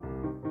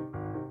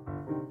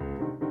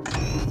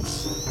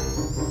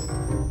Productions.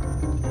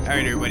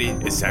 Alright, everybody,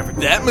 it's time for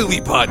That Movie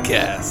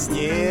Podcast.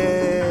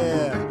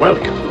 Yeah.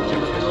 Welcome.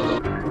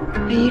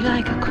 Are you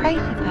like a crazy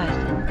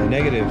person?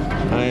 Negative.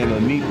 I am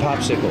a meat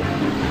popsicle.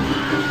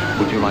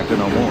 Would you like to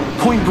know more?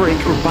 Point Break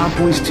or Bad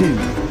Boys 2?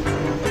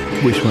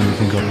 Which one do you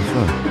think I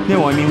prefer?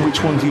 No, I mean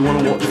which one do you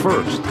want to watch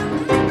first?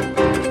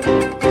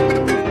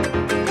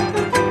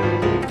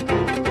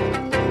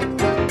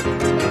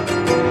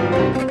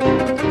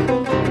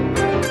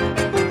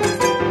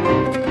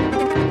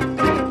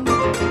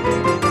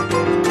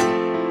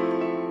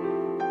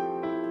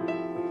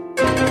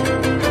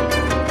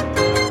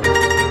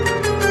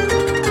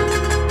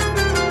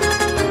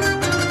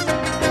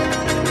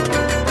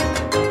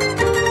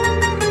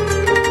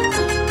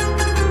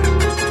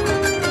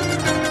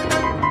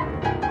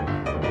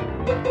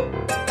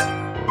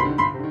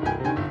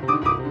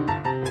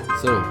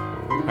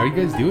 How are you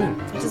guys doing?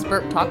 I just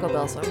burped Taco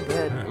Bell, so I'm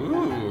good.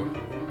 Ooh.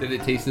 Did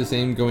it taste the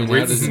same going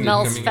Weird out as it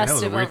smells did coming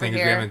festive. The weird over thing is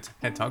we here. haven't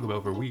had Taco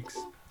Bell for weeks.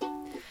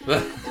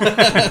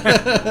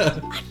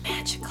 I'm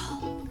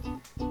magical.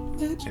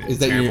 Is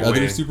that your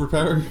other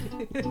superpower?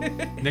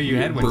 No, you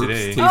had one Burps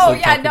today. taste Oh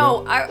like yeah, Taco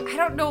no, Bell? I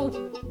don't know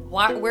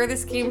where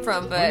this came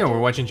from, but No, we're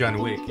watching John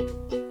Wick.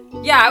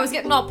 yeah, I was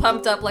getting all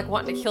pumped up, like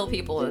wanting to kill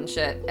people and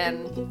shit,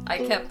 and I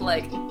kept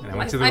like, I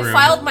went to the I room.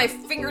 filed my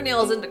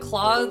fingernails into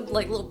claws,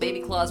 like little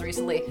baby claws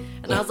recently,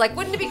 and I was like,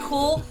 wouldn't it be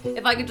cool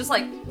if I could just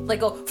like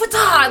go fata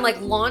and like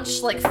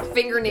launch like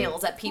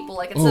fingernails at people,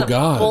 like instead Oh,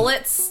 God. of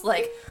bullets,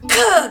 like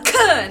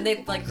and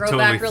they'd like grow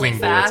Totally back really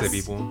fling bullets fast. at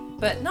people.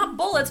 But not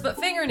bullets, but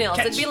fingernails.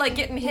 It'd be like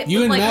getting hit You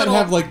with and like Matt little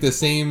have like the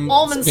same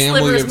almond family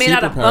slivers of made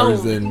out of superpowers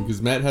bone. then,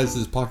 because Matt has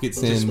his pocket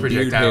sand beard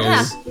projectiles.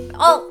 hairs. yeah.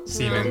 Oh,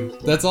 Semen.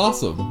 That's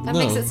awesome. that no.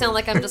 makes it sound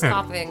like I'm just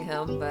copying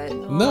him, but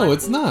No,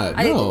 it's not.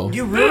 No.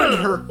 You ruined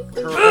her.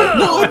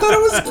 No, I thought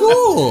it was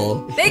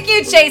cool. Thank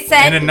you,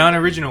 Jason. In a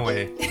non-original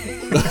way.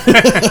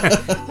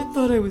 I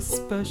thought I was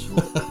special.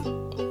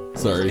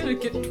 Sorry. I'm gonna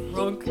get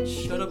drunk and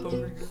shut up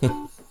over here.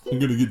 I'm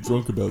gonna get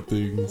drunk about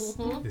things.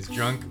 Is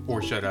drunk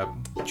or shut up.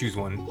 Choose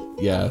one.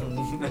 Yeah.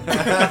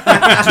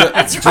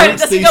 That's right. It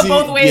doesn't go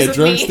both ways yeah, with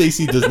drunk me.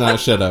 Stacy does not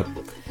shut up.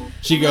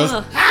 She goes,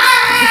 But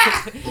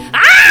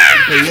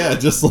yeah,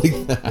 just like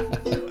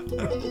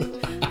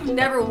that. I've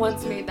never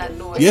once made that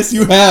noise. Yes,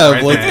 you have.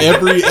 Right like there.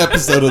 every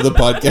episode of the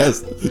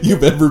podcast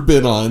you've ever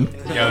been on.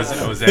 Yeah,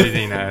 I was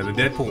editing the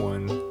Deadpool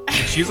one. And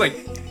she was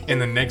like in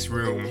the next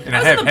room, and I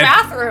was in the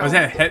bathroom.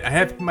 I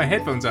have my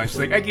headphones on. She's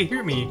like, I can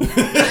hear me.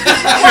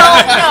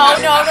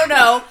 Well,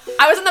 no.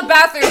 I was in the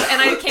bathroom and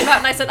I came out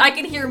and I said I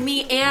can hear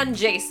me and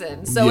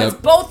Jason, so Yep.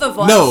 it's both of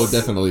us. No,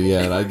 definitely,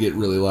 yeah. I get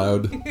really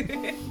loud.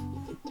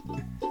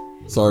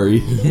 Sorry.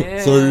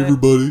 Sorry,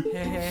 everybody.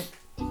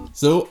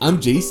 So, I'm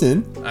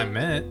Jason. I'm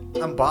Matt.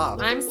 I'm Bob.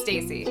 I'm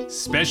Stacy.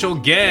 Special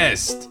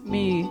guest.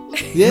 Me.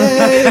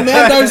 Yay,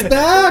 Mandar's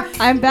back!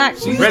 I'm back.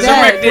 She's Resurrected.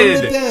 back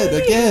from the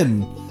dead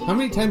again. How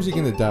many times are you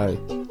gonna die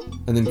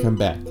and then come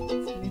back? As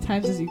many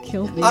times as you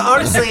killed me.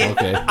 Honestly,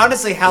 Okay.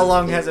 honestly, how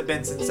long has it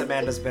been since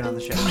Amanda's been on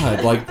the show?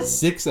 God, like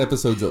 6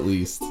 episodes at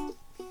least.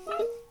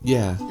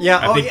 Yeah.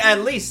 Yeah, I think- yeah,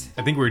 at least.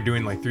 I think we're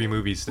doing like 3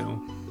 movies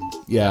still.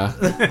 Yeah.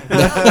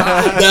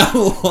 that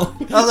long.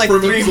 I was like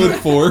From three episode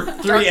 4.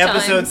 Three Dark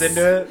episodes times.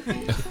 into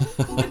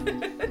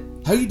it.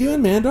 How you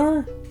doing,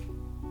 Mandar?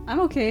 I'm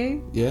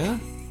okay. Yeah?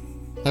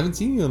 Haven't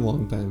seen you in a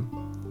long time.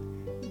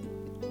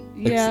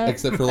 Yeah.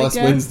 Except for I last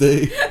guess.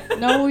 Wednesday.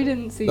 No, we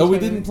didn't see. Oh, we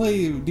each other. didn't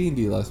play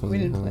D&D last Wednesday.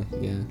 didn't huh? play.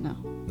 Yeah. No.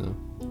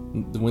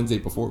 The Wednesday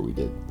before we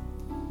did.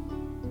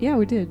 Yeah,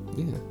 we did.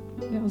 Yeah.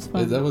 Yeah, it was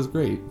fun. That was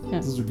great. Yeah.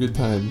 Those were good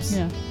times.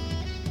 Yeah.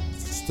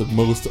 It's the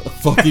most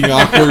fucking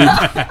awkward.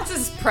 This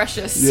is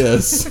precious.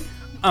 Yes.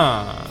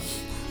 Uh,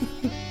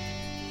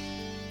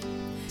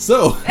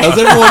 So, how's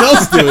everyone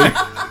else doing?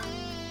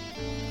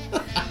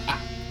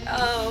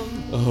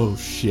 Oh,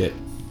 shit.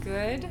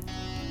 Good.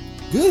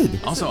 Good.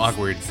 also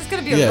awkward. This is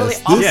gonna be a Yes,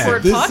 really this,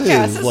 awkward this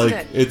podcast, is isn't like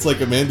it? it's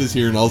like Amanda's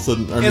here, and all of a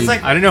sudden, I mean,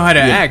 like I don't know how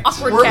to act.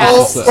 Awkward we're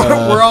all cast.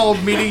 we're all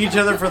meeting each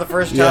other for the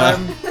first Yeah.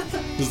 time.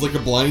 it's like a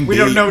blind. We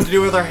date. don't know what to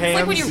do with our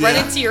hands. It's like when you run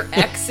into your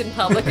ex in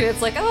public and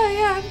it's like, oh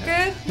yeah, I'm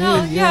good. Yeah,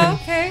 Oh yeah. yeah,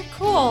 okay,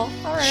 cool. All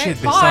right, Shit,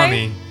 they bye. saw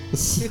me.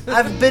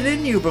 I've been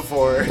in you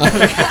before. And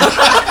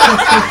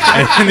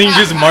then you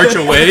just march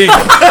away.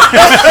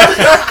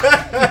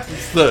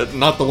 It's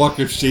not the walk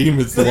of shame;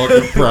 it's the walk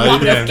of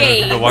pride. Yeah,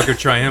 game. the walk of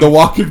triumph. The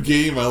walk of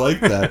game. I like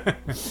that.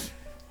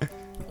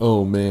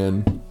 Oh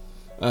man.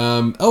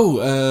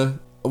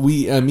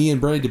 Me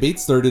and Brian Debate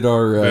started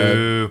our.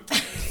 Boo.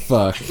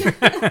 Fuck.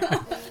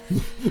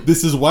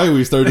 This is why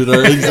we started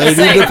our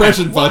anxiety and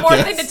depression One more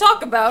thing to podcast.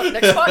 talk about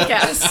next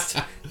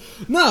podcast.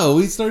 No,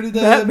 we started.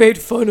 made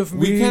fun of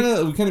We kind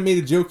of made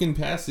a joke in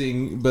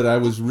passing, but I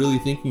was really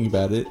thinking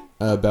about it,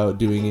 about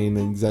doing an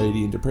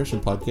anxiety and depression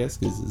podcast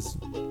because, as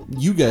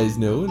you guys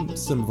know, and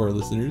some of our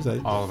listeners,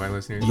 All of our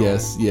listeners.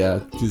 yes, yeah,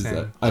 because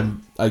Okay.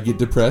 I get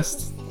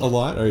depressed a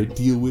lot, or I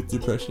deal with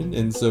depression,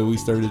 and so we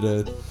started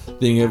a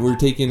thing. We're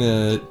taking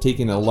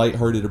a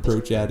lighthearted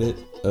approach at it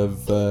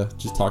of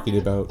just talking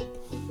about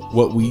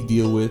what we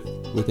deal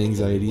with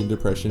anxiety and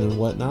depression and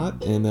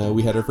whatnot. And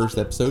we had our first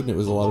episode, and it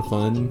was a lot of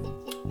fun.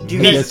 Do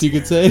you I guys guess you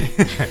could say.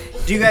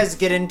 do you guys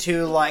get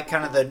into like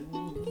kind of the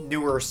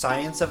newer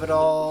science of it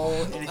all?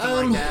 Anything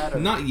like that? Or?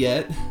 Not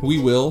yet. We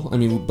will. I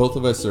mean, both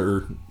of us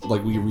are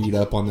like, we read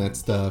up on that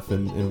stuff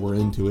and we're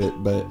into it.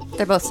 But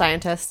They're both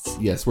scientists.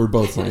 yes, we're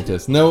both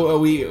scientists. No,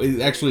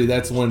 we actually,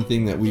 that's one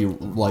thing that we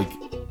like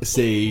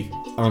say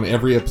on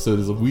every episode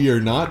is we are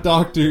not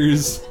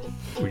doctors.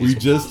 We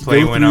just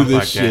play go one through on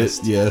this podcast.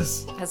 shit.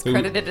 Yes. As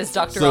credited as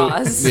Dr. So,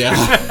 Oz.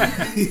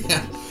 yeah.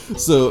 Yeah.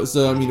 So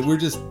I mean, we're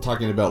just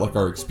talking about like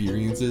our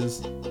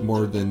experiences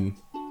more than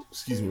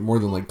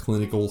like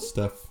clinical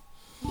stuff.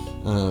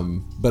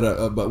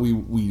 But we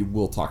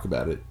will talk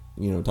about it.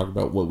 You know, talk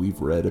about what we've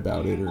read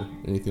about it or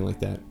anything like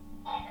that.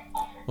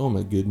 Oh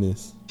my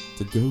goodness,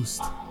 it's a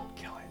ghost. I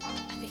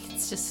think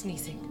it's just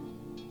sneezing.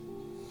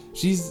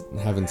 She's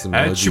having some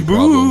allergy Achoo!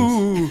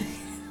 problems.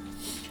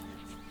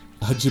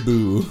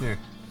 Achoo. Yeah.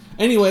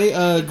 Anyway,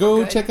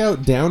 go Okay. check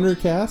out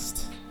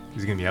Downercast.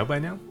 Is it gonna be out by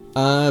now?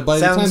 By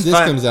the time Sounds this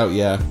fun. comes out,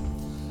 yeah.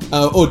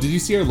 Oh, did you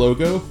see our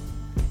logo?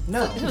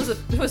 No.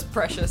 It was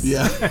precious.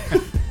 Yeah.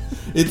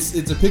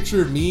 It's a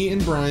picture of me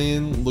and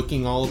Brian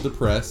looking all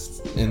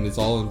depressed, and it's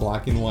all in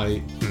black and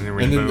white. And the And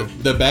rainbow.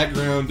 then the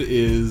background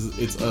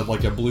is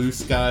like a blue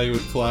sky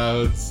with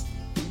clouds,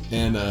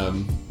 and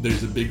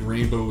there's a big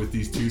rainbow with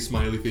these two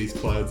smiley face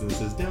clouds, and it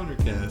says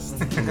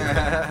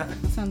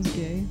Downercast. Sounds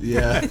gay.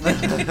 Yeah. You're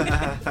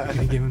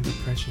gonna give him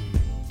depression.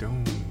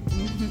 Don't.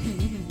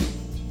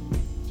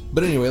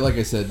 But anyway, like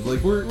I said,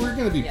 like we're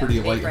gonna be pretty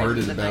make right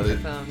lighthearted into the about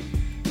it. microphone.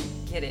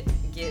 Get it.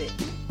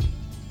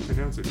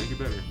 Announce it. Make it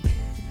better.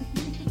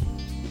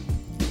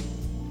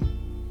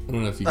 I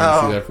don't know if you can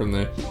Oh. see that from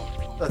there.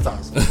 That's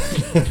awesome.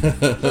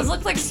 Those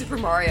look like Super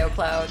Mario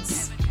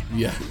clouds.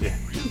 Yeah.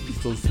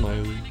 Still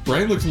smiling.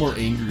 Brian looks more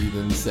angry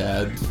than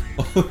sad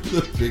on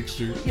the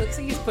picture. He looks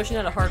like he's pushing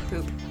out a hard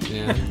poop.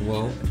 Yeah,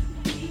 well,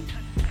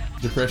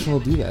 depression will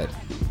do that.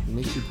 It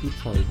makes your poop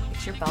hard.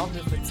 Makes your bowel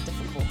movements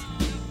difficult.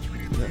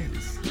 It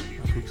does.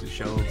 Poops a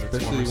shell.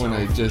 Especially when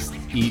I just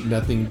eat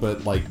nothing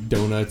but like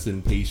donuts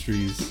and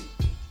pastries,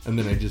 and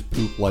then I just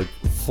poop like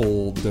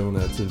full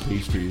donuts and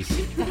pastries.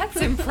 That's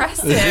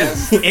impressive.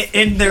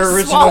 In their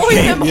original Swallowing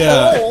shape. them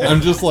Yeah, whole.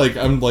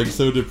 I'm like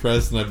so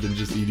depressed, and I've been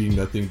just eating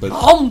nothing but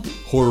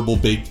horrible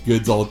baked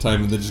goods all the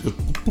time, and they just go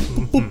boop,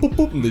 boop, boop, boop,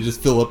 boop, and they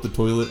just fill up the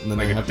toilet, and then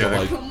Like I a have to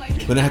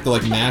duck.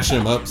 like mash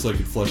them up so I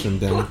can flush them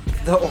down.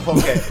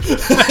 Okay.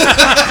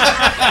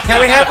 Can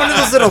we have one of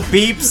those little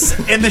beeps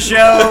in the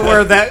show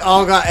where that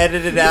all got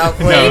edited out,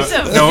 please?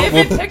 Paint a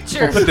vivid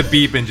picture. We'll put the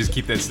beep and just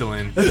keep that still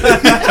in.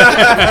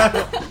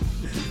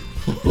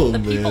 Oh The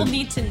people man,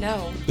 need to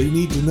know. they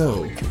need to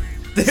know.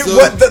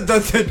 What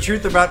the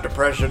truth about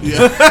depression?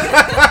 Yeah,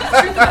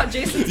 Truth about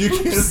Jason's you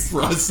poops. can't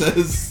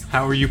process.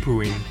 How are you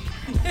pooing?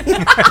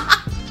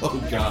 Oh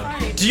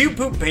god. Do you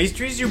poop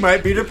pastries? You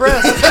might be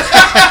depressed.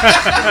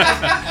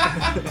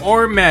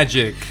 Or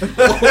magic?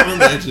 Oh,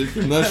 magic.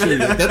 I'm not sure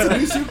yet. That's a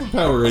new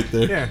superpower right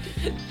there. Yeah.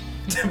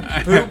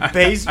 Poop I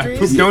pastries?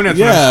 poop donuts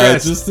when Yeah, I'm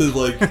it's stressed. just to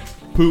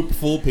like poop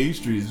full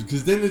pastries,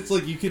 because then it's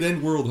like you could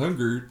end world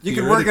hunger. You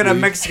can work at a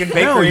theoretically. Mexican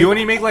bakery. No, you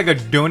only make like a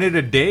donut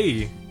a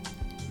day.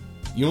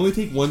 You only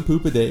take one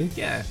poop a day?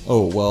 Yeah.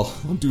 Oh well,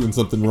 I'm doing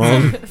something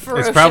wrong.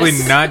 It's probably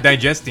not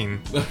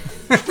digesting.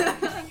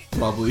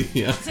 Probably,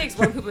 yeah. He takes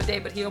one poop a day,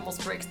 but he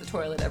almost breaks the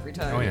toilet every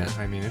time. Oh yeah,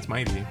 I mean it's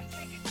mighty.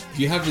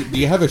 Do you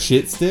have a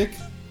shit stick?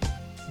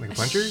 Like a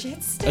puncher? Shit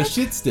A stick?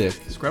 shit stick.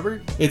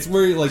 Scrubber? It's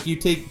where like you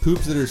take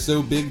poops that are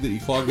so big that you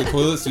clog the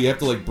toilet, so you have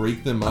to like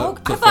break them Oh,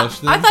 up to flush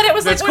them. I thought it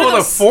was That's like one called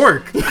of a those.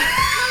 fork.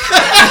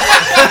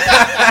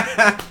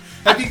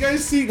 Have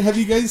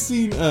you guys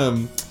seen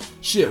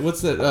shit,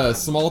 what's that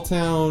Small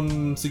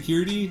Town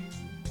Security?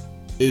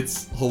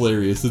 It's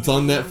hilarious. It's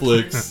on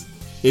Netflix.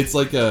 It's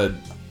like a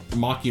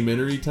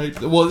mockumentary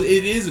type. Well,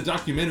 it is a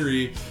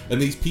documentary,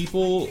 and these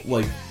people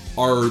like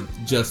are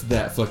just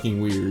that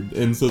fucking weird.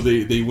 And so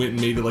they went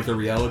and made it like a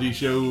reality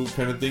show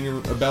kind of thing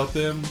about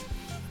them.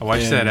 I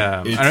watched And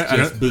that. it's I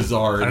just don't,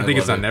 bizarre. I and don't think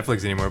it's love on it.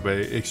 Netflix anymore, but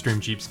Extreme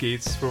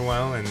Cheapskates for a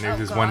while, and there's Oh,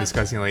 this one God.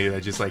 disgusting lady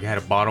that just like had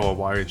a bottle of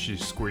water that she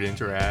squirted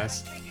into her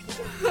ass.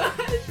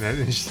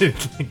 And she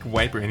didn't like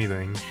wipe or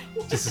anything,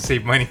 just to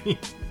save money.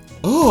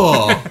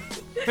 Oh,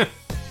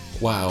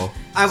 wow.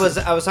 I was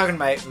talking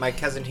to my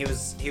cousin. He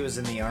was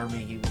in the army.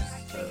 He was.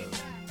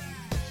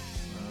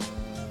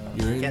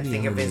 You're in Can't the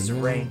think of army his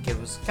now. rank. It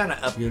was kind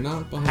of up. You're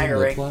not behind higher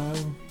the rank. plow.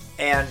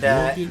 And You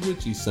won't get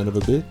rich, you son of a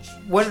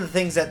bitch. one of the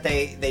things that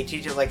they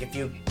teach you, like if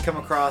you come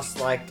across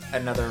like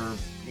another,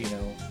 you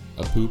know,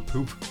 A poop.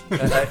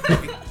 if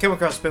you come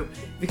across poop,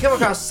 if you come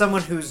across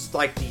someone who's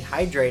like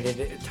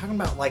dehydrated, talking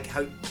about like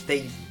how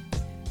they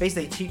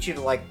basically teach you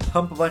to like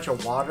pump a bunch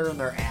of water in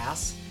their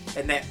ass,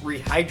 and that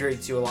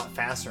rehydrates you a lot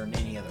faster than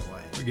any other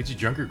way, It'll get you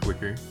drunker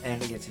quicker.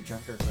 and it gets you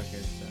drunker quicker.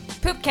 So.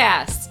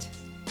 Poopcast.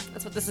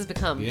 That's what this has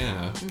become.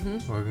 Yeah.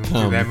 Welcome to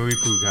Come. that movie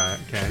poo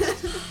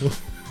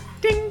cast.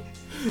 Ding.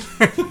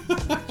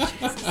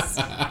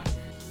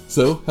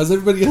 So, how's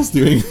everybody else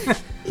doing?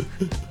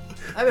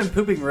 I've been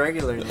pooping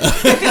regularly.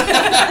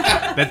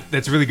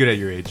 That's really good at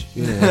your age.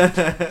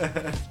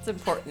 Yeah. It's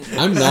important.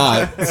 I'm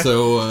not,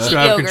 so Still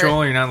have Yogurt.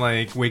 control. You're not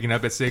like waking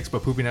up at 6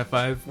 but pooping at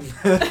 5.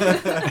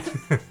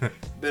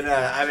 But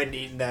I've been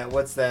eating that.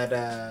 What's that?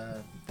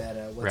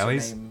 What's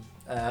Rallies? her name?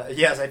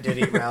 Yes, I did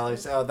eat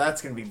rallies. Oh,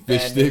 that's gonna be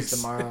Fish bad news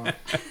sticks. tomorrow.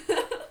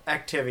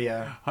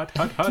 Activia Hot.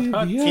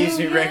 keeps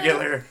me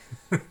regular.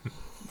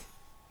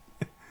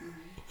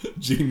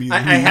 Jamie I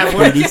have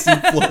one. courtesy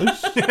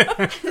flush.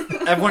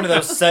 I have one of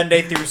those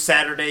Sunday through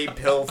Saturday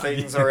pill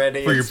things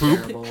already. For your It's poop?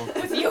 terrible.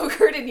 With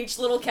yogurt in each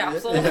little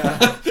capsule.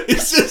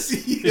 It's just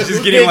It's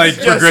just getting like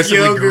just progressively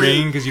yogurt.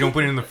 green because you don't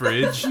put it in the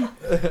fridge.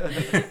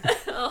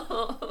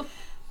 Oh.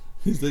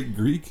 Is that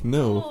Greek?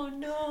 No, Oh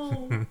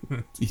no.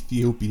 it's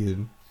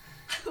Ethiopian.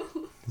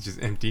 It's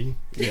just empty.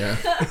 Yeah.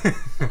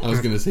 I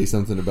was gonna say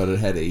something about it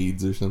had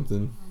AIDS or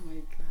something. Oh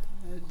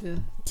my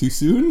god. Too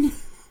soon?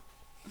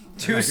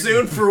 Too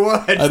soon for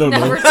what? I don't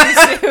Never know.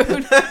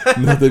 too soon.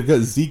 No, they've got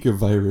Zika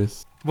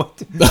virus. What?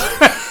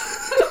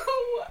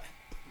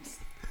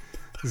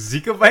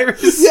 Zika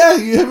virus? Yeah,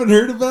 you haven't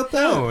heard about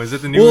that? No, is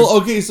it the new? Well,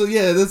 okay, so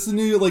yeah, that's the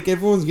new, like,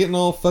 everyone's getting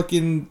all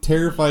fucking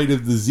terrified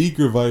of the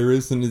Zika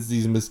virus, and it's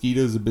these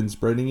mosquitoes have been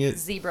spreading it.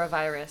 Zebra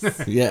virus.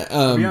 Yeah,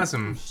 That'd be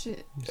awesome.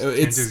 Shit.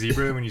 it's Into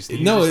zebra when you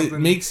sneeze. no, or it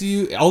something? makes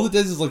you. All it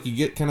does is like you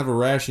get kind of a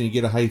rash and you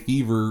get a high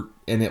fever,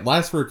 and it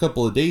lasts for a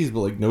couple of days. But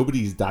like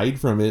nobody's died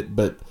from it.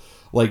 But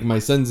like my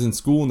son's in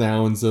school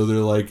now, and so they're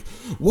like,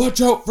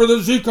 "Watch out for the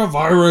Zika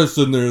virus!"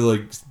 And they're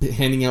like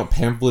handing out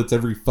pamphlets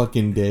every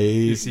fucking day.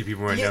 You see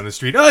people running down the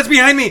street. Oh, it's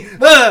behind me!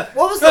 What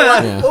What was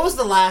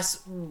the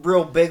last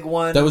real big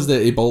one? That was the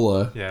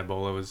Ebola. Yeah,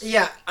 Ebola was.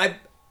 Yeah,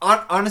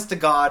 honest to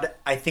God,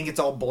 I think it's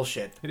all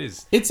bullshit. It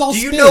is. It's all Do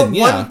you spin, know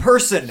yeah.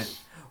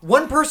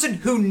 one person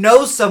who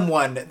knows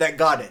someone that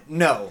got it?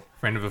 No.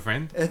 Friend of a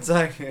friend? It's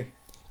like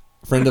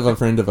Friend of a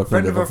friend of a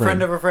friend of a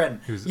friend. of a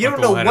friend. Who's You don't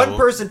Uncle know Hannibal. one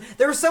person.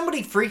 There was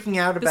somebody freaking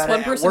out This about one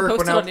it person at work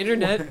posted when on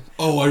internet.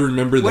 Oh, I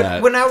remember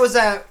that. When I was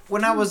at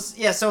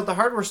the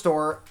hardware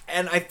store,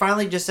 and I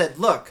finally just said,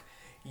 "Look,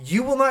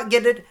 you will not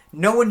get it.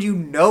 No one you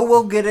know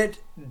will get it.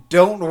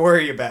 Don't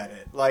worry about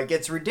it." Like,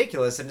 it's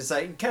ridiculous, and it's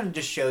like it kind of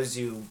just shows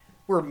you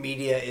where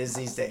media is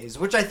these days,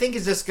 which I think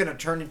is just going to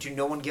turn into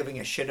no one giving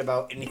a shit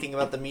about anything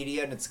about the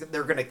media, and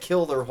they're going to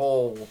kill their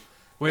whole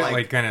Wait,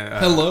 like kind of.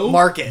 Hello,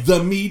 market.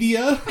 The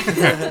media.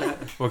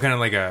 Well, kind of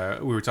like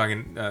we were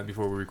talking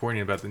before we were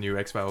recording about the new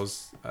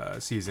X-Files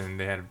season.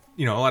 They had,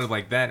 a lot of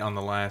like that on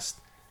the last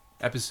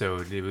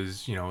episode. It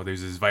was,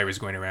 there's this virus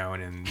going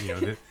around, and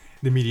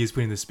the media is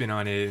putting the spin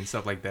on it and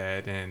stuff like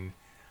that. And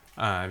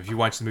if you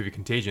watch the movie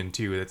Contagion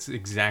too, that's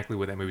exactly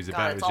what that movie's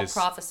God, about. it's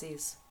all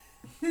prophecies.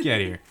 Get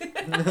out of here.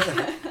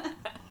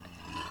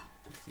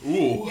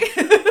 Ooh.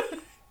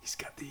 He's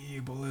got the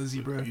Ebola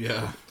zebra.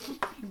 Yeah.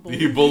 The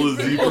Ebola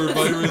zebra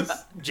virus.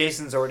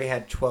 Jason's already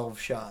had 12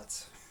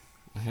 shots.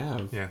 I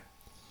have. Yeah.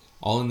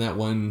 All in that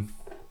one.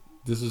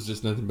 This was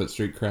just nothing but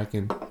straight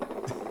cracking.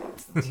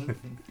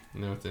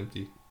 Now it's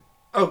empty.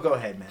 Oh, go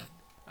ahead, man.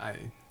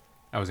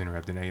 I was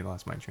interrupted. I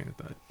lost my train of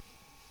thought.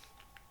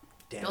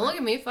 Damn Don't it. look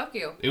at me. Fuck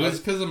you. It was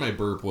because of my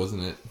burp,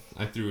 wasn't it?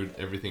 I threw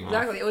everything off.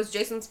 Exactly. It was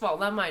Jason's fault,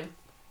 not mine.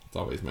 It's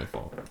always my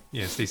fault.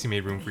 Yeah, Stacy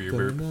made room for your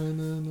burp.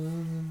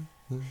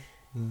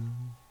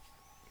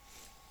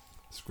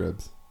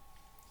 Scrubs.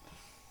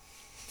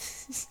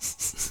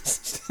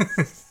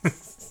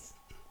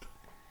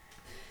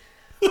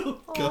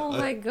 Oh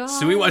my god.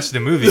 So we watched the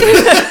movie.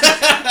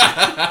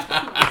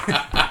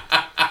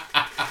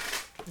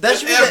 That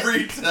should be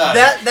Every time.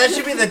 that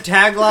should be the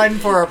tagline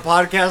for our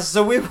podcast.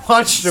 So we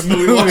watched a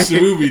movie. We watched the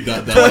movie.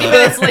 20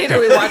 minutes later,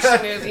 we watched the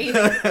movie.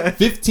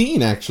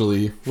 15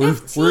 actually.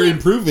 We're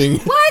improving.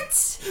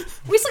 What?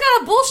 We still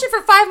got a bullshit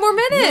for 5 more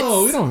minutes.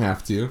 No, we don't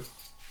have to.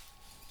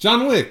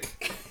 John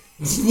Wick.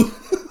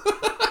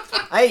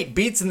 I ate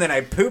beets and then I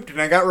pooped and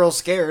I got real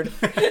scared.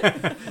 What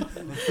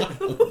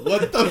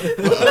the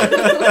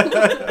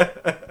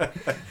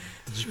fuck?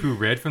 Did you poo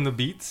red from the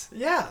beets?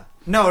 Yeah.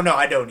 No,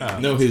 I don't eat.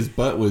 No, his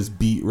butt was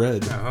beat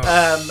red. No,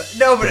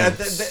 but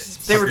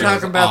they were That talking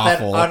was about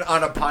awful. that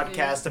on a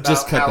podcast about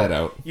Just cut how that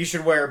out. you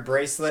should wear a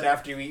bracelet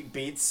after you eat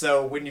beets,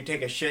 so when you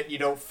take a shit, you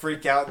don't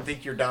freak out and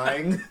think you're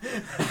dying.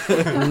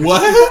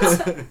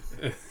 What?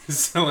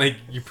 So like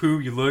you poo,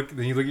 you look,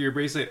 then you look at your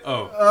bracelet.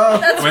 Oh,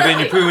 but then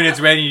you poo and it's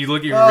red, and you look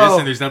at your wrist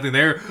and there's nothing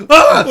there.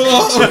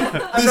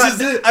 This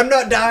is it. I'm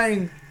not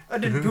dying. I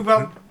didn't poop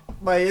out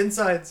my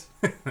insides.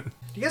 Do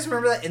you guys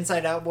remember that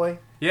Inside Out boy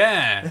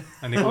Yeah,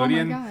 on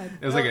Nickelodeon. God.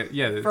 It was like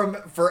a from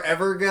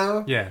forever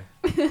ago? yeah.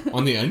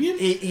 On the Onion?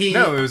 He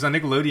No, it was on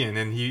Nickelodeon,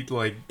 and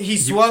he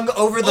swung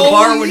over the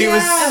bar when he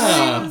was,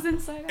 It was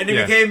inside and out. he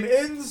Yeah. became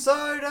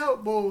Inside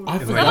Out boy. I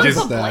Like, forgot just-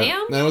 about that.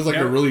 Blam? That was like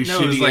a really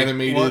No, it was shitty like,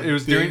 animated. well, it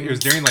was thing.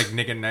 during like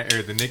Nick and Night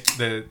or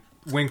the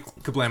when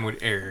Kablam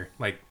would air.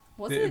 Like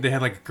Was they, it? they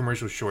had like a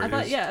commercial short. I It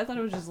thought, was- I thought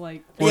it was just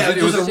like. Yeah,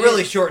 it was a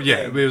really short Yeah,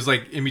 thing. but it was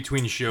like in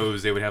between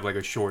shows they would have like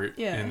a short,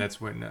 Yeah. and that's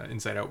when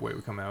Inside Out Boy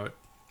would come out.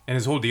 And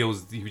his whole deal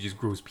was he would just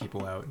gross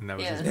people out, and that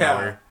was his Yeah.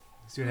 power.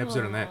 Let's do an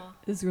episode on that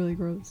It's really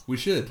gross. We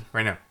should.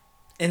 right now.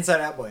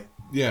 Inside Out Boy.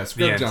 Yeah, The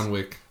scrub end. John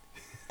Wick.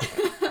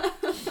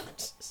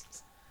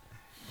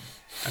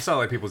 I saw a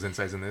lot of people's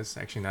insights in this.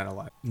 Actually, not a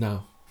lot.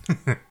 No.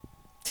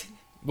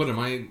 What, am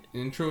I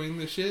introing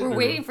this shit? We're or-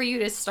 waiting for you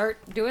to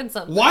start doing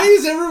something. Why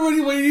is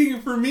everybody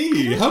waiting for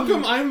me? How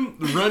come I'm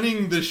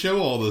running the show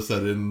all of a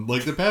sudden?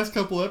 Like, the past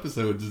couple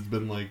episodes has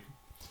been like...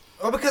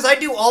 Well, because I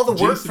do all the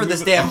work Jason, for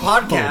this move damn it-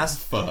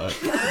 podcast. Oh,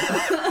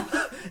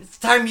 fuck. It's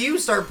time you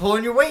start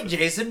pulling your weight,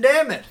 Jason.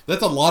 Damn it.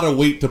 That's a lot of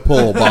weight to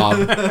pull,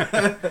 Bob.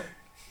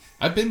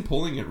 I've been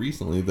pulling it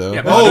recently, though.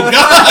 Yeah, oh, Bob-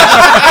 God!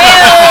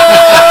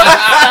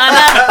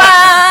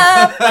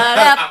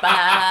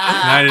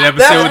 Not an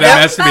episode without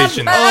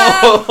masturbation.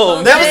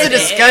 Oh, that was a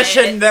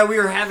discussion that we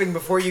were having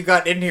before you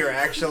got in here,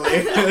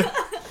 actually.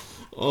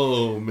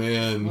 Oh,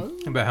 man.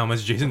 About how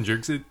much Jason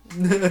jerks it.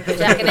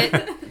 Jacking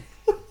it.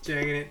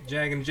 Jagging it,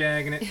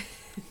 jagging it.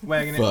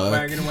 Wagging it, Fuck.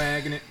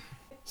 wagging it.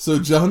 So,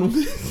 John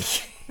Wick...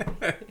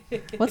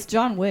 What's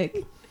John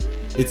Wick?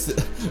 It's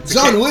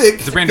John Wick.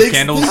 It's a brand of thanks-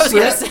 candles.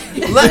 thanks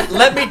for-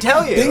 let me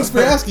tell you. Thanks for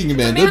asking,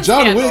 Amanda. man's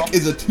John candle. Wick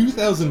is a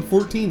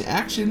 2014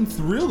 action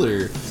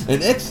thriller.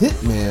 An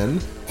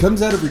ex-hitman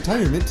comes out of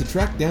retirement to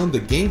track down the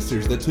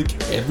gangsters that took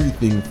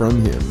everything from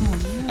him.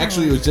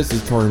 Actually, it was just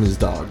his car and his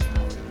dog.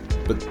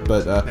 But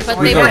But they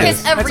were regardless,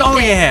 his everything. That's all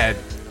he had.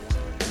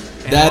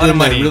 And a that lot and of a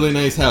money. really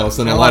nice house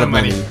and a lot of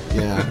money.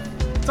 Yeah.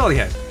 That's all he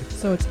had.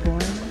 So it's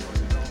boring.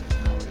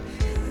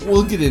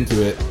 We'll get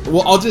into it.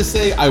 Well, I'll just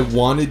say I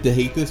wanted to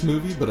hate this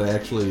movie, but I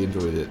actually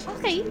enjoyed it.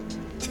 Okay.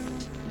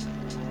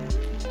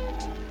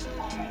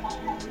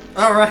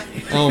 All right.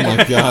 Oh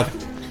my god.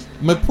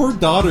 My poor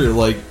daughter,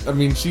 like, I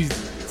mean, she's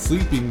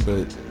sleeping,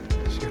 but...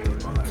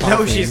 No,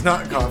 coughing. she's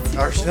not coughing.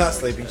 Or she's not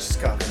sleeping. She's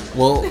coughing.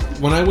 Well,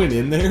 when I went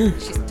in there,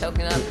 She's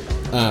toking up.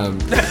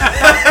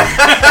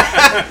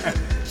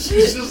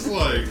 she's just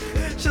like...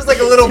 She's like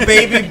a little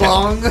baby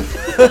bong.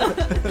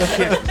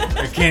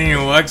 I can't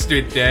even walk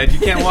straight, Dad. You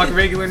can't walk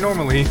regular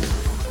normally.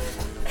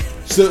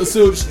 So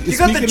You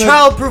got the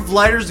child-proof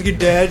lighters to get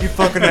dad, you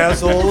fucking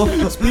asshole.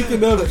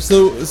 Speaking of,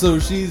 so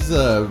she's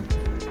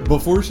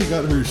before she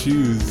got her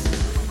shoes.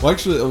 Well,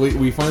 actually,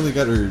 we finally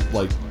got her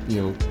like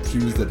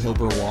shoes that help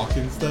her walk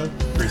and stuff.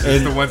 Versus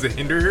And- the ones that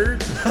hinder her.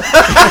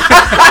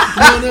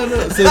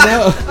 No. So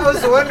now I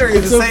was wondering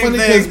it's the so same funny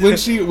because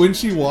thing. when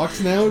she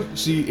walks now,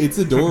 it's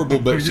adorable,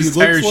 but You she just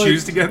looks tie her like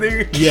shoes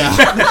together. yeah.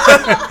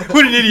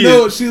 What an idiot.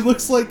 No, she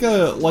looks like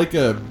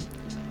a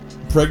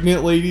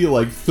pregnant lady,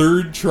 like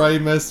third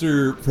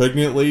trimester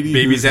pregnant lady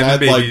Babies who's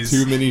having had babies.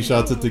 like too many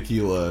shots of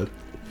tequila.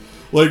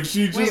 Like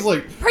she just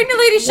like. Pregnant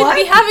lady shouldn't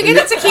be What? having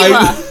any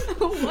tequila.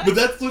 But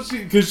that's what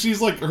because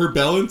she's like her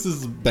balance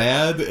is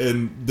bad,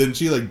 and then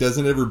she like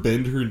doesn't ever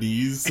bend her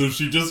knees, so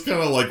she just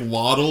kind of like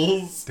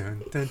waddles.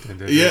 Dun, dun, dun,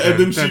 dun, Yeah, dun, and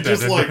then dun, she dun,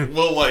 just dun,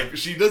 like dun.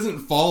 she doesn't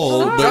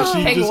fall, but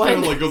she just Penguin. kind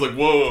of like goes like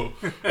whoa,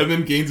 and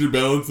then gains her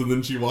balance, and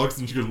then she walks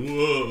and she goes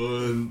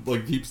whoa, and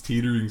like keeps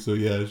teetering. So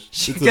yeah,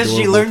 it's Because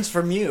she adorable. learns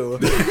from you.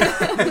 Fair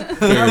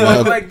I walk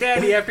enough. like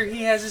Daddy after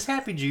he has his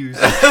happy juice.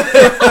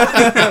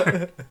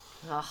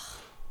 Ugh,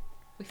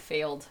 we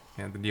failed.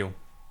 Yeah, the deal.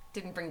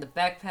 Didn't bring the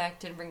backpack,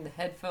 didn't bring the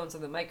headphones or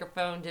the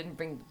microphone, didn't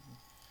bring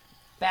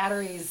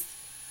batteries,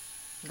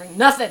 didn't bring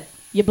nothing.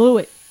 You blew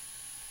it.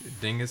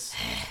 Dingus.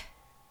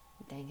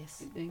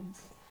 Dangus. You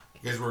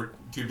guys were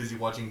too busy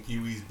watching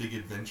Pee-wee's Big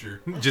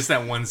Adventure. Just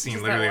that one scene,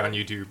 Just that literally one. on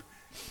YouTube.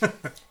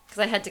 Because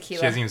I had She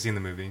tequila. hasn't even seen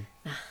the movie.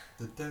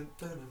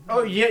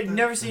 Oh, you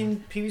never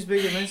seen Pee-wee's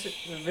Big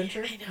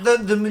Adventure?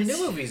 The new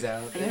movie's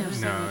out.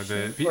 No,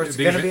 the Or it's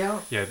Big gonna Adven- be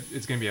out? Yeah,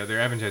 it's gonna be out.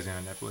 They're advertising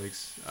on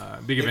Netflix.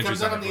 Big It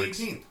Adventure's comes out on on the Netflix.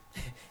 18th.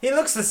 He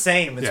looks the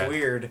same. It's Yeah.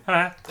 weird.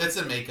 It's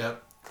a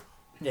makeup,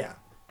 Yeah.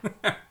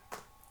 and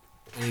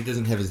he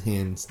doesn't have his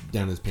hands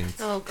down his pants.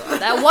 Oh god,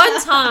 that one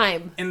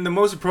time. In the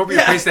most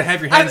appropriate place to have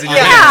your hands in your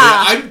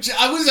yeah. pants.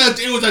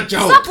 It was a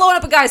joke. Stop blowing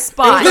up a guy's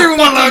spot. Leave him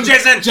alone,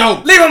 Jason.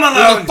 Joke. Leave him It was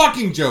alone. a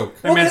fucking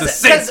joke. That man's a Well,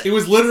 saint. 'cause- It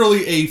was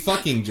literally a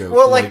fucking joke.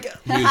 Well, like,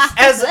 he was-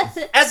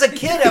 as a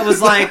kid, I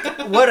was like,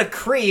 "What a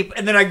creep!"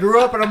 And then I grew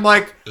up, and I'm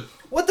like,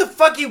 "What the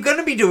fuck you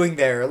gonna be doing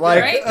there?"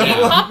 Like, Right?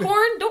 Eat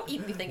popcorn? Don't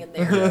eat anything in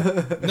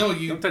there. no,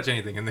 you. Don't touch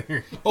anything in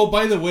there. Oh,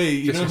 by the way,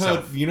 you Just know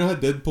yourself. how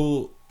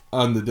Deadpool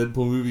on the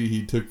Deadpool movie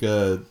he took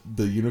the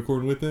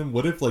unicorn with him.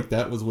 What if like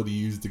that was what he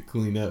used to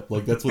clean up?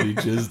 Like that's what he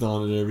jizzed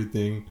on and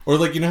everything. Or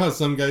like you know how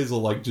some guys will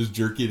like just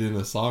jerk it in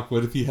a sock.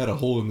 What if he had a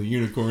hole in the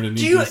unicorn and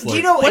do he you just like? do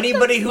you know What the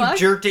anybody who fuck?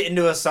 jerked it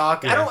into a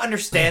sock? I Yeah. don't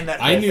understand that.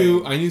 I whole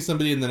knew thing.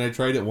 somebody, and then I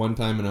tried it one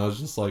time, and I was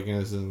just like,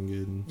 "This isn't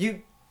good."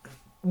 You.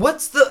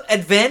 What's the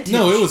advantage?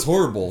 No, it was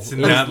horrible. To It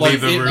was, not like,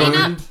 leave the it room.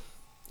 burned.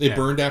 It Yeah.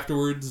 burned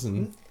afterwards,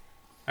 and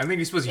I think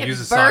you're supposed to It use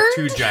a sock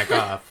to burned? jack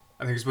off.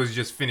 I think you're supposed to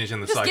just finish in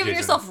the Just sock. giving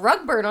Jason. yourself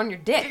rug burn on your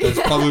dick. that's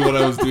probably what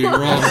I was doing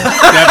wrong.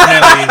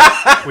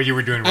 Definitely what you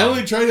were doing I wrong.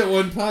 only tried it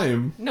one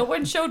time. No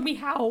one showed me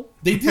how.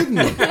 They didn't.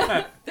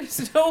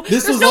 There's no,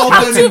 This there's was no all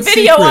done how-to in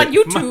video secret. on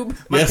YouTube.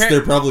 My Yes, par-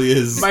 there probably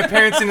is. My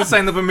parents didn't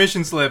sign the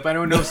permission slip. I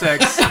don't know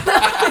sex.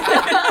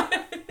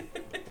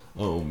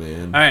 Oh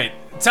man. All right,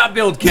 top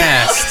build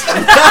cast.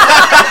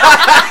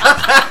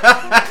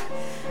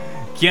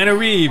 Keanu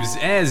Reeves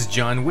as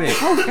John Wick.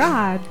 Oh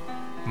God.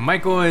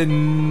 Michael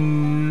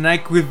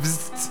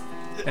Nyquist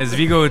as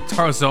Vigo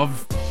Tarasov.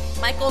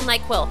 Michael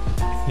Nyquil.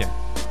 Yeah.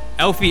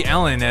 Alfie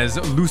Allen as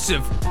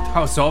Lucif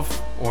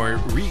Tarasov or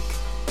Reek.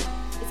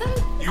 Is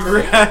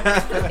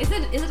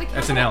that is it a capital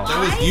That's an L.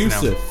 I? That was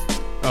Yusuf.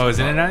 Oh, is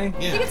it an I? I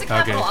think it's a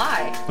capital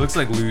I. Looks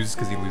like lose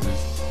because he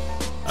loses.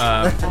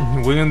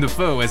 William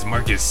Dafoe as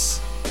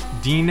Marcus.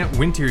 Dean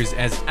Winters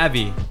as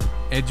Abby.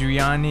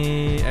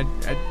 Adriani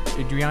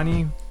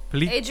Adrian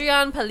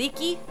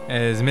Palicki.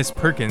 as Miss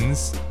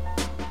Perkins.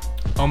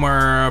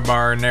 Omar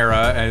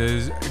Barnera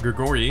as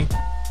Gregory.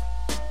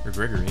 Or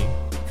Gregory.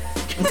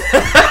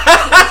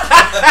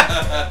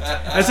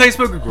 That's how you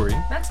spell Gregory.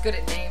 That's good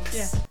at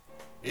names.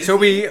 Yeah.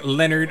 Toby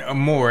Leonard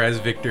Moore as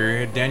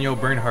Victor. Daniel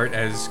Bernhardt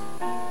as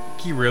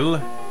Kirill.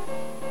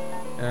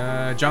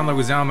 John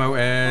Leguizamo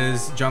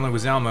as John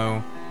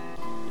Leguizamo.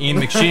 Ian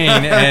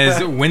McShane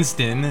as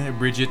Winston.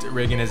 Bridget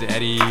Reagan as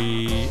Eddie.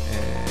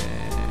 And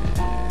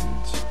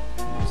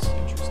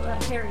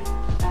Harry.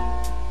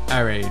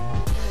 all right.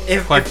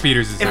 If, Clark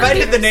Peters is if there. I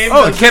did the names,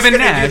 Oh, I'm just Kevin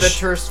gonna do Nash. the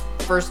first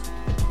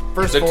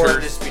The four and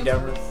terse. just be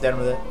done with it.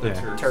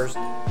 Yeah. Terse.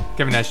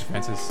 Kevin Nash is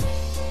Francis.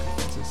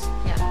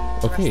 Yeah.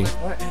 Okay.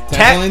 Tag-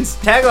 Taglines?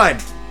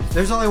 Tagline.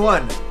 There's only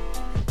one.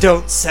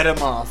 Don't set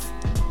him off.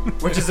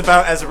 Which is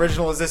about as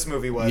original as this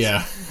movie was.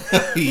 Yeah.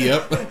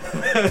 Yep.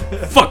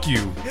 Fuck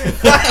you.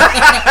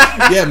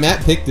 Yeah,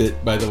 Matt picked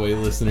it, by the way,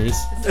 listeners.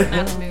 This is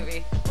Matt's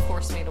movie.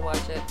 Forced me to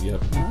watch it.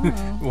 Yep.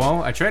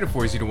 Well, I tried to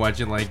force you to watch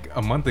it like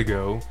a month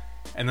ago,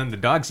 and then the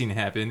dog scene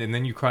happened, and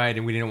then you cried,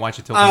 and we didn't watch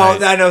it till Oh,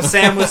 tonight. I know.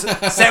 Sam was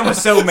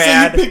so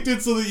mad. So you picked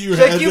it so that you She's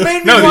had like, you to- made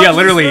me No, watch yeah, this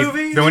literally.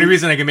 movie? The only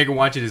reason I can make it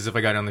watch it is if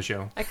I got it on the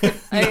show.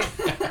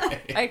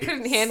 I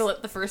couldn't handle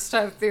it the first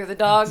time through. The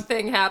dog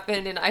thing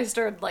happened, and I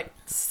started like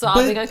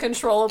sobbing But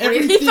uncontrollably.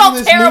 Everything He felt in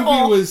this terrible.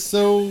 movie was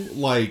so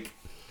like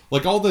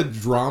all the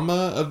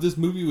drama of this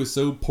movie was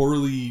so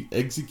poorly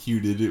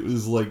executed. It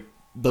was like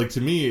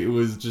to me, it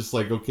was just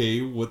like,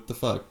 okay, what the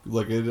fuck?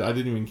 Like I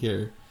didn't even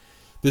care.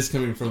 This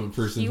coming from the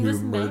person He who was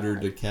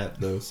murdered mad. a cat,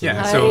 though. So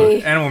Yeah, so I-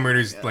 animal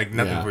murder's like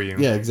nothing yeah. for you.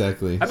 Yeah,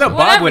 exactly. I thought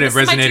Bob Whatever, would have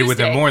this is my resonated with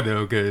it Tuesday. more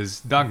though,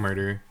 because dog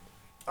murder.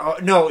 Oh,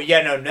 no,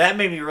 that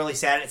made me really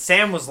sad.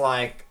 Sam was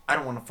like, I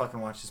don't want to fucking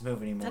watch this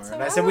movie anymore. That's And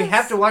how I I said, we was.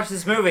 have to watch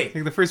this movie.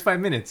 Like the first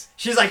 5 minutes.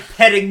 She's like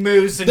petting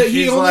Moose, and That she's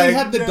he only like,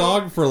 had the "No."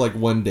 dog for like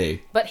one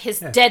day. But his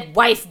dead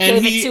wife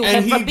gave it to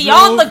and him from he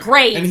beyond drove- the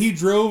grave. And he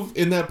drove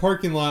in that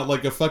parking lot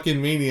like a fucking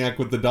maniac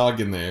with the dog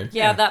in there.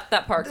 yeah,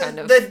 that part kind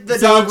of. The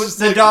So dog it's was just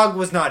the like- dog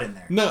was not in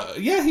there. No,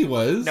 yeah, he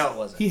was. No, it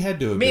wasn't. He had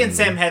to have Me been and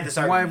Sam there. had this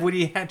Why argument. would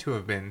he had to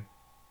have been?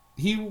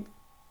 He...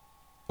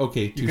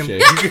 Okay, You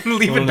touche. can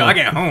leave I a don't know. dog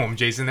at home,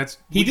 Jason. That's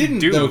He what you didn't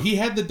do. though. He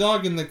had the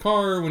dog in the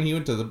car when he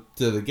went to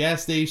the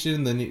gas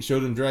station. Then it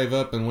showed him drive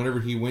up, and whenever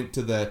he went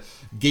to the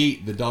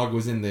gate, the dog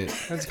was in the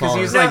That's because car.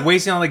 he was like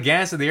wasting all the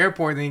gas at the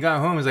airport. Then he got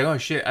home. He's like, "Oh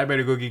shit, I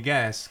better go get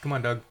gas." Come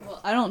on, dog. Well,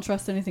 I don't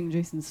trust anything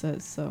Jason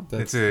says, so.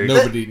 It's That's a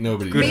nobody.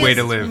 good does. way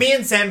to live. Me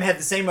and Sam had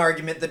the same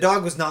argument. The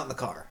dog was not in the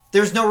car.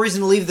 There's no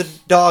reason to leave the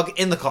dog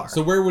in the car.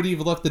 So where would he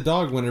have left the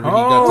dog whenever he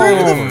Oh. got to where,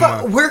 the the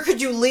airport? where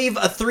could you leave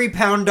a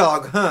 3-pound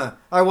dog? Huh?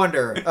 I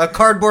wonder. A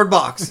cardboard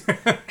box.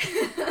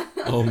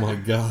 Oh my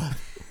god!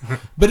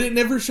 But it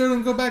never showed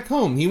him go back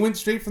home. He went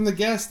straight from the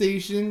gas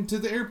station to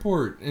the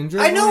airport and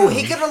drove. I know. around.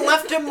 He could have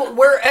left him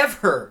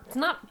wherever. It's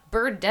not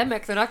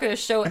Birdemic. They're not going to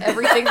show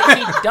everything that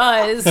he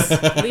does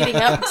leading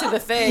up to the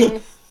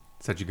thing.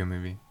 Such a good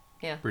movie.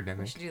 Yeah, Birdemic.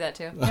 we should do that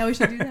too. Yeah, we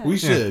should do that. We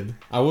should.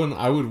 I wouldn't.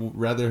 I would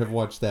rather have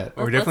watched that.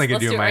 Or Let's- definitely could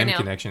let's do do a it right Miami now.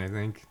 Connection. I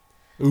think.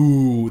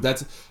 Ooh,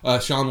 that's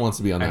Sean wants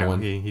to be on I that know.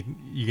 one.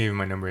 You gave him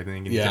my number. I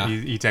think. And Yeah.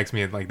 He texted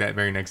me like that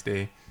very next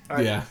day. All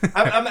right. Yeah.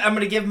 I'm going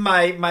to give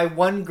my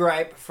one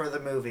gripe for the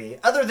movie,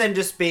 other than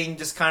just being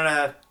just kind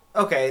of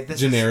okay. This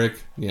Generic.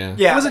 Is, Yeah.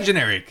 yeah. How was it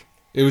generic?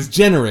 It was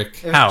generic.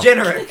 It was How?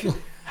 generic.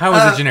 How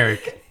was it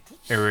generic,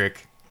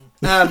 Eric?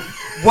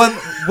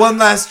 One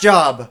last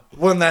job.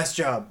 One last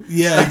job.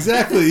 Yeah,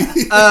 exactly.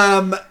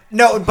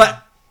 No,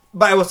 but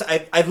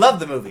I love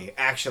the movie.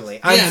 Actually,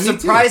 I'm Yeah, me too.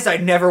 surprised I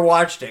never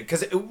watched it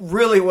because it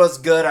really was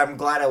good. I'm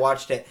glad I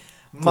watched it.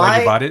 Glad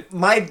you bought it?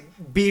 My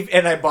beef,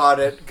 and I bought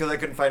it because I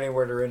couldn't find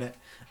anywhere to rent it.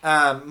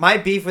 My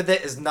beef with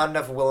it is not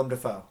enough Willem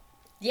Dafoe.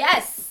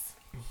 Yes.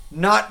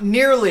 Not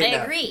nearly I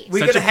enough. agree. We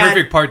Such could a have had.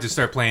 perfect part to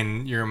start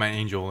playing "You're My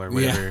Angel" or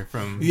whatever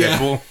from Yeah.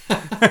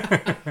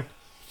 Deadpool.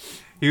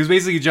 He was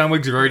basically John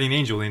Wick's guardian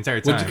angel the entire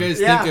time. What do you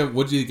guys Yeah. think of?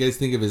 What do you guys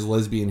think of his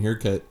lesbian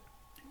haircut?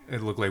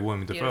 It looked like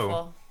Willem Dafoe.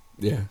 Beautiful.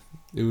 Yeah,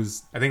 it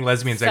was I think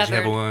lesbians actually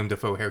have a Feathered. Willem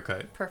Dafoe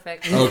haircut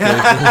Perfect.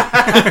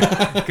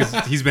 okay. because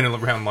he's been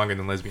around longer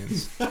than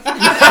lesbians.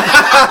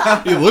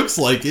 He looks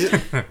like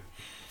it.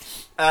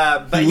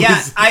 But He yeah,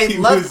 was- I he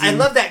love was I in-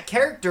 love that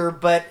character,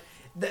 but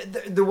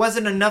there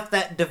wasn't enough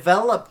that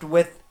developed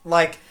with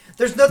like.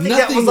 There's nothing that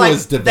Nothing was like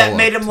was that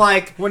made him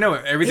like. Well, no,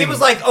 everything He was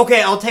like,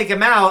 okay, I'll take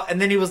him out, and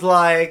then he was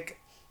like,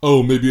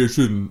 Oh, maybe I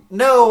shouldn't.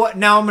 no,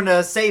 now I'm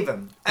gonna save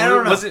him. I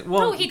don't know. Was it,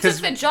 well, No, he took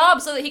the job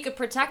so that he could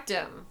protect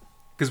him.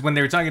 Because when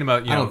they were talking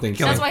about, I don't think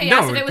so. That's why he No,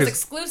 asked if it was 'cause-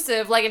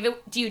 exclusive. Like,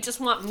 do you just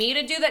want me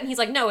to do that? And he's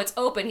like, no, it's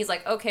open. He's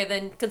like, okay,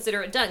 then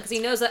consider it done. Because he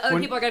knows that other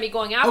When- people are going to be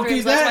going after Okay,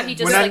 him. So that's that- why he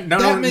just Well, like. no,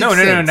 that makes not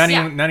sense.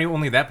 even not even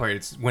only that part.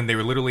 It's when they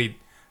were literally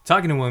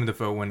talking to Willem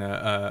Dafoe. When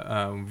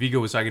Vigo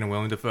was talking to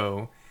Willem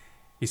Dafoe,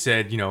 he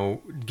said,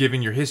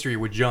 given your history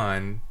with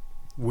John,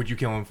 would you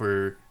kill him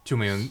for $2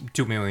 million?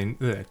 $2 million.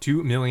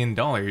 $2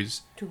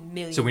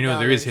 million. So we know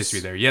there is history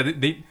there. Yeah,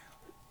 they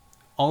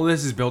all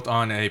this is built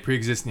on a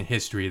pre-existing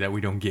history that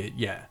we don't get.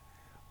 Yeah,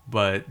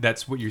 but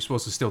that's what you're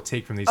supposed to still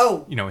take from these.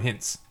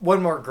 Hints.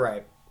 One more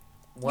gripe.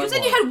 You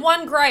said you had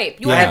one gripe.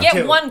 You Yeah. only get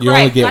Two. one You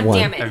only gripe. get God one.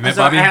 damn Have you it. met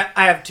So Bobby?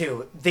 I have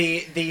two.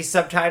 The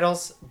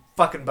subtitles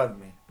fucking bugged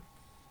me.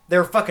 They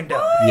were fucking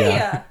dumb.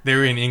 Yeah. They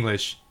were in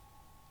English.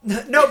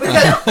 No,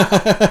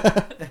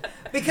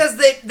 because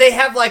they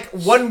have like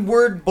one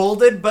word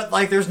bolded, but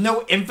like there's no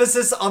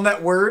emphasis on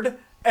that word,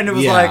 and it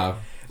was Yeah. like,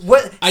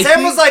 what? I Sam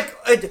think- was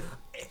like,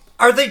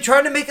 are they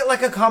trying to make it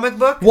like a comic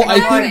book? Well, And I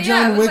I'm think like,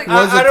 John it was Wick like-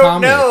 was a I don't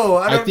comic. know.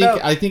 I don't know.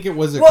 I think it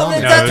was a well,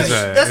 comic. that's it was what,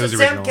 a- that's it was what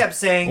Sam original. kept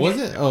saying.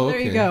 Was it? Oh, okay.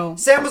 There you go.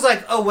 Sam was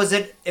like, "Oh, was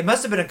it? It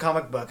must have been a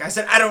comic book." I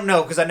said, "I don't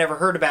know because I never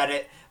heard about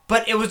it."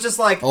 But it was just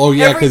like, Oh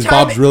yeah, every because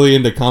time Bob's it- really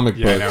into comic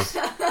Yeah, I books.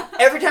 know.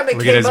 every time it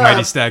Look at came his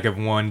mighty up, stack of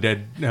one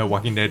dead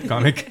Walking Dead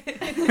comic.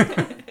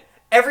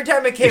 every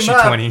time it came Issue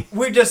up, 20.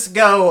 we just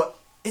go,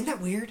 "Isn't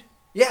that weird?"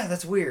 Yeah,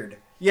 that's weird.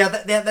 Yeah,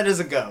 that is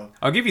a go.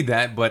 I'll give you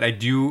that, but I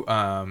do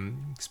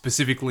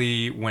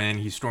specifically when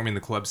he's storming the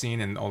club scene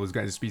and all those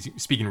guys are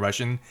speaking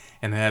Russian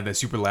and they have that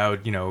super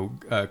loud,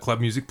 club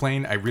music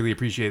playing. I really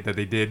appreciate that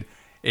they did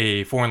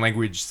a foreign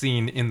language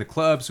scene in the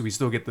club, so we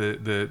still get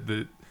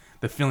the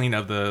feeling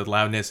of the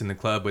loudness in the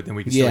club, but then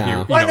we can still Yeah.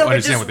 hear, Well, I know, but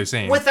understand just what they're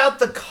saying. without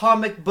the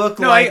comic book.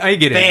 No, like, I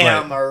get it,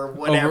 Bam but or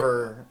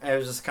whatever. It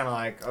was just kind of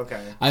like,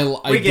 okay, I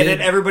we get did-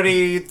 it.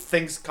 Everybody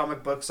thinks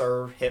comic books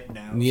are hip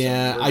now. so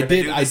Yeah, we're I gonna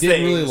did. do I this did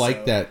thing, really so.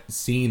 like that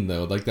scene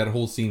though. Like that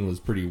whole scene was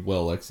pretty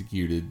well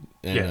executed.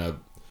 And Yeah.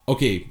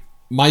 Okay,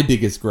 my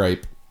biggest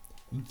gripe: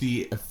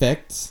 the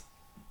effects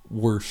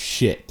were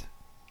shit.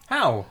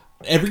 How?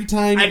 Every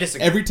time, I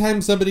disagree. every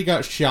time somebody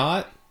got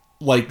shot,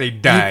 like They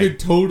died. you could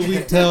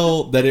totally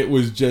tell that it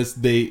was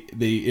just they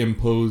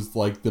imposed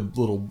like the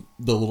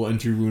little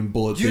entry wound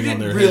bullet You thing on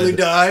didn't their really head.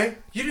 die.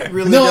 You didn't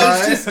really No,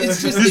 die. it's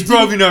just He's it didn't-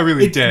 probably not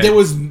really dead. There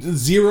was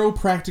zero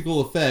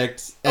practical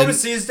effects. I want And to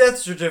see his death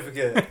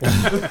certificate.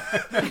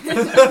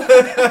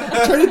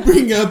 try to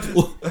bring up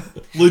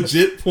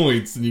legit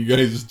points, and you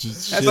guys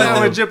just That's shit not a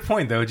on- legit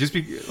point, though. Just I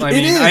It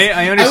mean, is. I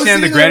I was understand the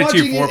sitting there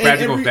gratitude watching for it, and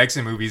practical every- effects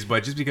in movies,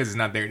 but just because it's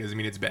not there doesn't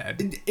mean it's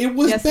bad. It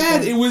was Yes, it bad.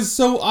 was. It was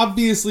so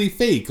obviously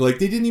fake. Like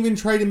they didn't even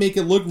try to make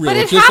it look real. But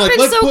it it's just like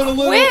happened let's so put a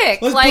little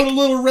quick, let's like- put a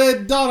little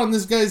red dot on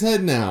this guy's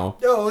head now.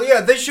 Oh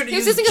yeah, they should have He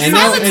was used. using a And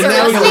now, silencer, and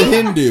now wasn't he's a he?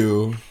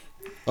 Hindu.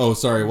 Oh,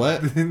 sorry,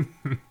 what?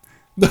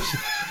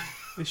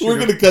 We're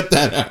gonna cut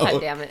that out. God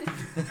damn it.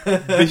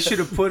 They should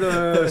have put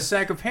a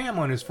sack of ham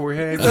on his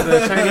forehead with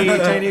a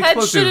tiny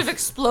Head should have explosive.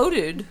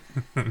 exploded.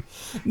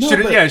 No, Should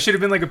have, but- yeah, it should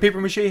have been like a paper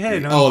mache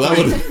head. Huh? Oh, that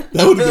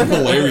would have been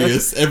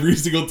hilarious every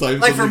single time.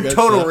 like from somebody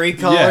got Total shot.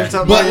 Recall Yeah. or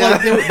something. But like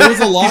like that. there was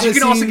a lot Because of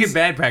you can also scenes- get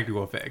bad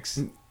practical effects.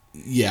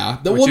 Yeah,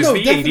 Which well, is no,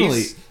 the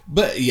definitely. 80s.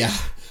 But yeah,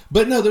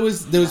 but no, there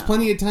was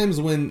plenty of times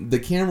when the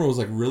camera was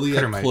like really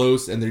Cutter up mic.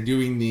 close, and they're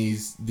doing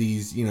these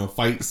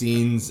fight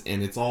scenes,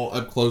 and it's all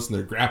up close, and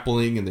they're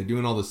grappling, and they're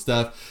doing all this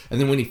stuff, and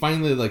then when he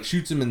finally like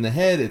shoots him in the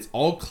head, it's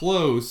all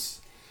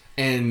close,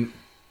 and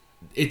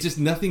it just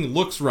nothing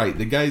looks right.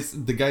 The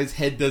guy's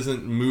head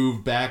doesn't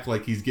move back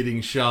like he's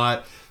getting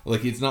shot.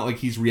 Like it's not like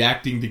he's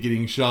reacting to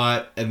getting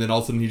shot, and then all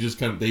of a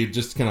sudden they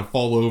just kind of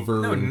fall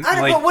over. No, and, I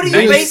don't like, know. What are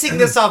you nice- basing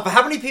this off?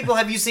 How many people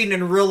have you seen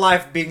in real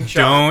life being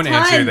shot? Don't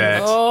answer Tons.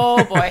 that.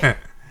 Oh boy.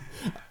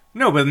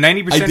 No, but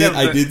 90% of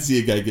I did see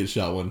a guy get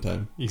shot one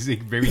time. He's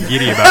like, very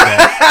giddy about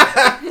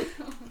that.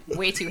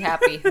 Way too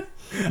happy.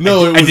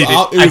 No, it was did it. it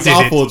I was did it.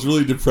 awful. It's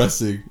really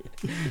depressing.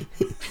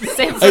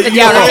 Same for the You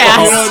know, downer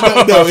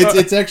cast. no,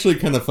 it's actually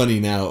kind of funny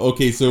now.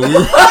 Okay, so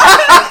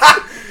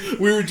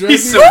we were driving.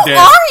 He's so Who dead.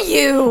 are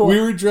you? We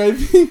were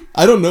driving.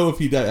 I don't know if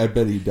he died. I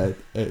bet he died.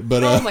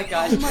 But Oh my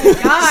gosh.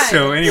 God.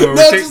 So anyway, no,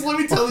 we're, just let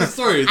me tell the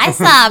story. It's I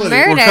so saw funny.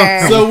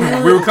 murder.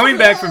 So we were coming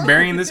back from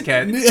burying this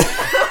cat.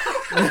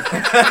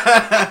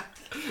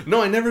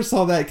 No, I never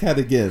saw that cat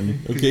again.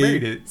 He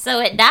buried Okay. it. So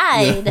it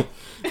died.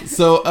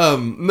 So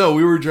no,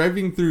 we were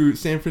driving through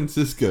San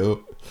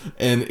Francisco,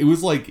 and it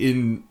was like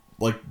in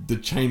like the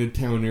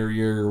Chinatown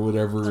area or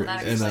whatever,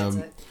 That and explains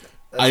it.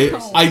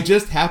 I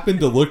just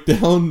happened to look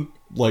down,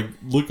 like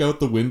look out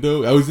the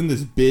window. I was in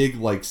this big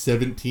like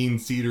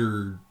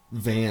 17-seater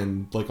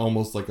van, like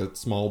almost like a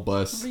small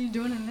bus. What are you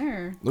doing in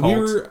there?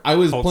 I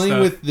was Cult playing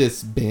stuff. with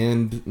this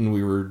band, and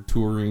we were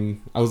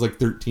touring. I was like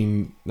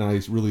 13, and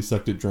I really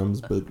sucked at drums,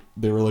 but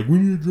they were like, "We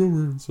need a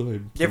drummer," and so I.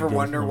 Do you ever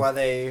wonder why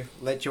they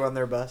let you on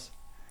their bus?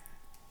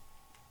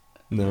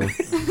 No.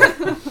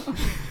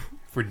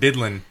 For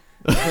diddling.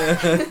 You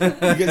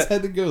guys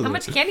had to go there. How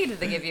much candy did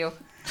they give you?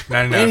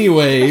 Not enough.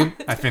 Anyway,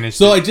 I finished.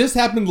 so it. I just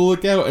happened to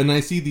look out and I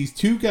see these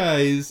two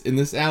guys in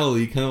this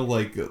alley, kind of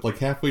like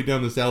halfway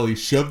down this alley,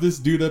 shove this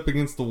dude up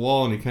against the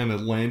wall, and he kind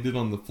of landed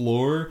on the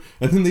floor.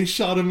 And then they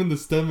shot him in the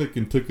stomach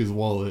and took his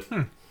wallet.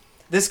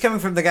 This coming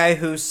from the guy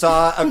who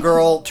saw a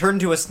girl turn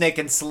to a snake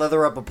and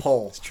slither up a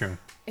pole. It's true.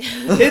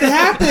 It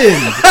happened.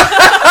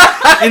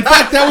 In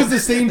fact, that was the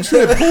same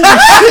trip. Holy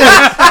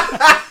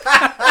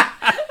shit!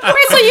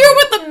 Wait, so you were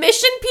with the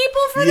mission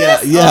people for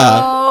this? Yeah.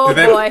 Oh,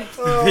 Did boy.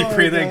 They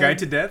pray that guy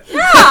to death?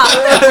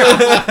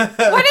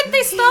 Why didn't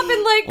they stop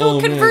and, like, go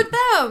Oh, convert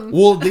man. them?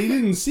 Well, they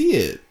didn't see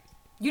it.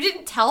 You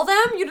didn't tell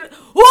them? You didn't...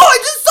 Oh, I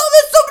just saw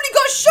that somebody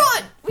got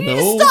shot! We need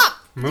No. to stop!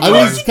 Move I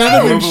was on. kind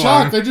of in Move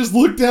shock. along. I just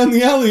looked down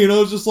the alley and I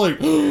was just like,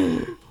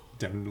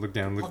 Down, look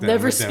down, look I'll down.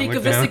 never look down, speak look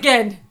of this down.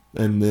 again.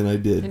 and then I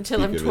did. Until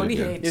speak I'm of it 28.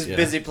 again. He's Yeah.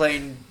 busy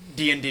playing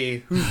D&D.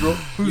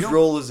 Whose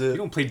role is You it?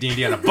 don't play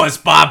D&D on a buzz,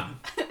 Bob.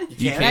 You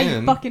Yeah, Yeah, can.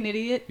 you fucking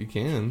idiot. You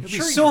can. It'd be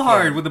Sure so you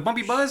hard can. with a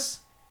bumpy buzz.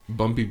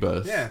 Bumpy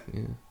bus. Yeah.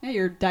 Yeah,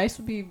 your dice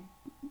would be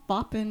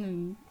bopping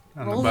and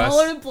On the rolling bus. all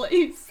over the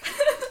place.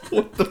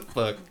 What the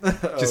fuck?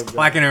 Just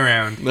clacking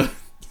around.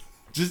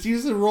 Just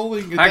use the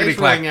rolling Hackety dice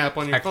clack. rolling app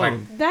on your Hack clack.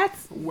 phone.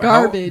 That's How-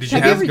 garbage. Did you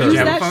Have you have, ever did used you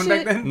have a that phone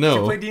shit? back then? No. Did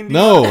you play D&D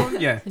No. on a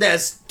phone? Yeah.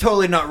 That's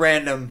totally not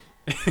random.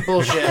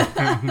 Bullshit.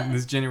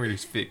 This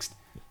generator's fixed.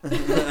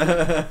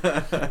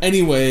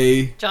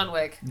 Anyway, John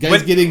Wick. guys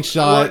But- getting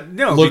shot. well,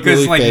 no, looked because,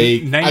 really like,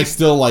 fake. 90 I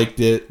still liked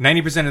it.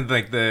 90% of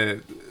like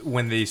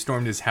when they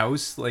stormed his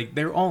house, like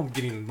they're all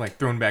getting like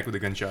thrown back with the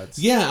gunshots.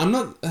 Yeah, I'm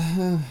not.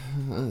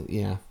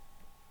 Yeah.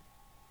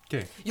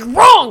 Okay. You're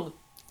wrong!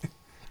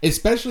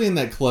 Especially in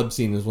that club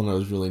scene is when I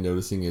was really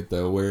noticing it,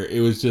 though, where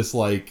it was just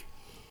like.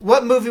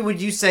 What movie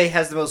would you say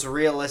has the most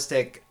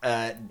realistic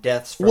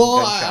deaths from Well,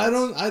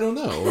 gunshots? I don't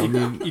know. I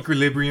mean,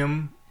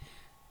 Equilibrium.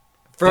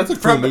 that's a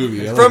cool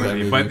movie. I like from- that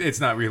movie. But it's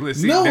not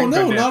realistic. No, They're-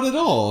 no, they're- not at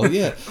all.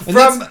 Yeah. And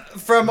that's-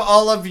 From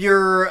all of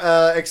your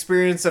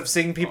experience of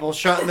seeing people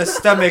shot in the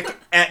stomach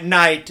at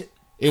night.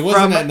 it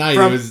wasn't at night.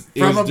 It was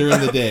during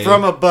the day.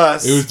 From a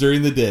bus. It was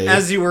during the day.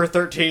 as you were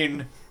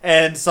 13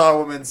 and saw a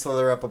woman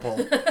slither up a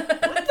pole.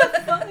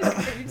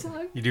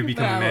 You do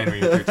become a man when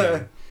you're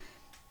 13.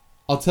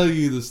 I'll tell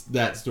you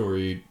that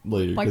story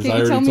later Why because can't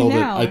I you tell already me told it.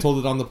 now? I told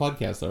it on the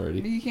podcast already.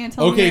 You can't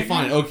tell me Okay, right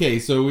fine. now. Okay,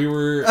 so we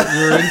were in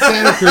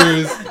Santa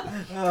Cruz.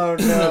 Oh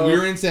no. We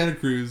were in Santa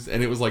Cruz,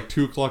 and it was like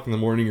 2:00 in the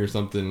morning or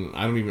something.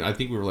 I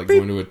think we were like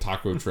going to a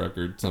taco truck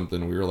or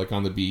something. We were like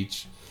on the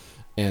beach,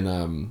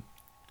 and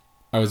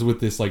I was with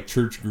this like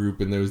church group,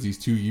 and there was these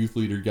two youth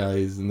leader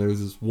guys, and there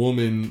was this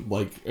woman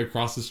like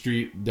across the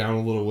street down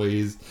a little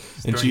ways,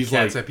 and Throwing she's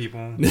cats like, at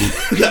people.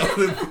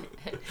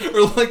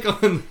 or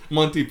like on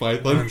Monty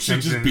Python, On she's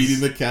just Simpsons. beating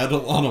the cat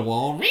on a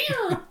wall.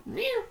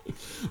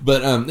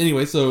 But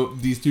anyway, so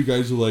these two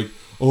guys were like,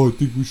 "Oh, I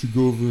think we should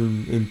go over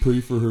and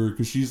pray for her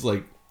because she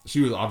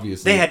was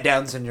obviously They had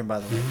Down syndrome, by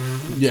the way.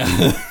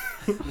 yeah."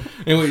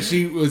 Anyway,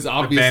 she was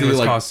obviously was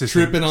like called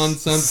tripping on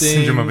something,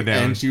 Syndrome of a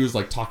Down. and she was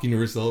like talking to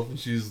herself, and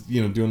she's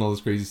doing all this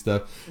crazy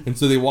stuff. And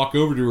so they walk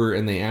over to her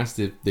and they asked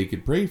if they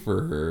could pray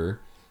for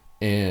her,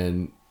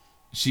 and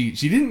she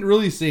didn't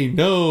really say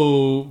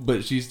no,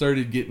 but she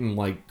started getting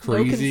like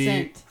crazy. No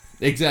consent.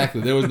 Exactly,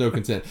 there was no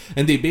consent,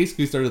 and they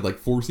basically started like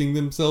forcing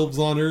themselves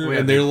on her, Oh, yeah,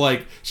 and they're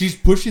like, she's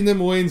pushing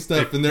them away and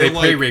stuff, and they're They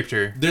like, prey raped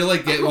her. they're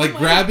like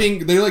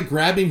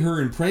grabbing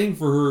her and praying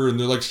for her, and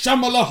they're like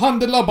shamala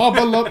handala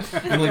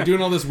babala, and like doing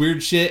all this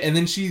weird shit, and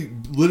then she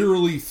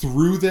literally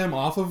threw them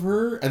off of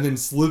her, and then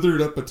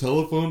slithered up a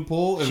telephone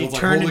pole, and She was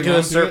like turned holding into a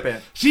on to serpent.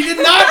 It. She did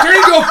not turn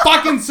into a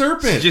fucking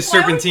serpent. Just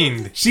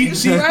serpentined. She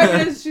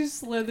Right as she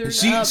slithered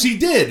up. she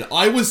did.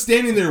 I was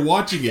standing there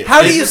watching it.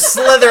 How do you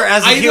slither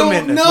as a I don't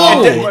human?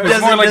 know. It It's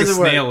more like a doesn't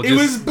work. snail. It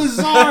was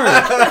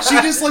bizarre. She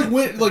just like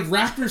went like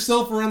wrapped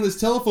herself around this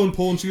telephone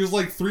pole, and she was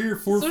like 3 or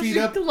 4 so feet she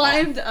up.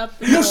 climbed up.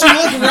 the No, she wall.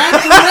 like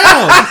wrapped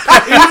around.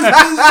 It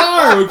was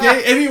bizarre.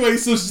 Okay. Anyway,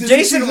 so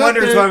Jason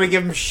wonders why we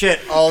give him shit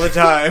all the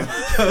time.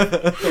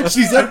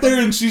 she's up there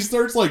and she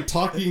starts like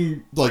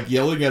talking, like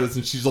yelling at us,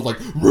 and she's all like,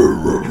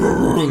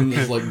 and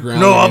just like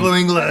growling.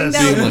 English.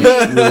 Being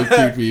like really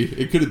creepy.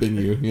 It could have been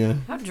you. Yeah.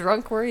 How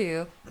drunk were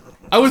you?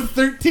 I was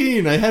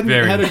 13. I hadn't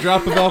Very. had a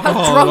drop of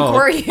alcohol drunk at all.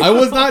 were you? I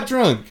was not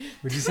drunk.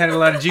 We just had a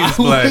lot of Jesus I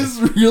blood.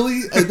 was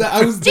really.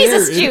 I was there.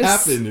 Jesus It juice.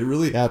 happened. It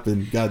really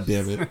happened. God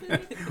damn it.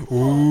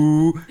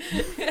 Ooh.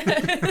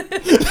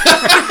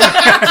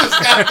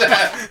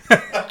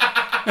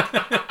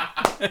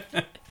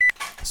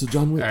 So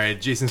John Wick. All right,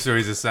 Jason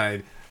stories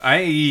aside,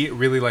 I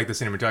really like the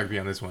cinematography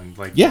on this one.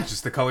 Like, Yeah.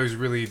 just the colors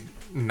really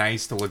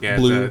nice to look at.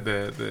 Blue.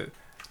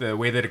 The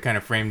way that it kind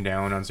of framed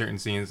down on certain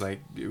scenes,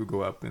 like it would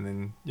go up and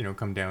then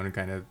come down and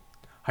kind of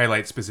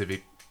highlight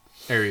specific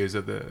areas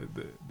of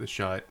the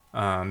shot.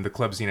 The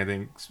club scene, I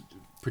think,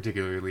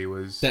 particularly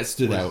was That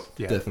stood out.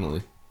 yeah.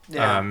 Definitely.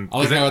 Yeah. I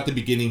like how at the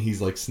beginning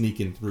he's like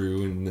sneaking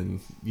through, and then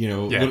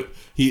Yeah.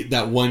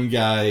 that one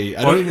guy.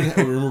 I don't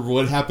even remember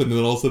what happened. And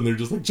then all of a sudden they're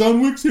just like,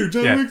 John Wick's here.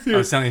 John Wick's here. I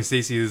was telling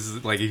Stacey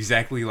is like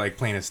exactly like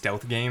playing a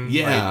stealth game.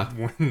 Yeah.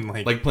 Like, when,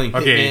 Like playing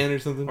Hitman or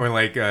something? Or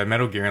like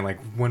Metal Gear, and like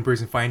one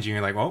person finds you,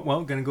 and you're like,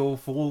 well, gonna go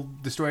full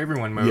destroy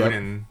everyone mode, Yep.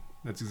 and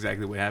that's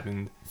exactly what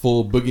happened.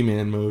 Full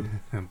boogeyman mode.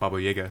 Baba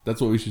Yaga.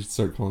 That's what we should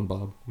start calling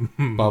Bob.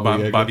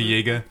 Bobby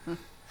Yaga.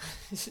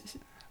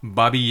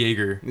 Bobby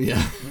Yeager.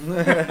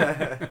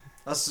 Yeah.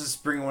 Let's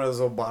just bring one of those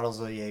little bottles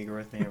of Jaeger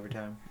with me every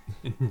time.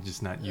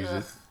 Just not use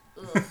it.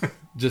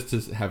 Just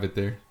to have it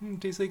there.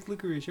 Tastes like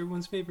licorice,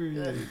 everyone's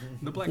favorite.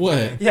 The black What?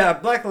 one. Yeah,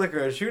 black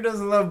licorice. Who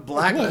doesn't love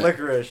black What?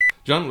 licorice?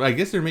 I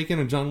guess they're making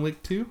a John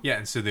Wick too. Yeah,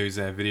 and so there's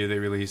a video they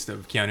released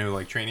of Keanu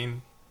like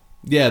training.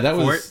 Yeah, that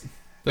for was it.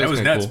 That was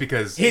kinda nuts cool.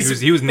 because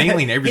he was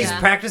nailing everything. He's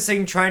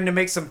practicing trying to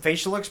make some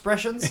facial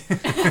expressions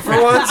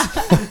for once.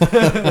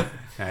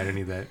 I don't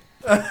need that.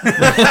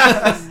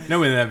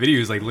 No, in that video, he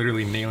was like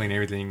literally nailing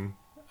everything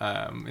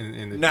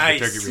in the Nice.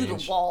 target To the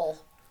range. wall.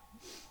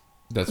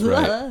 That's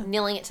right.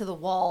 Nailing it to the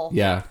wall.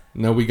 Yeah.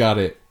 No, we got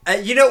it.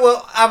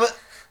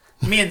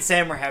 Me and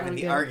Sam were having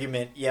the Okay.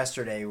 argument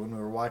yesterday when we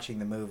were watching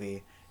the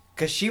movie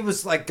because she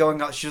was like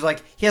going on. She was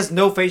like, he has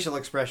no facial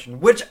expression,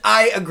 which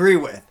I agree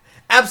with.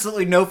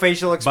 Absolutely no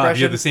facial expression. Bob,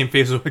 you have the same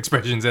facial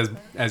expressions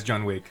as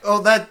John Wick.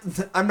 Oh,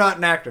 I'm not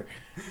an actor,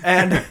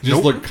 and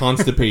Just look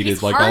constipated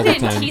He's like all the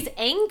hardened. time. He's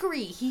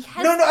angry. He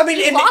has. No, I mean,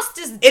 he and- lost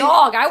his and-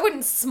 dog. I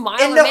wouldn't smile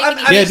and and no, make I'm-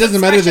 any I'm- Yeah, it doesn't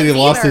matter that he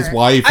lost his either.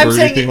 wife I'm or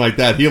saying- anything like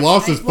that. He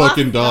lost his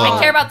fucking dog.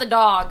 I care about the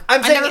dog.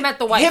 I'm I saying never met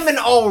the wife. him in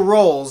all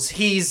roles.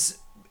 There's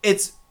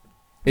It's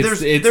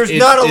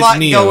not a lot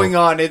Neo. going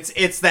on.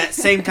 It's that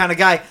same kind of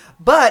guy,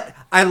 but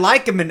I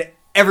like him in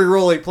every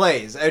role he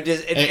plays. It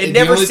And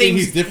never the only thing seems.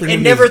 he's different It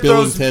in never is Bill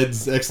throws. and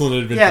Ted's Excellent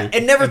Adventure. Yeah,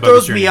 it never And Bubba's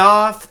throws Journey. me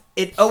off.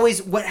 It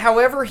always,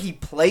 however he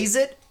plays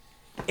it,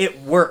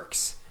 it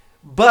works.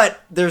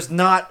 But there's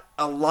not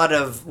a lot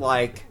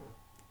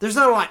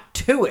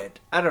to it.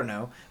 I don't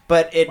know,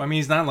 but it. Well, I mean,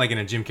 he's not like in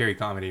a Jim Carrey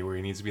comedy where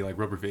he needs to be like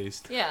rubber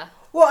faced. Yeah.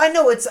 Well, I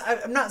know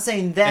I'm not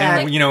saying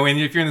that. And and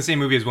if you're in the same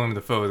movie as Willem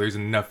Dafoe, there's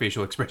enough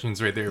facial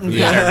expressions right there for the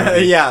entire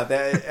movie.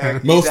 yeah.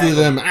 Most exactly. of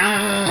them.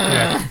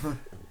 Yeah.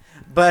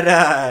 But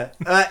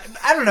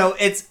I don't know.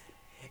 It's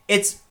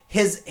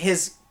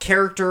his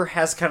character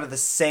has kind of the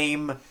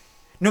same.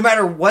 No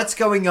matter what's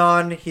going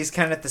on, he's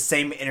kind of at the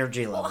same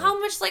energy level. Well, how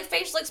much like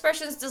facial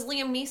expressions does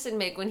Liam Neeson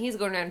make when he's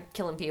going around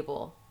killing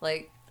people?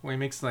 Like, Well, he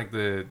makes like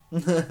the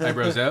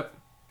eyebrows up,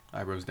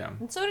 eyebrows down.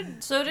 and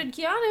so did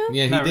Keanu.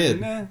 Yeah, he Not really,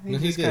 did. nah, he No,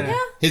 he just did. kinda-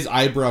 His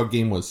eyebrow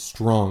game was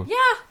strong. Yeah.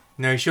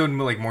 No, he showed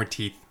like more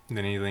teeth than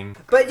anything.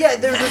 But yeah,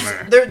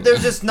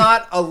 there's just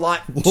not a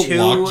lot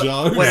to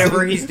Lockjaw.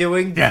 whatever he's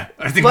doing. Yeah,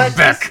 I think But- I'm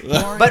back.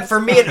 But for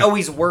me, it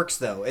always works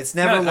though. It's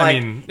never No, I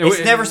like mean, it's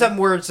it- never something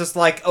where it's just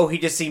like, oh, he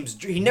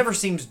never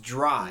seems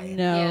dry.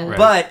 No. Yeah. Right.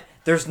 But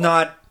there's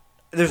not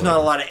a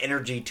lot of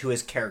energy to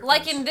his character.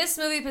 Like in this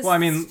movie Well, I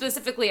mean-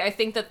 specifically, I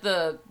think that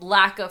the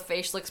lack of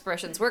facial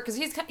expressions work because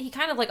he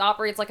kind of like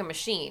operates like a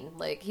machine.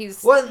 Like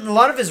he's well, in a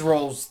lot of his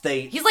roles,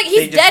 they he's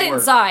they just dead work.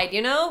 inside.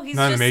 You know, he's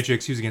Not in just. the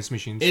Matrix, he was against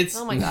machines. It's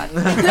Oh my god.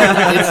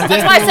 That's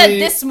That's why I said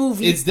this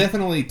movie. It's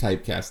definitely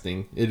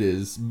typecasting. It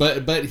is,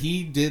 but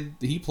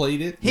he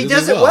played it. He really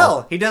does it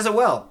well. He does it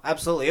well.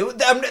 Absolutely.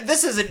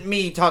 This isn't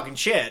me talking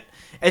shit.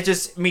 It's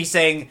just me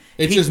saying.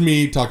 It's just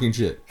me talking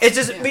shit. It's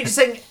just me just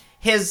saying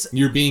his.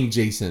 You're being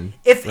Jason.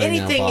 If right now,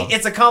 anything, Bob.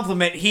 it's a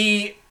compliment.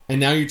 And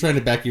now you're trying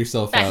to back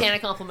yourself up.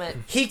 Backhanded compliment.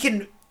 He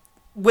can,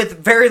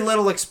 with very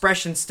little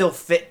expression, still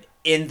fit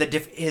in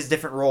his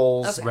different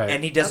roles, Okay. Right.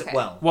 and he does Okay. it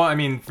well. Well, I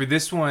mean, for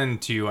this one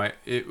too,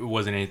 it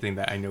wasn't anything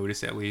that I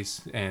noticed at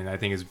least, and I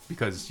think it's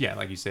because, yeah,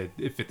 like you said,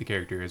 it fit the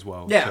character as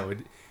well. Yeah. So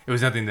it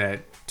was nothing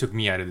that took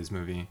me out of this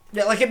movie.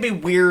 Yeah, like it'd be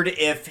weird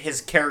if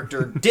his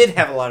character did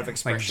have a lot of Like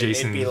expression.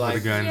 Jason It'd be with a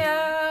like, gun.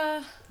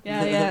 Yeah.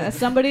 Yeah, yeah. As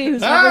somebody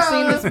who's never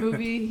seen this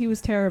movie, he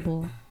was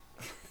terrible.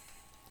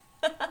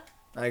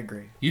 I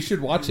agree. You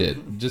should watch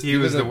it. Just He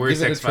give was it the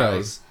worst give it a try.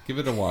 X-Files. Give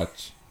it a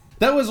watch.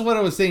 That was what I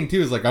was saying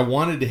too. Is like I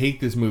wanted to hate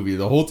this movie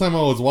the whole time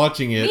I was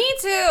watching it. Me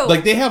too.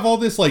 Like they have all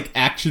this like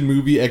action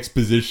movie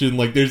exposition.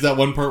 Like there's that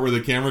one part where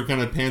the camera kind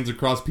of pans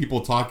across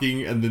people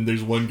talking, and then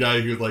there's one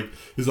guy who like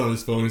is on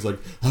his phone. He's like,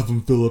 "Have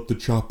him fill up the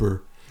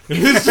chopper." And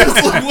it's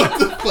just like, what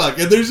the fuck?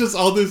 And there's just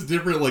all this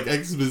different like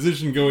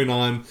exposition going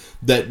on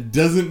that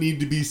doesn't need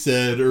to be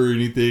said or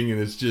anything.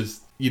 And it's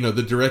just, you know,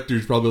 the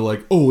director's probably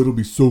like, "Oh, it'll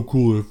be so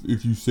cool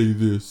if you say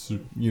this,"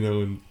 you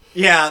know, and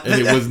Yeah,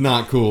 and it was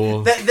not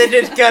cool. That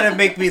did kind of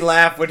make me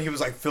laugh when he was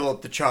like, "Fill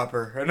up the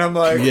chopper," and I'm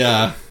like,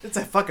 Yeah. it's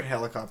a fucking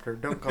helicopter.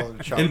 Don't call it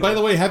a chopper." And by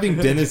the way, having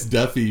Dennis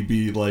Duffy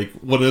be like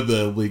one of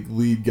the like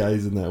lead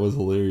guys in that was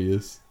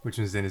hilarious. Which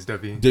one's Dennis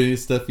Duffy?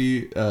 Dennis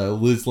Duffy,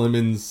 Liz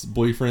Lemon's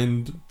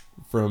boyfriend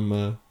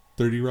from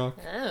 30 Rock.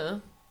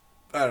 Oh.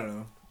 I don't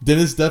know.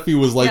 Dennis Duffy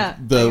was like Yeah,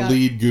 the I got it.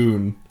 lead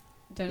goon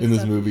Dennis in this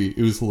Sedgwick. movie.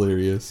 It was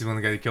hilarious. He's one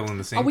of the guy that killed in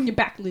the sink. Oh, when you're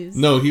back, Liz.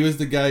 No, he was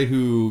the guy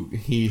who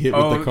he hit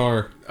with the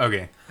car.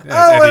 Okay.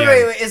 Oh,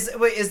 wait.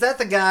 Is that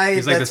the guy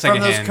He's like that's the from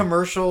those secondhand-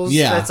 commercials?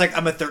 Yeah. That's like,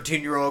 I'm a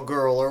 13-year-old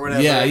girl or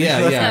whatever.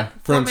 Yeah.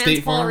 From Poor State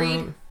man's Paul Farm.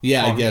 Reed.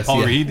 Yeah, I guess. Paul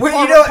yeah. Reed. Wait,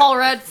 Paul, you know what? Paul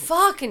Rudd.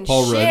 Fucking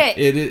Paul Rudd. shit.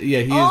 He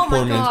is Oh my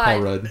poor man's God.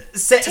 Paul Rudd.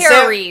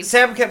 Terry.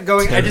 Sam kept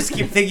going, I just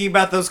keep thinking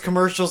about those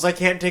commercials. I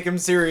can't take him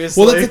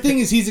seriously. Well, that's the thing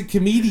is he's a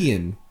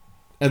comedian,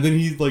 and then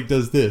he like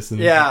does this. And,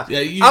 Yeah.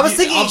 you- I was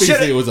thinking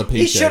obviously it was a paycheck.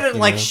 he shouldn't you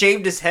like know?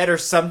 shaved his head or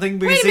something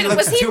because Wait a he minute,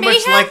 looks was he too much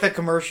Mayhem? like the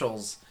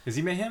commercials. Is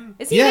he Mayhem?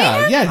 Is he Yeah,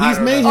 Mayhem? yeah, he's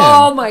don't know. Mayhem.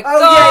 Oh my Oh, God.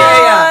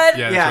 Yeah, that's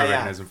Yeah, where I yeah.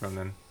 recognize him from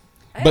then.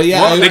 But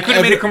yeah, Well, they could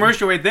have made a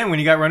commercial right then when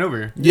he got run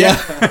over. Yeah.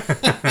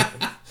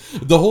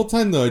 The whole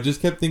time though, I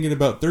just kept thinking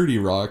about 30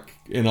 Rock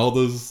and all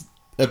those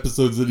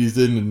episodes that he's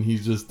in, and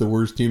he's just the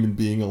worst human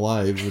being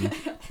alive, and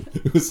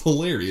it was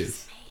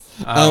hilarious.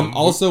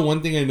 Also,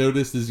 one thing I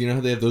noticed is, you know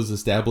how they have those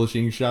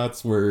establishing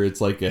shots where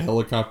it's like a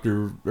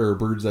helicopter or a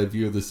bird's eye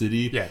view of the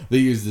city? Yeah. They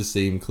use the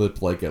same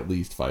clip like at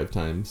least 5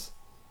 times.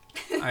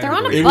 They're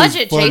on a It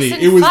budget, was funny.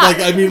 Jason. It was Fuck.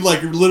 like, I mean,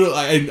 like,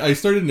 literally, I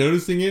started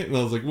noticing it, and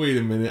I was like, wait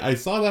a minute, I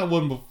saw that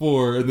one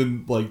before, and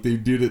then, like, they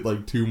did it,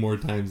 like, 2 more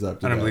times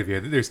after I don't that. believe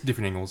you. There's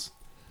different angles.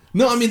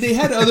 No, I mean, they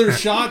had other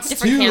shots,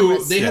 Different too.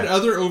 cameras. They had Yeah.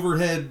 other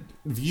overhead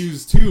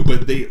views, too,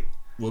 but they...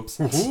 Whoops.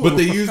 Ooh. But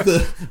they used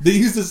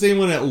the same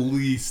one at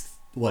least,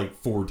 like,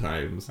 4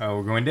 times. Oh,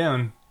 we're going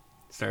down.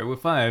 Start with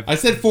 5. I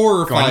said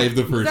 4 or Going- 5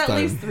 the It's first at time.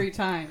 least 3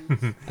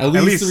 times. At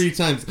least least 3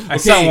 times. Okay, I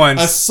saw once.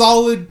 a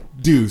solid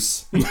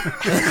deuce.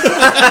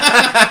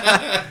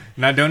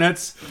 Not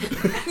donuts?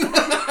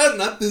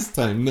 Not this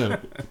time, no.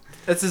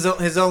 That's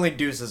his only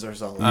deuces or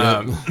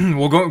something.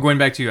 Well, going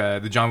back to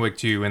the John Wick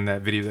 2 and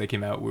that video that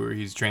came out where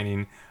he's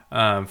training.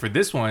 For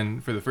this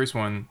one, for the first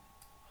one,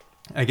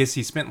 I guess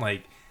he spent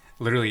like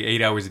literally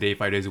 8 hours a day,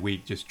 5 days a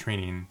week just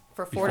training.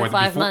 For 4 to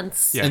 5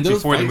 months. Yeah, And those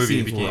before the fight movie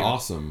scenes became were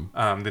awesome.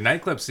 The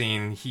nightclub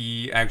scene,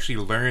 he actually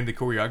learned the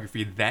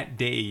choreography that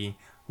day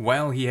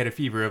while he had a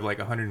fever of like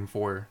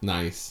 104.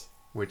 Nice.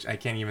 Which I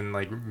can't even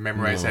like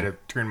memorize how No. to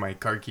turn my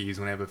car keys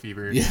when I have a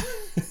fever. Yeah.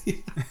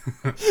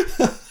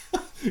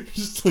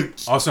 Just like,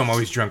 Also, I'm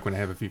always drunk when I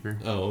have a fever.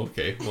 oh,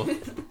 okay. Well,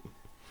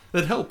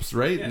 that helps,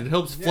 right? Yeah. It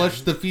helps Yeah.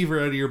 flush the fever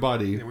out of your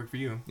body. It worked for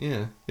you.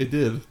 Yeah, it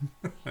did.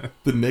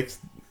 The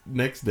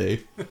next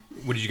day.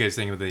 What did you guys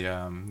think of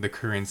the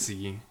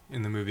currency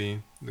in the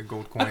movie, the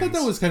gold coins? I thought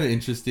that was kind of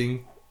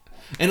interesting.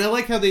 And I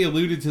like how they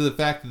alluded to the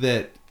fact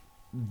that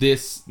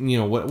this, you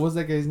know, what was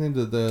that guy's name?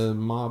 The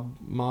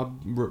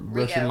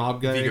Russian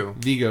mob guy?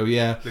 Vigo,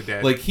 yeah. The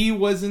dad. Like, he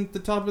wasn't the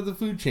top of the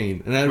food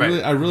chain. And I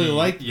Right. really He-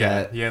 liked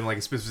yeah, that. he had like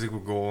a specific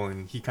goal,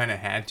 and he kind of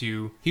had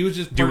to He was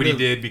just do part what he of-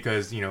 did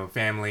because, you know,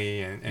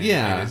 family and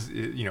Yeah. his,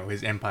 you know,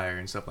 his empire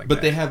and stuff like But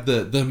that. they have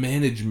the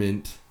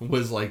management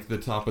was like the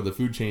top of the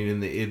food chain,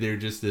 and they're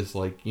just this,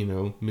 like, you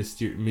know,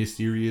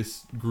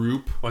 mysterious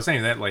group. Well, it's not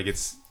even that. Like,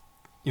 it's,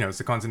 you know, it's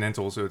the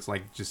Continental, so it's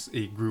like just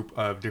a group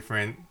of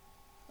different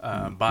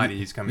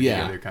bodies coming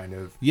Yeah. together, kind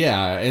of.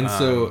 Yeah, and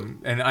so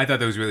and I thought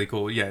that was really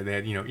cool. Yeah, they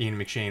had, you know, Ian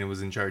McShane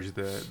was in charge of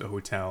the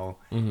hotel,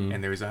 Mhm.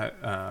 and there was a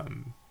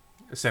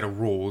set of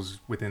rules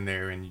within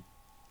there, and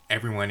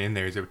everyone in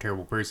there is a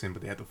terrible person,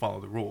 but they have to follow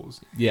the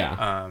rules.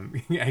 Yeah.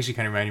 It actually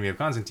kind of reminded me of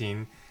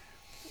Constantine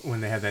when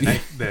they had that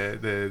night,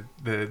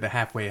 the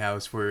halfway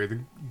house where the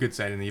good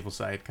side and the evil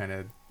side kind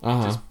of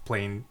just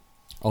playing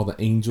all the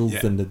angels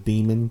Yeah. and the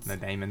demons. the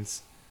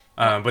diamonds.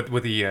 But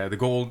with the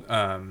gold,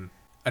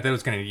 I thought it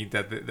was kind of neat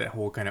that that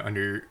whole kind of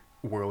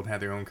underworld had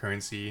their own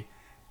currency.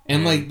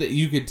 And like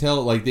you could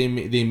tell, like they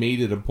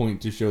made it a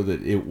point to show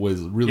that it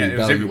was really it was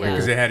valuable everywhere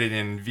because they had it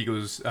in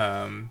Vigo's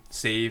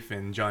safe,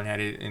 and John had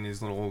it in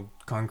his little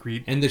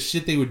concrete. And the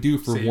shit they would do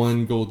for safe.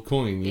 1 gold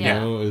coin, you Yeah.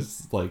 know,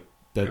 is like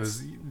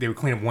that's They would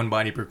clean up 1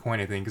 body per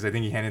coin, I think, because I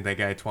think he handed that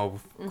guy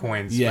 12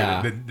 coins.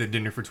 Yeah. for the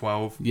dinner for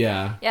 12.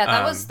 Yeah. Yeah,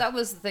 that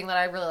was the thing that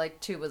I really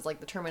liked too, was like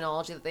the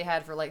terminology that they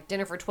had for like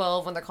dinner for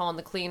 12 when they're calling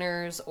the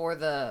cleaners, or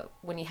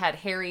when you had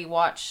Harry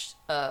watch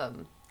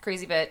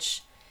Crazy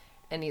Bitch,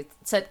 and he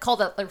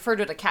referred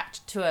to it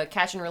to a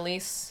catch and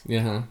release.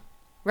 Yeah.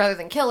 Rather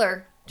than kill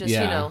her, just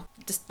Yeah. you know,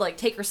 just like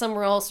take her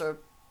somewhere else or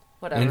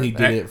whatever. And he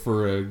did it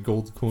for a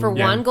gold coin. for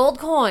 1 gold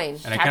coin.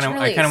 And catch and I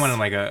release. kind of want to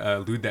like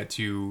allude that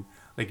to,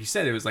 like you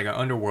said, it was like an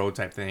underworld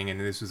type thing, and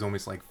this was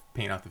almost like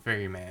paying off the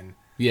ferryman.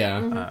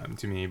 Yeah.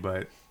 To me,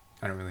 but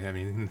I don't really have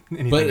anything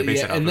to But base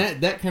yeah, it off and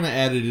of. that kind of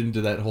added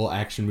into that whole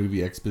action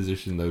movie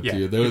exposition though Yeah,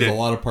 too. There it was a did.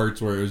 lot of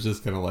parts where it was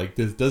just kind of like,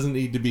 this doesn't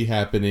need to be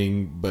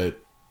happening, but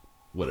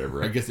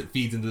whatever. I guess it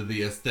feeds into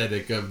the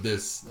aesthetic of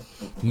this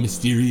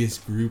mysterious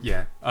group.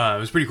 Yeah, it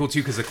was pretty cool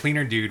too because the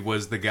cleaner dude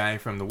was the guy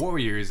from the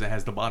Warriors that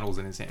has the bottles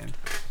in his hand.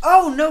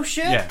 Oh, no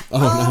shit? Yeah. Oh,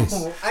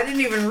 nice. I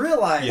didn't even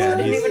realize. Yeah, I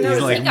didn't even he's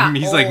notice. like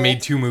he's like Oh.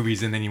 made 2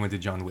 movies and then he went to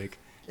John Wick.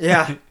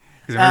 Yeah.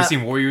 Because I've never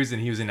seen Warriors, and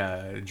he was in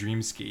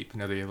Dreamscape,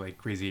 another like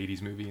crazy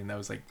 80s movie, and that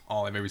was like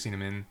all I've ever seen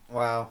him in.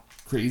 Wow.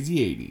 Crazy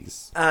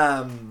 80s.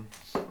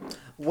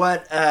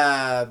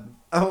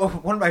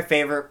 One of my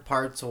favorite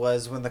parts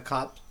was when the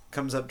cop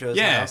comes up to his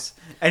Yeah. house,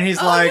 and he's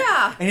Oh, like,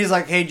 yeah.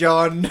 hey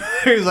John,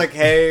 he's like,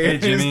 hey, Hey,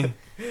 Jimmy.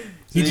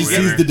 He just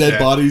Whatever. sees the dead Yeah.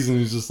 bodies and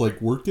he's just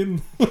like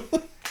working.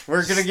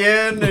 working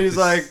again, and he's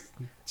like,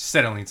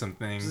 Settling some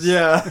things.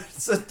 yeah,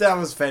 so that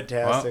was Well,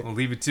 fantastic. we'll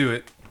leave it to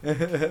it.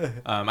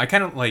 I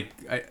kind of like.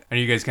 I know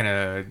you guys kind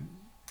of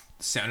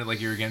sounded like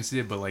you're against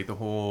it, but like the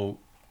whole.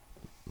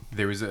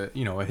 There was a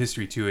a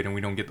history to it, and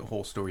we don't get the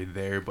whole story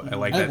there. But I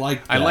like I that.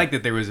 like I that. like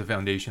that there was a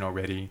foundation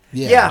already.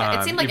 Yeah. Yeah,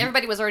 it seemed like if-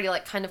 everybody was already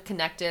like kind of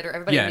connected, or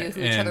everybody knew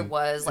who each other and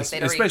was. Like they'd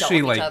already especially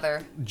dealt with like each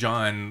other.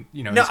 John,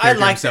 No, his I character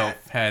like himself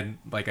had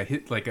like a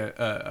hit, like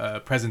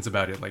a presence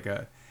about it. Like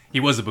he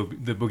was the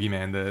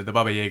boogeyman, the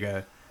Baba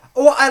Yaga.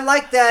 Well, I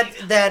like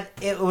that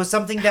it was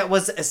something that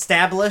was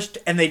established,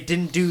 and they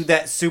didn't do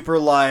that super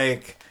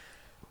like.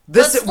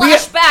 Let's we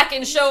flash back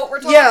and show what we're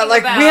talking yeah,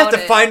 like about. we have to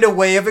and- find a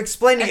way of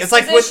explaining. It's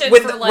like Exposition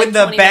when for, like, when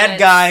the 20 bad minutes.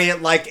 guy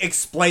like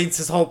explains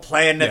his whole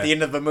plan at Yeah. the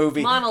end of the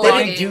movie. They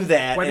Monologuing. didn't do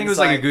that. Well, I think and it was it's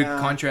like a good uh,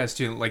 contrast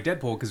to like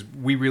Deadpool, because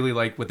we really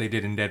like what they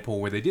did in Deadpool,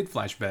 where they did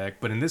flashback.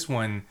 But in this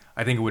one,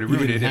 I think it would have You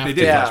ruined it didn't if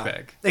they have did to. Yeah,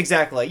 flashback.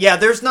 exactly. Yeah,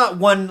 there's not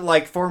one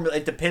like formula.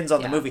 It depends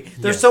on the Yeah. movie.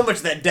 There's Yeah. so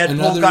much that Deadpool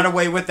Another- got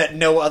away with that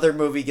no other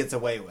movie gets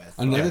away with.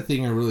 Another Yeah.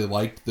 thing I really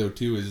liked though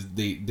too is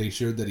they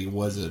showed that he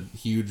was a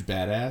huge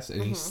badass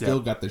and he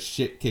still got the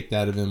shit kicked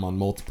out of him on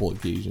multiple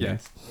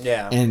occasions.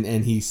 Yeah. Yeah.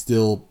 And he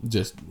still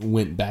just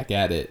went back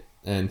at it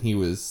and he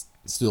was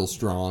still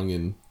strong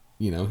and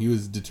he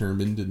was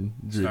determined and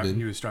driven.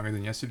 He was stronger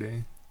than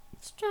yesterday.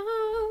 Stronger.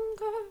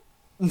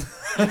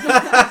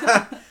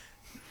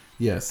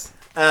 Yes.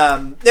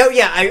 No,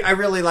 yeah, I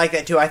really like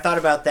that too. I thought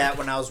about that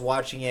when I was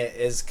watching it,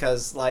 is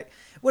because like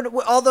when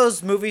all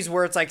those movies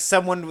where it's like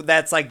someone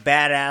that's like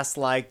badass,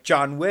 like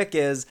John Wick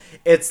is,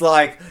 it's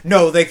like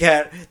no, they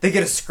can't. They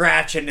get a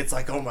scratch and it's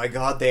like, oh my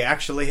god, they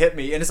actually hit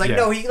me, and it's like Yeah.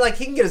 no, he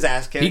can get his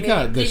ass kicked. He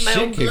got the Need my own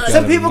shit kicked blood. out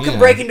Some of him, people can yeah.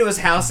 break into his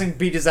house and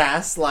beat his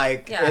ass.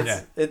 Like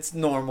Yeah. it's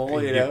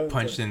normal, You you get know.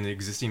 punched in the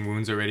existing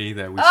wounds already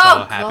that we Oh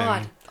saw god.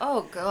 happen.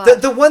 Oh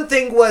god. The one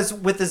thing was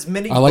with as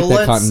many I like bullets,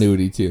 that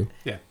continuity too.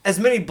 as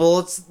many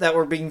bullets that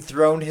were being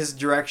thrown his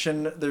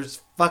direction,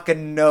 there's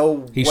fucking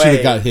no He way. should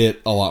have got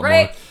hit a lot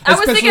Right, more. I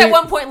was thinking at Especially-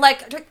 one point,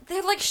 like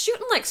they're like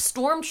shooting like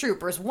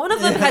stormtroopers. One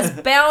of them has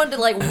bound to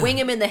like wing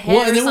him in the head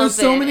Well, or and there something, were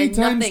so many and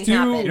times, nothing too,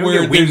 happened. You Where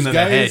don't get winged there's in the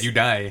head, guys- you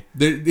die.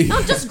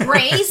 Not just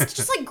grazed,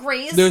 just like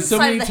grazed. There's so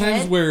inside many of the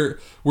times head.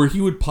 where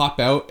he would pop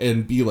out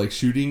and be like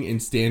shooting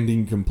and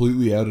standing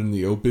completely out in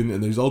the open,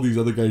 and there's all these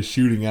other guys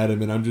shooting at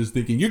him, and I'm just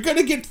thinking, you're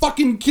gonna get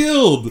fucking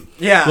killed.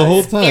 Yeah. the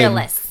whole time.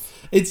 Fearless.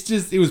 It's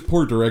just it was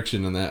poor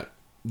direction on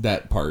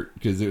that part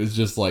because it was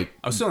just like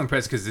I was so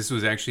impressed because this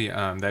was actually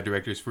that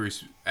director's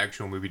first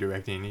actual movie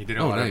directing. He did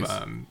a Oh, lot nice.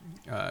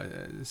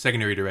 of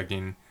secondary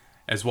directing,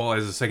 as well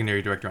as a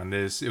secondary director on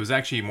this. It was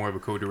actually more of a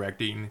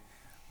co-directing,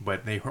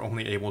 but they were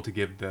only able to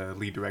give the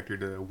lead director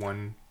the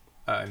one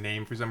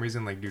name for some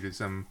reason, like due to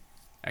some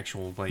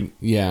actual like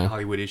yeah.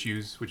 Hollywood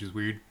issues, which is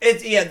weird.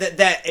 It's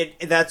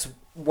that's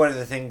one of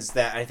the things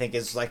that I think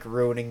is like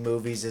ruining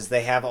movies is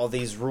they have all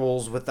these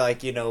rules with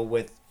like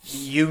with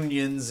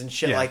unions and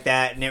shit Yeah. like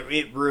that, and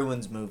it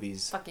ruins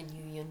movies. Fucking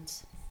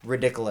unions.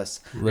 Ridiculous.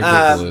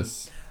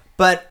 Ridiculous.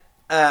 But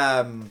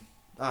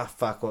oh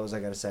fuck, what was I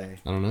gonna say?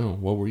 I don't know.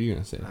 What were you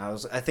gonna say?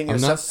 I think it I'm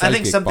was not I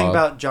think psychic, something Bob.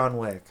 about John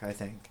Wick. I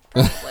think.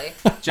 Probably.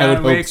 I would John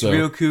hope Wick's so.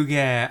 real cool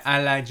guy.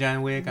 I like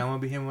John Wick. I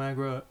want to be him when I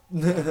grow up.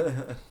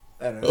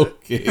 I don't know.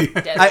 Okay.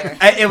 Dead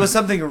air. It was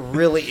something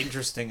really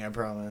interesting. I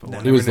promise. No,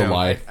 It was a Never know.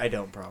 lie. I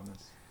don't promise.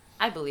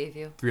 I believe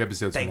you. 3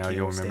 episodes Thank from now, you,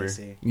 you'll remember.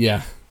 Stacey.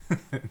 Yeah.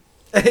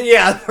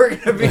 Yeah, we're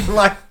gonna be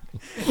like.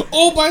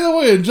 Oh, by the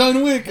way,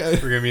 John Wick. We're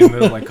gonna be in the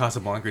middle of like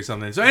Casablanca or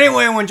something. So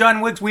anyway, when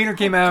John Wick's wiener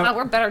came God, out,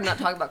 we're better not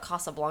talk about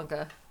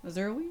Casablanca. Was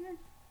there a wiener?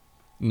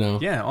 No.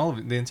 yeah, all of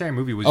it, the entire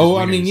movie was. Oh,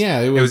 just I mean, wieners. yeah,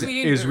 it was.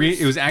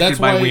 It was acted That's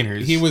by why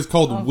wieners. he was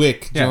called Oh.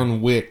 Wick. Yeah.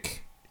 John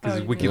Wick.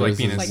 because Oh, Wiki yeah. like It was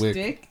his penis. Like Wick.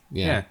 dick?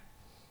 Yeah. Yeah.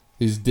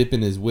 He's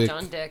dipping his wick.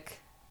 John Dick.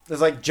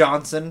 It's like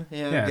Johnson.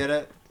 Yeah. Get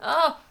it?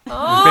 Oh, It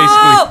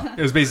oh!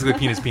 was basically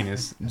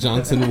penis.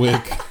 Johnson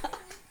Wick.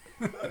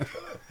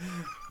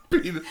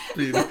 penis.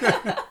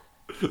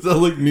 Is that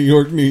like New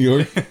York, New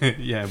York?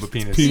 Yeah, but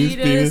penis.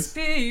 Penis.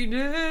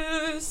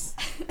 penis.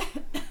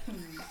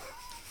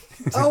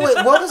 Oh wait,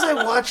 what was I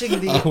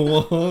watching? I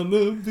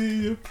wanna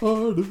be a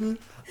part of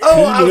it.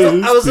 Oh, I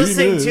was Penis,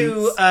 listening penis.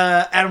 to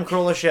Adam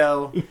Carolla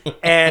show,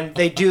 and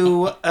they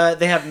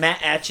have Matt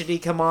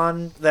Atchity come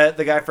on,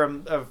 the guy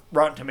from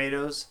Rotten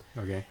Tomatoes,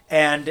 Okay.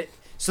 and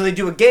so they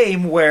do a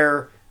game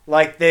where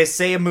like they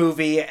say a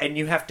movie and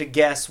you have to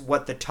guess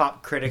what the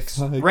top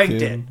critics I ranked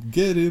can it.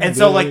 get in And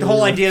so like the whole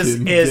there, idea I is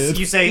can get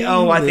you say, in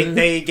oh, I think there.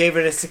 they gave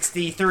it a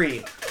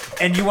 63,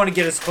 and you want to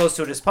get as close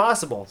to it as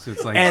possible. So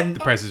it's like And- The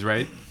Price is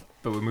Right,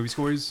 but with movie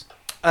scores.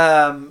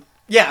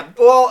 Yeah,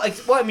 well,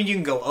 I mean you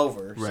can go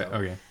over. Right. So.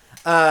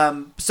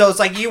 Okay. So it's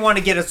like you want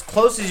to get as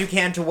close as you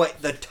can to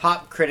what the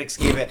top critics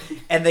gave it,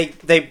 and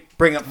they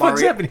bring up What's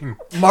Mario. happening?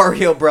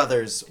 Mario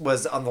Brothers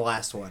was on the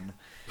last one,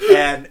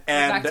 And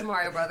Back to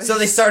Mario Brothers. So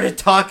they started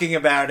talking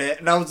about it,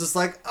 and I was just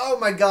like, "Oh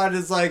my god!"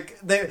 It's like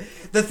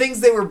the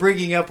things they were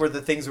bringing up were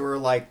the things where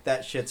like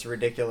that shit's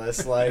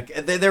ridiculous. Like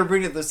they were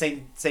bringing up the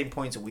same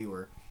points that we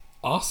were.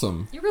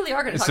 Awesome. You really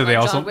are going to talk So they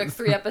about also- John Wick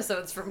 3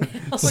 episodes from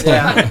now.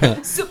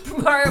 Yeah. Super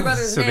Mario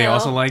Brothers. So they now.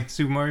 also liked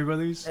Super Mario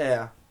Brothers.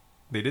 Yeah.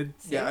 They did.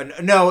 Yeah.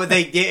 No,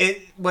 they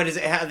it. What is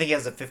it? I think it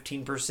has a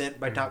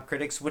 15% by top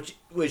critics, which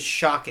was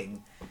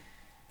shocking.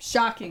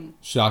 Shocking.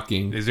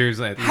 Shocking. Is there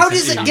like, How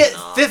does it get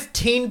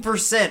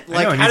 15%?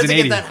 Like, know, it how needs does an it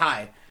 80. get that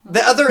high?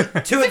 The other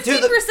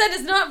 15%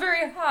 is not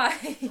very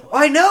high.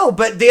 I know,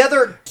 but the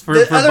other For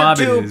other Bob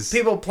it two is.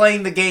 people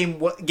playing the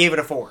game gave it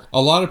a 4.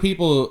 A lot of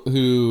people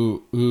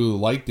who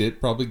liked it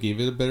probably gave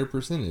it a better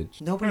percentage.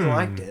 Nobody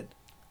liked it.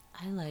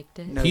 I liked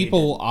it. No,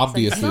 People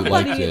obviously liked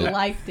Somebody it.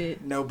 liked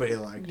it. Nobody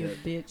liked You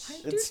it.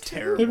 bitch. It's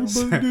terrible.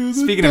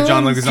 Speaking of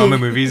John Leguizamo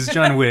movies,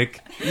 John Wick.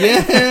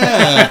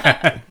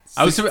 Yeah.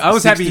 I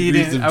was happy he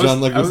Degrees didn't. of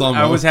John Leguizamo.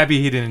 I was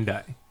happy he didn't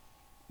die.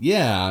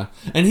 Yeah.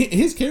 And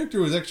his character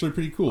was actually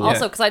pretty cool.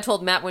 Also, because I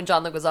told Matt when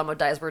John Leguizamo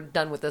dies, we're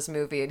done with this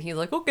movie, and he's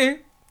like, okay.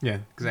 Yeah,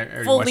 because I already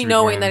watched Fully it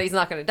knowing beforehand. that he's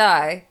not going to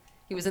die.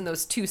 He was in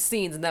those 2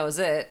 scenes, and that was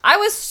it. I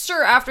was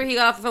sure after he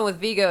got off the phone with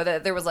Vigo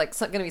that there was like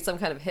going to be some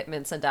kind of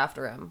hitman sent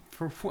after him.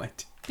 For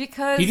what?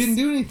 Because He didn't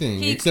do anything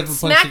he except for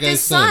punch smacked the guy's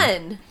his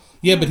son.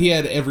 Yeah, but he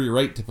had every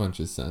right to punch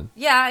his son.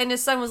 Yeah, and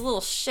his son was a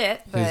little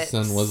shit, but... His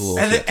son was a little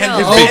And, shit. and No.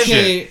 the,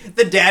 Okay.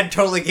 the dad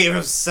totally gave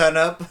his son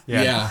up.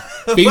 Yeah.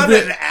 What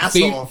Favorite, an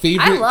asshole. I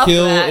favorite love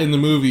kill that. in the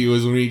movie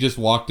was when he just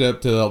walked up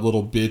to that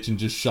little bitch and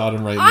just shot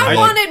him right in the I head.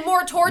 wanted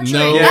more torture.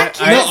 No, That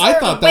kid no, I deserved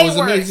thought way that was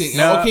worse. amazing.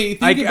 No, Okay,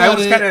 think I about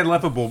was it. kind of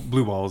left with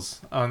blue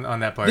balls on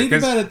that part. Think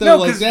 'Cause- about it, though, no,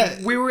 like 'cause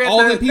that- We were at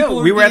all the, the people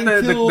no, we were were at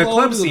being the killed all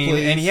club over the scene,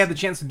 place. and he had the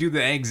chance to do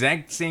the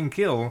exact same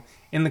kill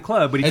in the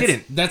club, but he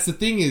didn't. That's the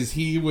thing is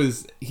he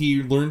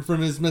learned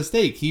from his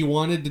mistake. He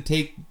wanted to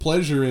take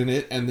pleasure in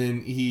it, and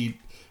then he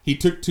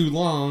took too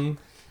long,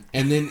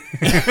 and then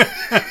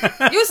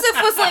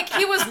Yusuf was like,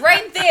 he was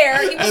right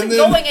there. He wasn't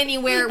then- going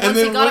anywhere once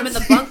he then got him in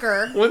the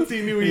bunker. once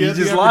he knew he He had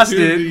just the lost it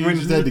opportunity, he when-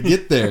 just had to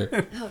get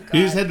there.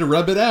 He just had to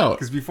rub it out.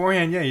 Because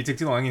beforehand, yeah, he took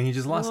too long, and he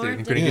just lost Lord it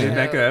and couldn't get it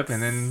back up,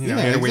 and then Yeah,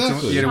 he had to wait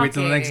exactly. till you had to wait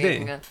till the next day.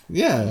 Shocking.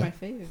 Yeah. My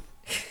favorite.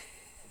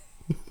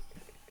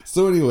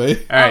 So anyway,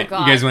 All right,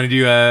 God. you guys want to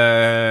do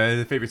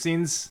the favorite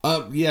scenes?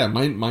 yeah,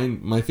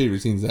 my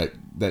favorite scene is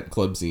that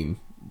club scene.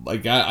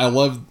 Like I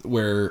loved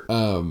where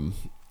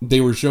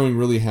they were showing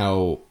really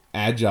how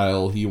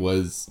agile he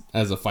was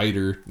as a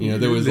fighter. You know,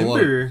 there was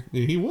Limber. a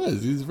lot. He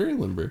was very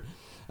limber.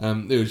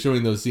 They were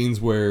showing those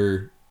scenes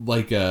where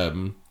like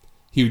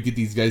he would get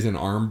these guys in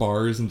arm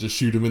bars and just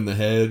shoot them in the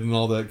head and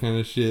all that kind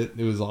of shit.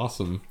 It was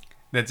awesome.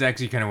 That's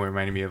actually kind of what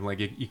reminded me of like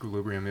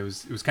Equilibrium. It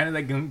was kind of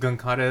like gun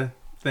kata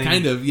thing,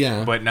 Kind of,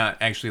 yeah. but not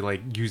actually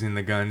like using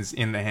the guns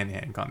in the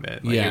hand-to-hand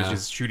combat. Like, it was Yeah.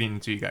 just shooting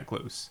until you got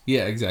close.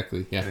 Yeah,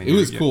 exactly. Yeah, then it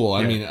was you- cool.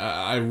 I yeah. mean,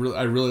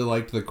 I really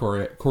liked the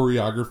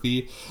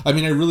choreography. I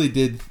mean, I really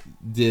did.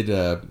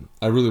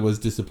 I really was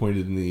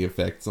disappointed in the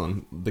effects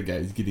on the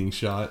guys getting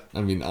shot.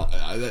 I mean,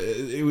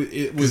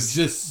 it was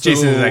just so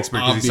Jason is an expert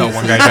because he saw one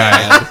obviously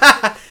guy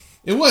bad.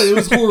 It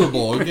was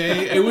horrible.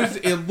 Okay,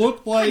 it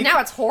looked like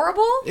Now it's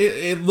horrible?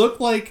 it looked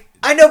like.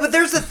 I know, but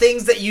there's the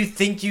things that you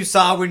think you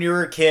saw when you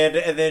were a kid,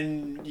 and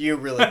then you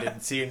really didn't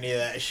see any of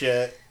that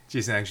shit.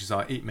 Jason actually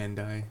saw 8 men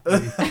die.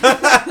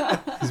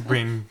 His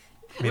brain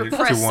made it to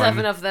Repress 1.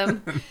 7 of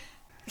them.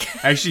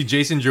 Actually,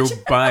 Jason drove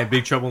by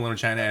Big Trouble in Little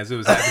China as it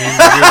was happening. Like,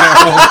 there was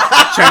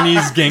that whole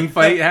Chinese gang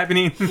fight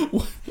happening.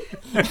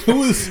 It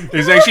was.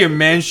 There's actually a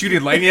man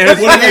shooting lightning at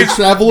his What, did I face,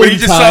 travel but in he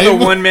just saw time?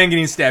 the one man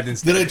getting stabbed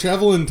instead. Did I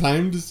travel in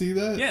time to see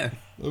that? Yeah.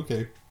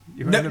 Okay.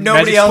 You were in a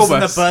Nobody magic else school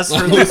in the bus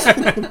heard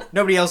the,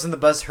 nobody else in the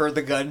bus heard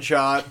the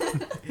gunshot.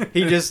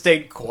 He just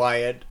stayed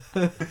quiet.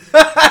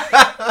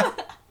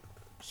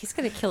 He's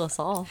going to kill us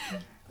all.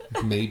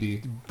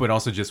 Maybe. But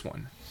also just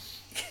one.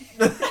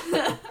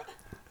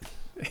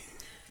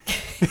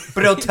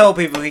 But he'll tell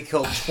people he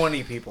killed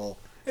 20 people.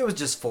 It was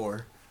just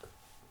 4.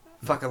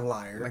 Fucking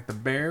liar. Like the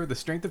bear with the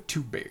strength of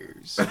 2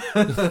 bears. All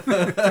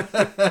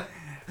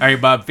right,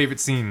 Bob, favorite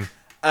scene?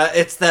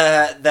 It's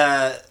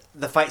the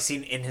fight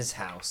scene in his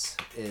house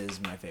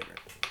is my favorite.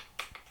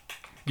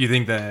 Do you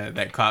think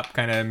that cop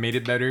kind of made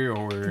it better,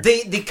 or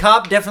The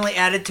cop definitely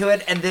added to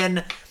it, and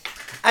then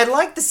I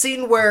like the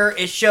scene where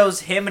it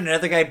shows him and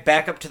another guy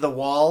back up to the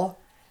wall,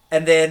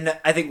 and then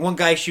I think one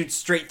guy shoots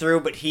straight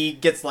through, but he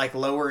gets like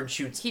lower and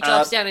shoots. He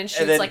drops up, down and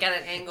shoots then like at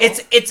an angle.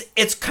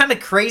 It's kind of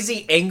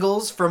crazy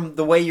angles from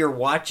the way you're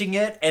watching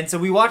it, and so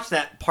we watched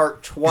that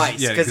part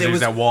twice Yeah, because it there's was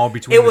that wall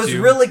between It the was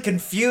two. really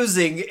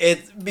confusing.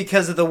 It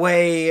because of the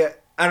way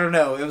I don't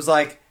know. It was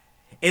like.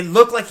 It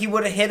looked like he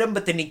would have hit him,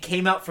 but then he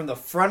came out from the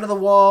front of the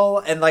wall,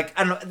 and like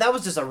I don't know, that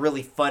was just a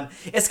really fun.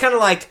 It's kind of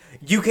like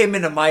you came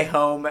into my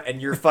home and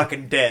you're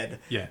fucking dead.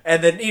 Yeah.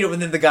 And then and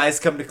then the guys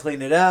come to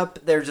clean it up.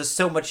 There's just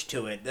so much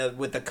to it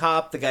with the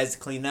cop, the guys to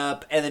clean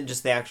up, and then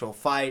just the actual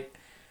fight.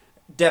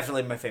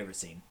 Definitely my favorite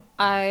scene.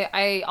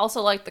 I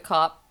also like the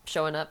cop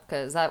showing up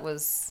because that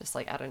was just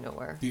like out of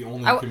nowhere. The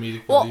only I-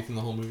 comedic well- relief in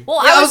the whole movie.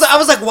 Well, Yeah, I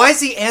was like, why is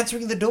he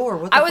answering the door?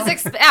 What the I was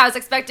fuck? I was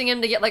expecting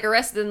him to get like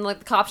arrested, and like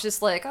the cops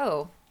just like,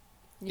 oh,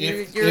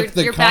 you're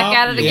the back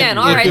at it again.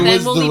 All right, if it then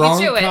was we'll the leave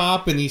wrong you to it.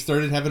 cop and he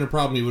started having a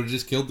problem, he would have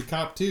just killed the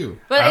cop too.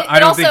 But I it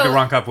don't also, think the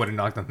wrong cop would have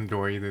knocked on the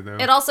door either, though.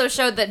 It also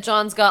showed that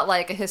John's got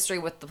like a history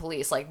with the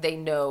police. Like they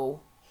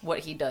know what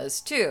he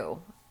does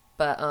too.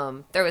 But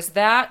there was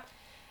that,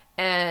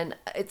 and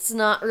it's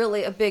not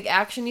really a big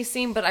actiony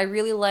scene, but I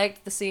really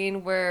liked the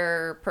scene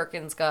where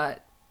Perkins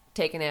got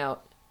taken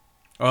out.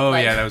 Oh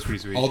Like- yeah, that was pretty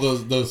sweet. All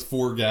those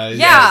four guys.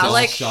 Yeah, all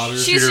like shot her.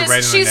 she's Shoot her just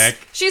right in the neck.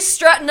 she's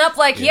strutting up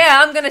like,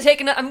 yeah, I'm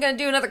gonna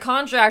do another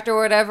contract or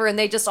whatever, and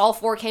they just all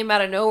four came out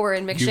of nowhere,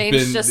 and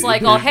McShane's just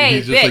like, oh hey,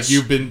 he's just bitch, like,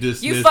 you've been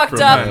dismissed. you fucked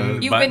from, up,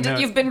 but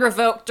you've been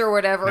revoked or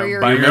whatever. No, You're,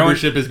 by your your own-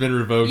 membership has been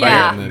revoked.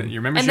 Yeah. and then-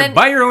 Your membership then-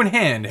 by your own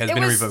hand has it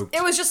been was revoked.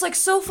 it was just like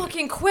so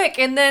fucking quick,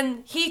 and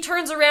then he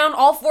turns around,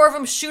 all four of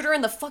them shoot her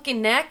in the fucking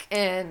neck,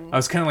 and I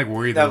was kind of like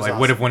worried That that, was like,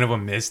 what awesome. if one of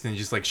them missed and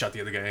just like shot the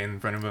other guy in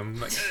front of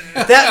him? Like,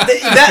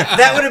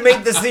 That would have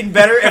made the scene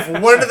better if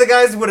one of the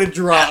guys would have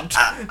dropped.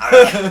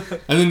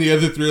 And then the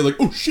other three are like,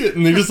 oh shit,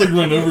 and they just like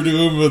run over to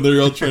him and they're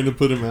all trying to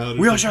put him out.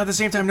 we all shot at the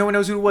same time. No one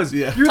knows who it was.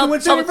 Yeah. You're tell the one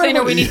the standing in front cleaner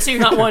of we me. need two,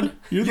 not one.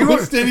 You're the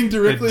one standing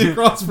directly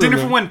across from Dinner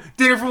him. for one.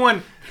 Dinner for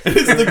one. And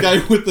it's the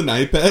guy with the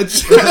eye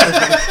patch.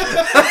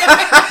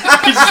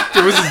 He just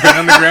throws his gun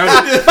on the ground.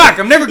 Fuck!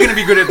 I'm never gonna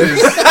be good at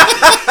this.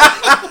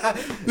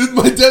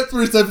 My depth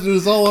perception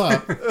is all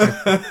off.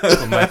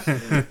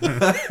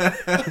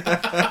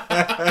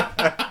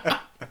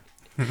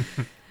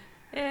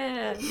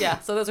 Yeah,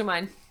 so those are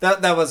mine.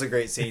 That was a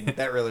great scene.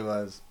 That really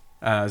was.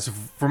 So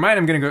for mine,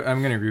 I'm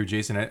gonna agree with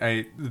Jason.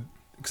 I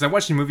because I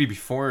watched the movie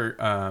before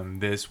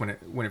this when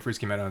it first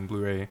came out on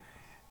Blu-ray,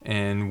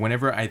 and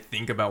whenever I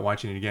think about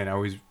watching it again, I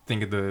always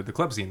think of the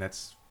club scene.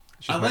 That's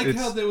it's I just like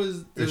it's- how there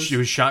was. it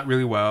was shot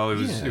really well. It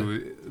was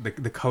Yeah.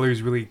 the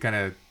colors really kind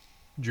of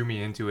drew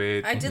me into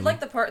it. I did like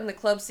the part in the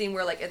club scene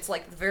where like it's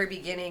like the very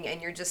beginning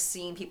and you're just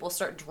seeing people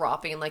start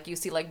dropping and like you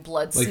see like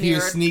blood Like he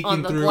was smeared sneaking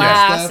on the through and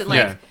glass stuff? and like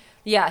Yeah.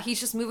 yeah, he's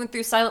just moving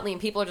through silently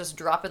and people are just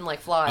dropping like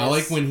flies. I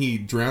like when he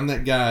drowned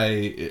that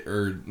guy,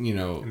 or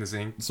in the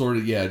sink. sort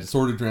of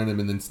drowned him,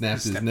 and then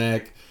snapped his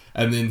neck,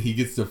 and then he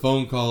gets the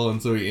phone call,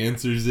 and so he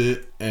answers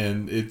it,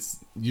 and it's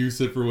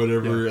Yusuf or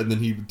whatever, and then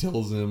he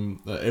tells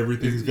him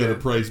everything's got a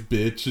price,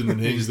 bitch, and then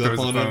He hangs just up throws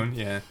on the him. phone.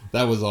 Yeah.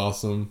 That was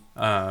awesome.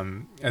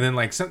 And then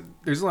like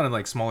there's a lot of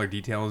like smaller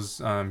details.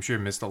 I'm sure I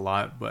missed a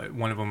lot, but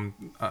one of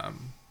them, I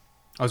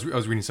was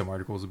reading some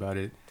articles about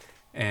it,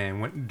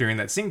 and during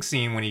that sink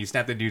scene when he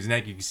snapped that dude's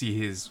neck, you can see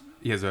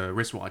he has a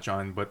wristwatch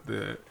on, but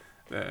the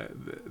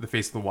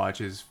face of the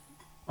watch is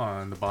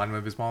on the bottom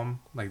of his palm,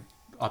 like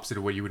opposite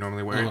of what you would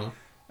normally wear. Uh-huh.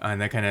 And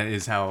that kind of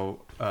is how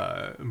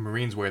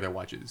Marines wear their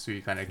watches, so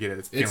you kind of get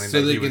a feeling It's so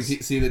that they he can was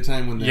see the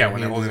time when when they're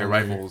hand holding is their on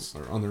rifles.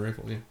 or on the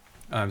rifle.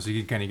 Yeah. So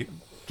you can kind of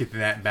get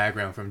that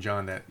background from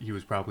John that he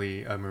was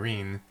probably a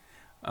Marine.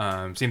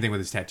 Same thing with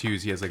his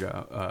tattoos. He has like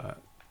a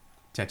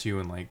tattoo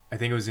in like I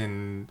think it was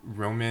in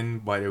Roman,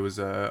 but it was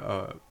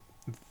a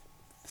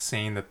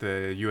saying that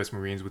the U.S.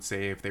 Marines would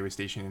say if they were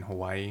stationed in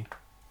Hawaii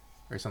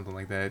or something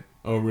like that.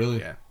 Oh, really?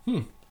 Yeah.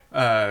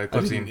 I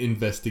Club didn't scene.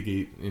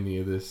 investigate any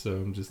of this, so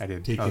I'm just I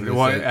did. taking this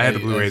Well, I as- had the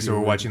as Blu-ray, you so we're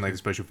were- watching like the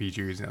special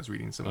features, and I was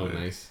reading some Oh, of the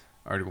nice.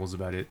 articles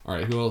about it. All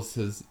right, who else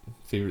has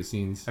favorite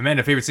scenes?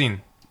 Amanda, favorite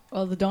scene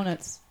Well, the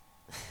donuts.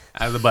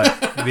 out of the butt.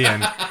 The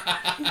end.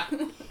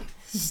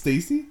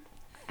 Stacy?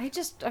 I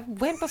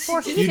went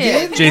before he You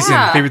did. did? Jason,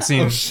 Yeah. favorite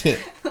scene. Oh shit!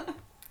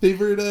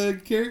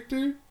 Favorite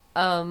character?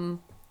 Willem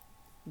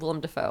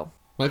Dafoe.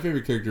 My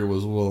favorite character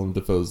was Willem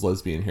Dafoe's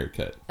lesbian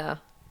haircut. Yeah.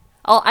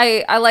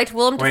 I liked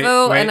Willem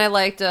Dafoe and I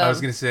liked. I was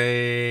gonna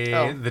say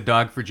oh. the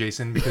dog for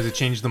Jason because it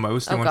changed the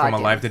most. It Oh, went God, from yeah.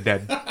 alive to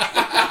dead.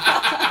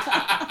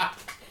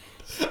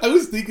 I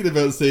was thinking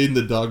about saying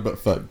the dog, but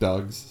fuck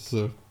dogs.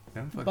 So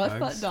Don't fuck Butt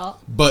dogs. butt dog.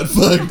 butt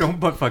fuck. Don't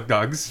butt fuck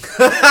dogs.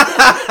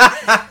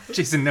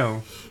 Jason,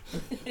 no.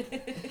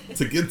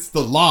 It's against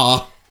the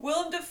law.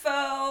 Willem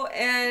Dafoe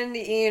and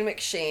Ian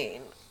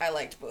McShane. I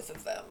liked both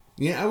of them.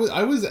 Yeah, I was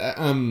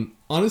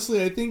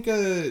honestly, I think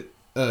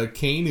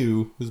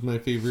Kanu was my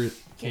favorite.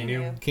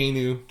 Kanu.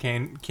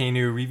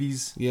 Kanu.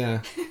 Reeves.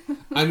 Yeah.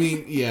 I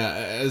mean, yeah,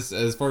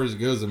 as far as it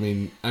goes, I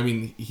mean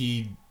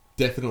he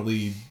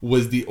definitely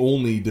was the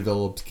only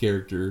developed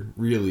character,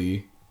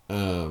 really.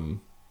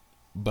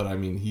 But I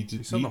mean, he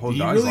saw the whole he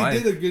dog's really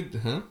life. did a good,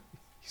 huh?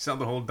 He saw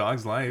the whole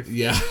dog's life.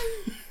 Yeah.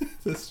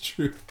 That's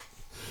true.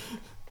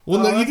 Well,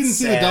 Oh, no, you that's didn't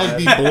see the dog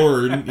be sad.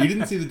 born. You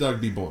didn't see the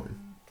dog be born.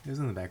 It was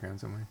in the background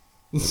somewhere.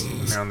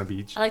 When they're on the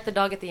beach. I like the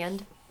dog at the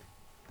end.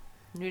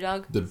 New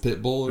dog. The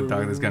pit bull or The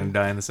dog that's whatever? gonna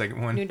die in the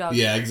second one. New dog.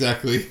 Yeah,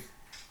 exactly.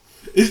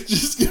 It's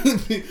just gonna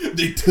be.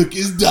 They took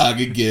his dog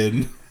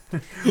again.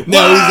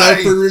 Now he's out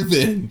for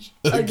revenge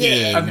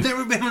again. I've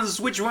never been able to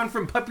switch one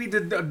from puppy to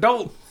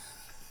adult.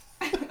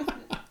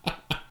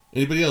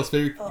 Anybody else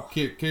favorite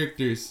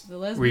characters? The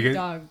We lesbian good?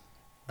 dog.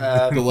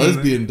 The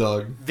lesbian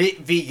dog.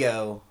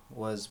 Vigo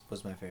was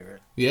my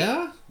favorite.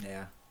 Yeah,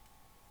 Yeah.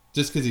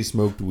 just because he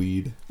smoked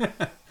weed.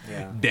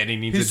 Yeah. Daddy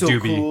needs He's a so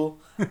doobie. cool.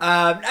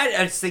 I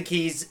just think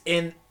he's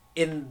in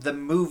the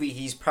movie.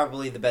 He's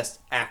probably the best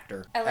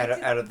actor I like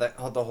out of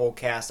the whole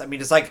cast. I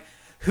mean, it's like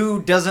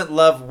who doesn't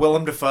love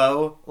Willem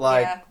Dafoe?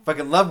 Like Yeah.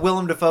 fucking love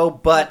Willem Dafoe,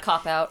 but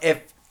Cop out.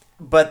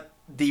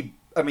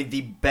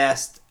 the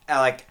best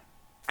like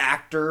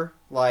actor.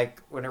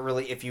 Like when it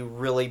really, if you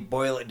really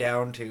boil it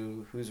down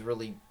to who's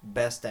really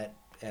best at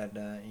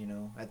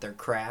their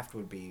craft,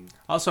 would be.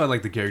 Also, I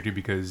like the character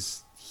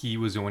because he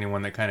was the only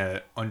one that kind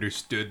of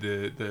understood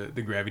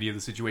the gravity of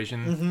the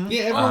situation. Mm-hmm.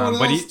 Yeah, everyone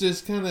but else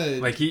just kind of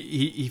like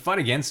he fought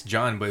against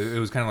John, but it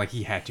was kind of like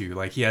he had to.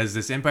 Like he has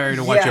this empire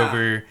to watch Yeah.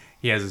 over.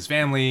 He has his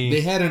family.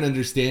 they had an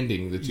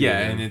understanding. The two yeah,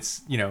 of them. and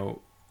it's He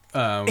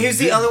was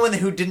the only one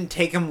who didn't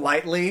take him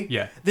lightly.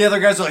 Yeah. The other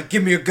guys were like,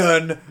 "Give me a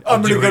gun. I'll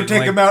I'm gonna do go it,"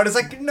 take like- him out." It's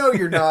like, "No,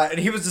 you're not." And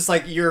he was just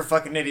like, "You're a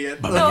fucking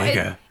idiot." Baba No,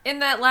 Yaga. in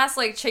that last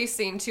like chase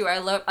scene too, I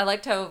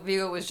liked how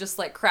Vigo was just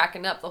like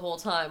cracking up the whole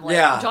time. Like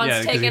Yeah. John's Yeah,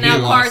 'cause taking he out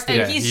lost parts it. and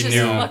Yeah, he's he just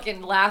knew.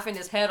 fucking laughing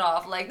his head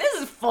off. Like this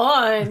is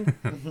fun,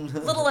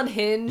 little It's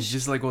unhinged.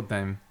 just like old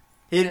time.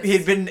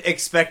 He'd been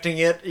expecting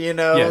it, Yeah.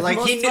 like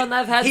Most he fun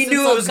I've had he since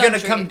knew it Love was gonna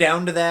Country. come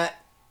down to that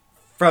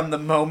from the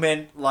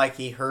moment like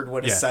he heard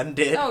what his Yeah. son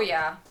did. Oh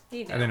yeah,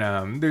 he knew.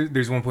 And then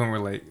there's one point where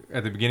like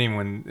at the beginning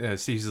when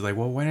Steve's like,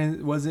 well,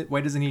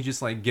 why doesn't he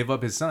just like give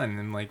up his son?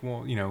 And like,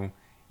 well,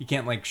 you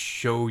can't like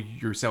show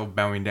yourself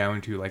bowing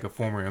down to like a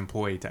former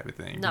employee type of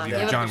thing. No, You give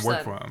let up John your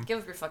work son. for him. Give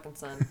up your fucking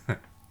son. Your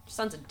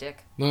son's a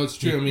dick. No, it's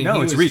true. I mean, No,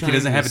 he it's was weak. He trying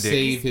doesn't to have a dick.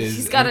 save his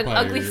He's got empire.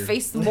 an ugly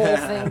face mole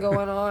thing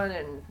going on,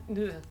 and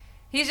ugh.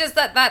 He's just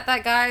that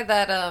guy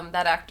that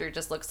actor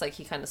just looks like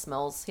he kind of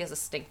smells. He has a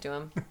stink to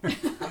him.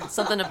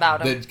 Something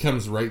about him. That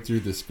comes right through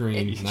the screen.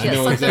 I Yeah,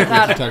 know something exactly about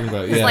what you're him. talking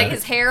about. It's Yeah, like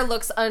his hair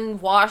looks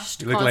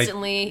unwashed You look like-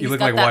 constantly. you He's look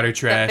got like that, water that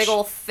trash. big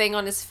old thing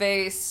on his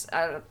face.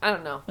 I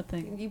don't know. What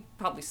thing? You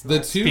probably smell.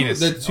 the two, Penis.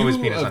 the two Always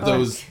penis of on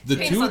those, the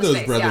Penis two on of his those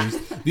face, brothers,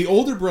 the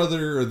older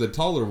brother or the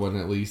taller one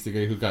at least, the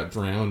guy who got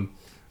drowned.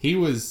 He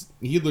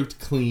looked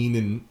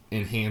clean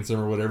and handsome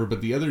or whatever,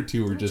 but the other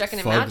two were just Checking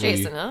him out, fugly.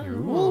 Jason, huh?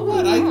 Well,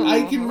 what?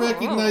 I can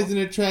recognize an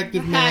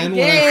attractive man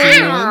when I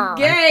see one.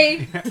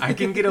 Gay. I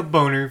can get a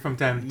boner from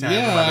time to time.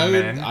 Yeah, about I a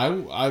would.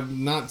 man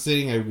I'm not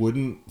saying I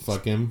wouldn't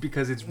fuck him.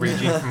 because it's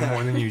raging for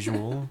more than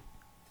usual.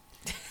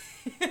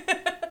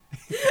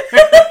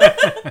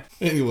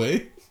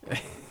 Anyway,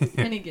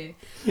 Any gay.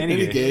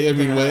 any gay, I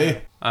mean,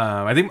 way.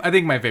 I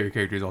think my favorite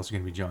character is also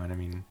going to be John. I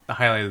mean, the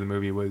highlight of the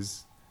movie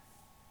was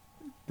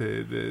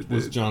the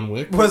Was John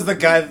Wick? Was the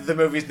guy that the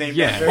movie's named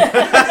Yeah.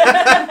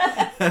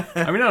 after?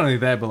 I mean, not only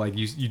that, but like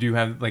you do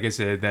have, like I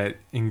said, that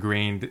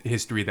ingrained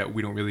history that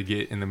we don't really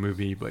get in the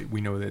movie, but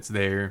we know that's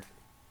there,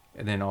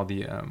 and then all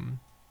the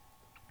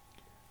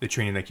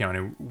training that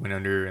Keanu went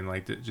under, and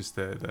like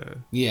the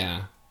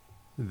Yeah,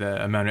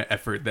 amount of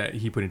effort that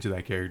he put into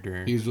that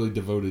character. he was really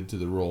devoted to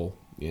the role.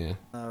 Yeah.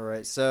 All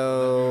right,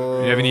 so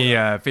Do you have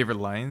any favorite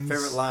lines?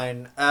 favorite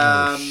line?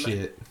 Oh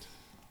shit.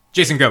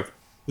 Jason, go.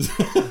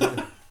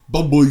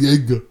 Baba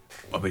Yaga.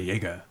 Baba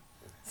Yaga.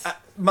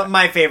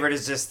 My favorite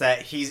is just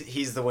that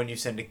he's the one you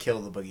send to kill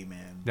the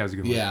boogeyman. That was a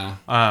good one. Yeah.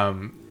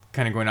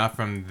 Kind of going off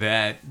from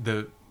that,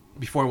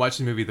 before I watched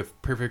the movie, the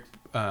perfect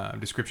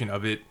description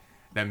of it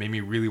that made me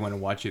really want to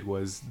watch it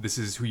was, "This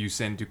is who you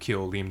send to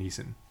kill Liam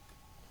Neeson."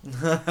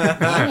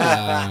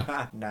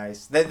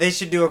 Nice. They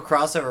should do a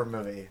crossover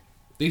movie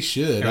They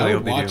should. I I really would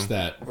hope they watch do.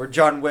 that. where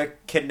John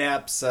Wick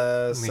kidnaps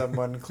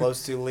someone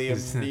close to Liam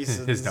His-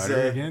 Neeson's his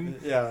daughter again?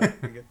 Yeah.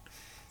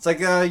 It's like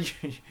you're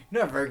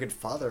not a very good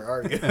father,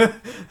 are you?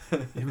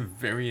 You have a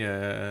very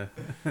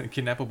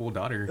kidnappable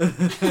daughter.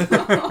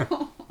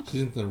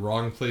 She's in the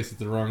wrong place at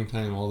the wrong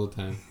time all the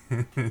time.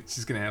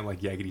 She's gonna have like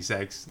yakety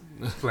sax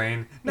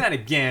playing. Not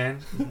again.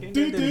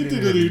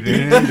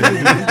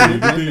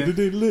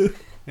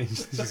 And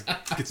she just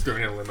gets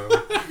thrown in a limo.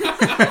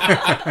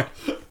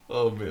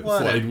 Oh man,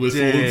 What a slide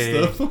whistle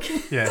day. and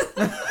stuff. Yeah.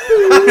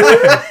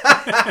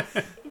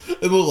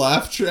 And the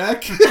laugh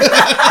track.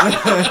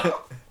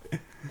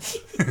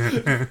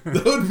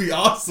 That would be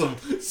awesome.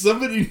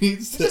 Somebody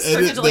needs to Just turn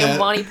edit into like a that.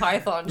 Monty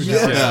Python show.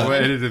 Yeah. Yeah, we'll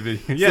edit the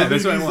video. Yeah,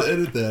 that's what I Somebody want.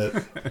 needs to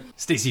edit that.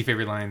 Stacy,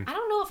 favorite line. I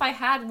don't know if I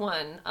had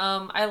one.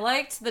 I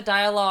liked the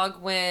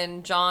dialogue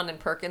when John and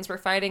Perkins were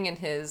fighting in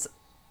his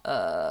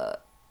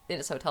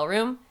hotel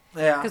room.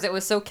 Yeah. Because it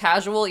was so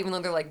casual, even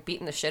though they're like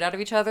beating the shit out of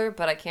each other.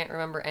 But I can't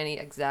remember any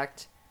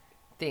exact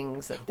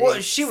things that they Well,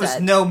 she was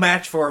said. no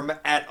match for him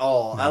at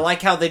all. I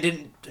like how they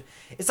didn't.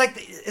 It's like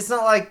it's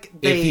not like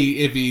they.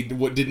 If he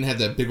didn't have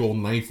that big old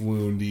knife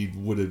wound, he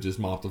would have just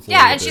mopped the floor.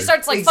 Yeah, with and she her.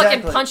 starts like Exactly.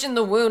 fucking punching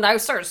the wound. I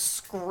started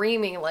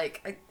screaming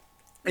like.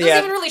 It doesn't Yeah.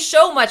 even really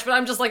show much, but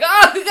I'm just like,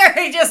 oh, there,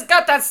 he just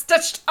got that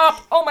stitched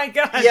up. Oh my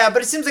god. Yeah,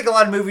 but it seems like a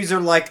lot of movies are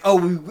like, oh,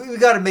 we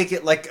got to make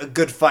it like a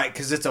good fight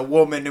because it's a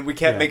woman and we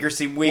can't Yeah. make her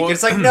seem weak. Well- And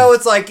it's like, no,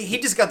 it's like he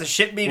just got the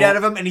shit beat out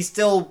of him and he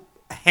still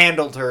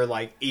handled her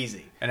like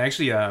easy. And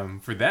actually,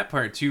 for that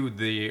part too,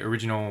 the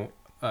original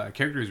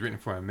character was written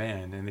for a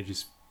man, and they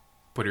just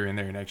put her in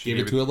there and actually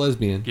Gave it to a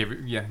lesbian. Gave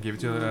it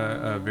to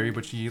a very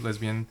butchy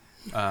lesbian.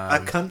 A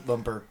cunt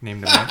bumper.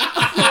 Named the man.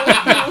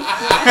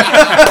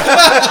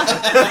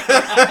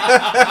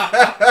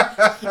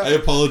 I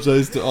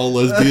apologize to all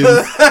lesbians.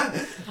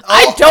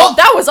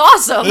 That was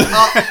awesome.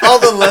 all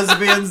the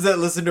lesbians that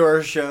listen to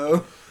our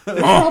show. There's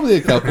probably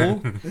a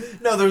couple.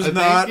 No, there's I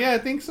not. think, yeah, I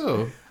think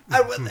so.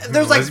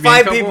 There's like Lesbian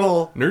 5 couple?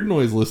 people. Nerd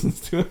Noise listens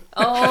to it.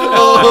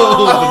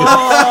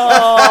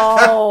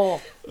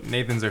 Oh.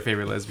 Nathan's our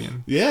favorite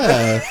lesbian.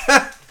 Yeah.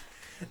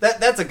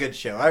 That's a good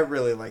show. I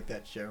really like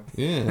that show.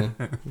 Yeah.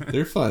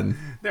 They're fun.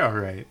 They're all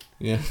right.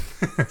 Yeah.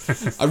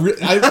 I'm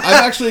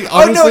actually,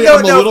 honestly, no,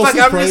 I'm a little fuck,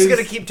 surprised. I'm just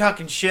gonna keep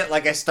talking shit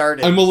like I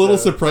started. I'm a little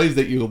so. surprised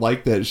that you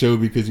like that show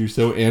because you're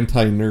so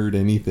anti-nerd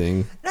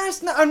anything. No,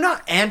 it's not, I'm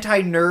not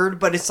anti-nerd,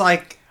 but it's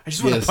like... I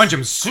just want to punch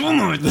him so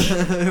much.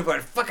 but I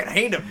fucking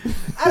hate him.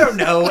 I don't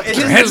know. It's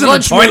Your head's in the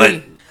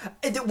toilet.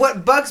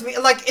 What bugs me,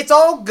 like, it's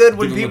all good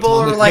when Give him people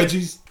are atomic like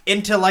veggies.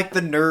 into like the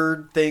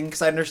nerd thing,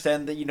 because I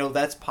understand that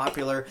that's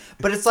popular.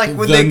 But it's like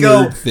when The they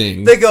go, nerd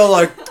thing. they go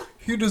like,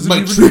 he doesn't My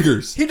even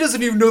triggers. He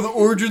doesn't even know the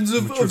origins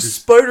of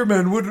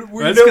Spider-Man. What That's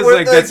you know 'cause, what?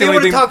 like, that's the they only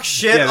want to thing- talk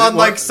shit yeah, on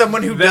well, like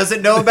someone who that-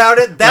 doesn't know about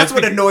it. That's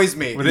what because- annoys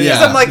me. well, Because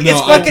yeah. I'm like, No,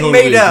 it's I fucking totally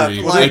made up.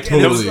 agree. Like, I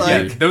totally and it's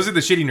like, agree. Those are the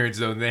shitty nerds,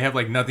 though. They have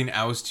like nothing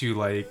else to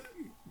like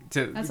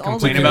to That's all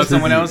complain they about do.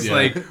 someone else. Yeah.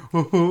 Like,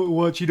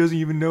 what? She doesn't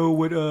even know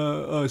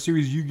what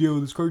series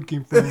Yu-Gi-Oh! This card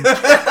came from.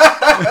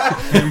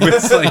 But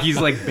it's like he's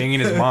like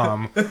banging his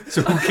mom,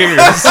 so who cares?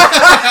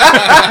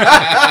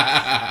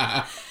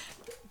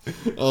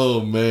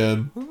 Oh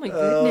man, Oh my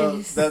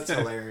goodness. that's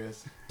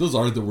hilarious. those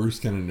are the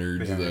worst kind of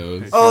nerds, Yeah. though.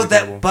 It's Oh, really that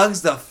terrible.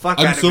 bugs the fuck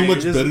out I'm of so me. much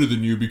It just- better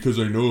than you because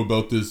I know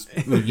about this,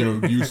 like,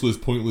 useless,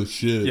 pointless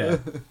shit. Yeah,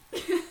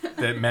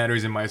 that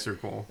matters in my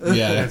circle.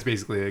 Yeah. That's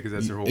basically it because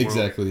that's their whole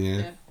Exactly. Yeah.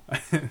 world.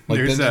 Like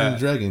There's Dungeons and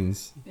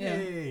Dragons. Yeah.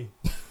 Yay.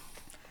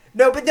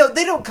 No, but no,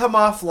 they don't come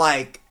off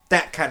like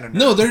that kind of nerd.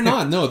 No, they're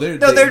not. No, they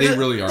just,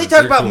 really are. They talk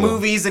They're about cool.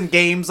 movies and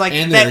games like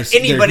And that they're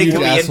anybody huge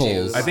can be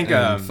assholes. into. I think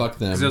And fuck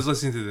them. because I was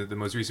listening to the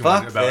most recent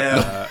Fuck one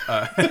about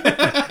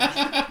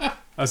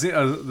I was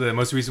the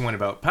most recent one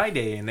about Pi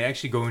Day, and they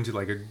actually go into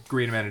like a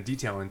great amount of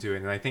detail into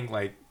it. And I think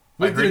like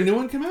Wait, did a new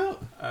one come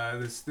out?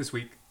 this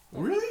week.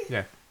 Really?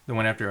 Yeah, the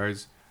one after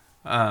ours.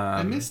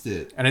 I missed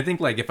it. And I think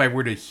like if I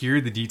were to hear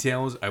the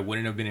details, I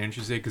wouldn't have been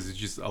interested because it's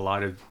just a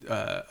lot of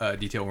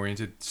detail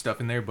oriented stuff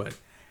in there. But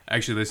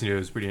actually listening to it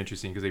was pretty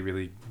interesting because they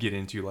really get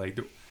into like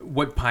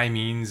what pi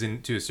means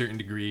and to a certain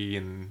degree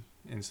and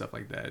stuff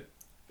like that.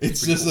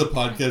 It's just a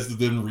podcast of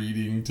them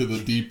reading to the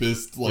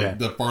deepest, like Yeah.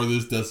 the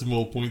farthest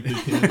decimal point they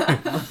can.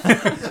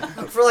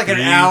 For like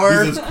an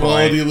hour. This is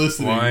quality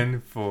listening.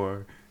 1,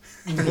 4,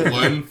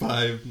 1,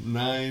 5,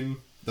 9.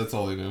 That's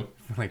all I know.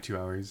 like 2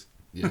 hours.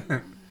 Yeah.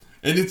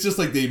 And it's just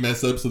like they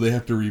mess up, so they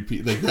have to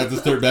repeat. Like, they have to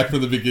start back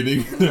from the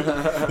beginning.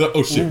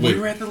 Oh shit! Well, wait, we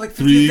were at the, like,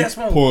 50th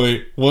decimal.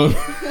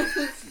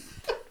 3.1.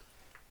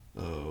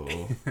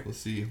 Oh, let's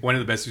see. One of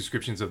the best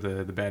descriptions of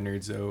the bad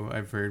nerds, though,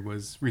 I've heard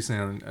was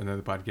recently on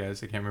another podcast.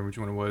 I can't remember which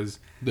one it was.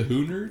 The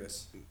Who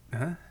Nerds?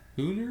 Huh?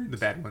 Who Nerds? The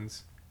bad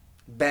ones.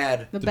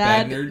 Bad. The The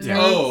bad, Nerds? Yeah.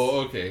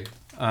 Oh, okay.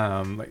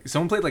 Like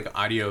someone played like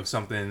audio of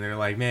something, and they're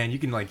like, "Man, you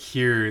can like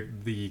hear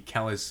the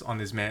callus on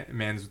this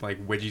man's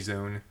like wedgie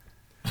zone."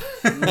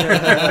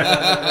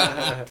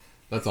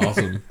 That's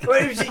awesome.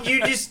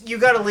 You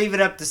got to leave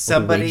it up to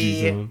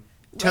somebody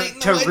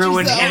to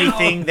ruin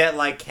anything that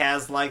like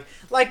has like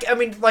I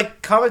mean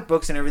like comic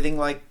books and everything.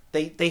 Like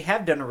they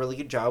have done a really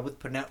good job with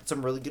putting out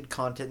some really good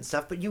content and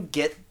stuff, but you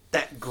get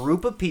that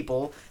group of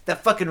people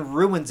that fucking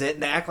ruins it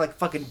and they act like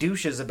fucking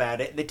douches about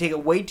it and they take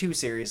it way too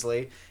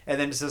seriously, and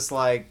then it's just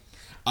like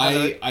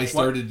I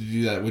started to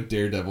do that with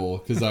Daredevil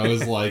because I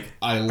was like,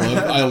 I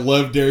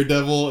love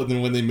Daredevil, and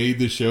then when they made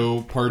the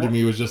show, part of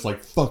me was just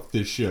like, fuck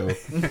this show,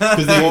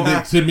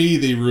 because to me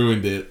they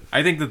ruined it.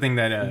 I think the thing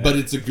that but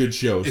it's a good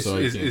show, is, so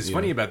is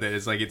funny about that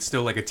is like it's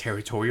still like a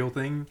territorial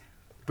thing,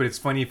 but it's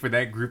funny for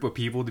that group of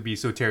people to be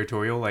so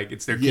territorial. Like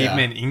it's their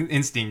caveman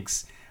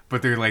instincts,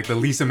 but they're like the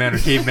least amount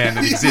of caveman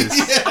that exists.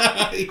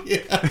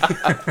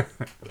 Yeah.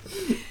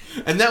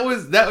 And that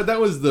was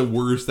the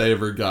worst I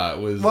ever got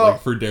was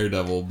like for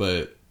Daredevil,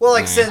 but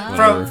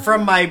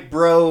from my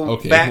bro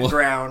Okay,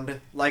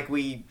 background,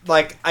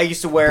 I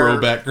used to wear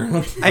bro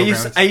background. I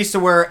used to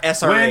wear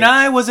SRH. When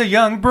I was a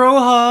young bro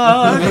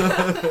hog.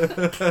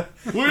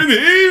 When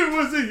he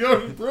was a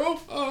young bro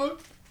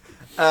hog.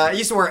 I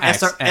used to wear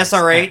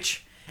SRH.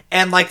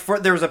 And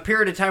there was a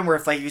period of time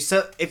where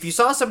if you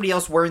saw somebody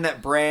else wearing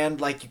that brand,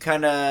 like you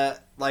kind of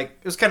it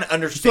was kind of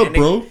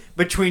understanding bro?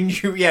 between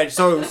you. Yeah,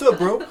 so what's up,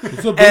 bro?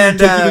 What's up, bro?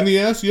 And You took it in the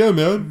ass, yeah,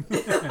 man.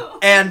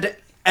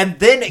 and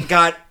then it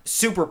got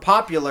super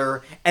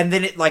popular, and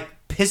then it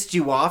pissed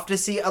you off to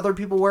see other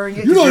people wearing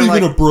it. You're not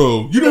even a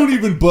bro. You don't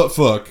even butt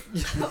fuck.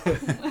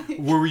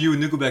 Where were you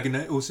in Nickelback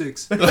in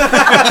 06?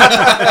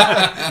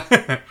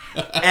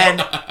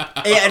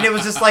 and it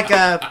was just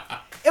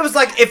it was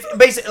like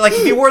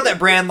if you wore that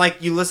brand,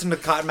 you listened to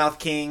Cottonmouth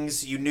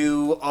Kings, you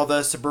knew all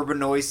the Suburban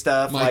Noise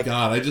stuff. My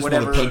God, I just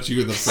whatever. want to punch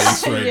you in the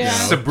face right now.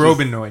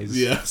 Suburban Noise.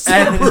 Yeah,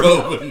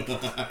 Suburban.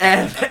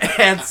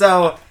 And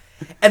so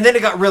and then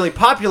it got really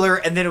popular,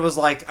 and then it was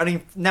like, I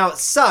mean, now it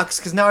sucks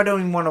because now I don't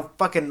even want to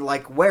fucking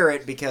like wear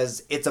it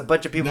because it's a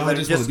bunch of people Now I that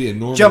just have wanna be a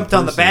normal jumped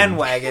on the person.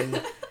 bandwagon,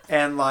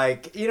 and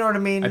like, you know what I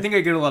mean? I think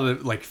I get a lot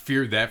of like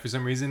fear of that for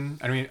some reason.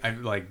 I mean, I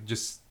like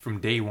just from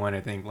day one.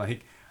 I think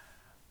like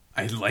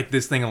I like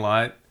this thing a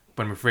lot,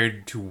 but I'm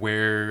afraid to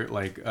wear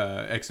like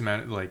X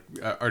amount like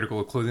article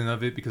of clothing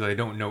of it because I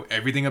don't know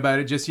everything about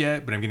it just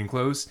yet. But I'm getting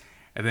close,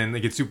 and then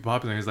it gets super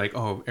popular. And it's like,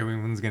 oh,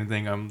 everyone's gonna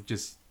think I'm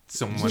just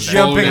someone Just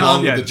jumping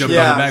on yeah, the jumping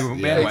yeah, on the bandwagon.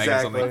 yeah, So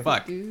I'm exactly. like,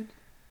 fuck.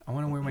 I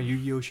want to wear my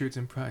Yu-Gi-Oh shirts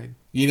in Pride.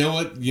 You know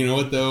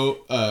what though?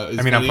 Is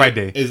I mean, on funny Pride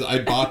Day. is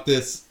I bought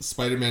this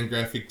Spider-Man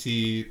graphic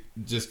tee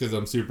just because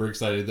I'm super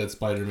excited that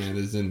Spider-Man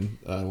is in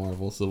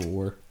Marvel Civil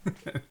War.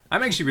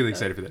 I'm actually really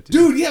excited for that too.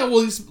 Dude, yeah,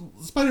 well,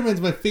 Spider-Man's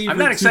my favorite. I'm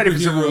not excited for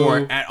Civil superhero.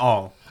 War at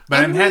all,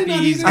 but I'm really happy not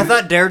he's. either. I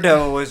thought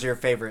Daredevil was your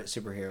favorite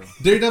superhero.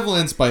 Daredevil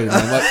and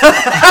Spider-Man.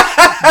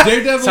 Like,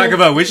 Daredevil. Talk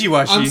about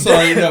wishy-washy. I'm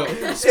sorry, no.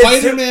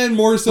 Spider-Man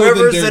more so than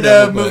Whoever's in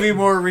Daredevil. a but- movie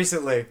more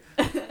recently.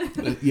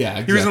 Yeah,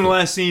 exactly. He was in the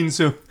last scene,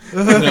 so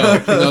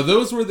no,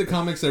 those were the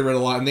comics I read a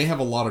lot, and they have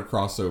a lot of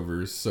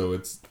crossovers. So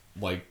it's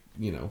like,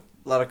 you know,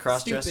 A lot of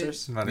cross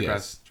dressers. not the Yes.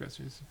 cross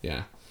dressers.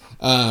 yeah.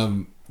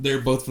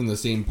 They're both from the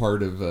same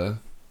part of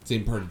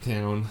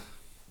town.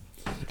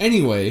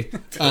 Anyway,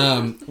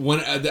 when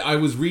I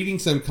was reading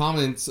some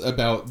comments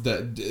about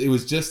that, it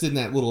was just in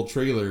that little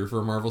trailer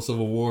for Marvel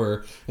Civil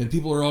War, and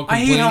people are all I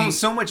complaining. hate how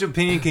so much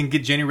opinion can get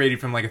generated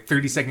from like a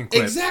 30-second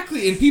clip.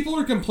 Exactly, and people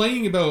are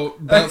complaining about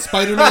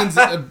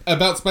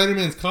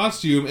Spider-Man's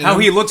costume and How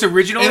he looks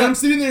original. and I'm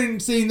sitting there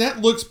and saying that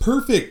looks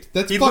perfect.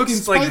 That's He fucking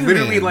looks like Spider-Man.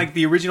 literally like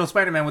the original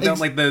Spider-Man without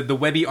Ex- like the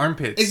webby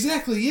armpits.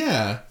 Exactly,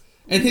 yeah.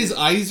 And his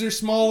eyes are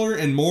smaller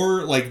and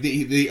more like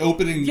the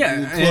opening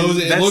Yeah, close. and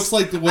It that's- looks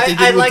like what they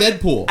did with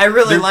Deadpool. I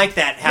really They're- like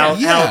that. How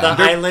Yeah. how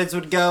the They're- eyelids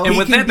would go. And He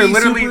with can that, they're be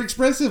literally super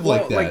expressive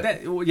well, like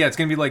that. well, yeah, it's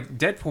gonna be like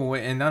Deadpool,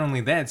 and not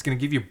only that, it's gonna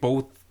give you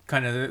both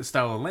kind of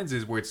style of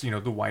lenses, where it's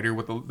the wider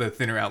with the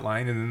thinner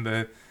outline, and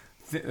then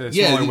the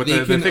Yeah, smaller with they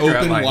the can thicker open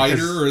outline. wider,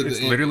 'cause or it's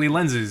the- literally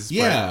lenses. but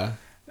Yeah.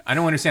 I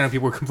don't understand how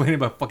people are complaining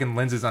about fucking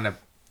lenses on a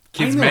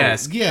kid's I know.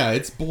 mask. Yeah,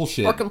 it's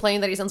bullshit. Or complaining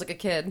that he sounds like a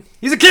kid.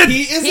 He's a kid.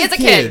 He is He a is a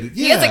kid. kid.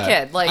 He is a Yeah.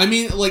 kid, like- I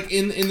mean, like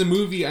in the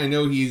movie, I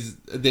know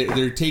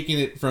they're taking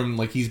it from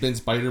like he's been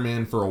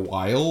Spider-Man for a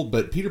while,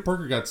 but Peter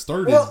Parker got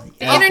started. Well,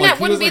 The at, internet like,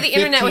 he wouldn't was, be like, the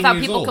internet 15 without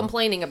years people old.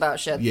 complaining about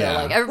shit. Yeah. Though.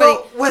 Like everybody.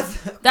 Well,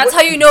 with That's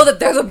how you know that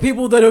they're the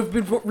people that have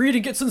been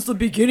reading it since the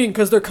beginning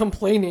because they're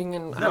complaining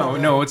and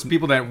No, it's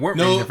people that weren't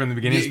No, reading it from the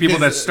beginning. It's yeah, people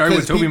that 'cause- started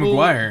with 'cause Tobey people-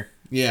 Maguire.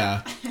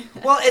 Yeah,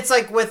 well, it's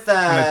like with When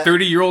a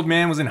 30-year-old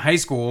man was in high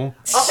school.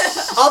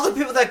 all the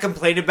people that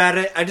complain about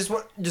it. I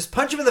just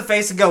punch them in the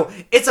face and go,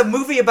 "It's a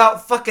movie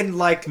about fucking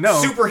like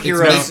No,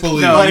 superheroes." it's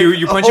make-believe. No, Like,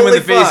 you punch him in the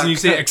holy face fuck. and you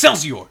say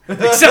Excelsior,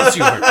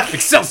 Excelsior,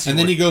 Excelsior. and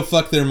then you go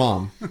fuck their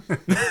mom. "Go,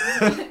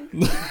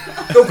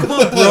 come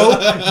on,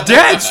 bro.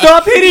 Dad,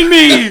 stop hitting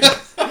me!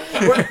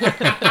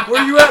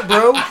 Where you at,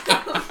 bro?"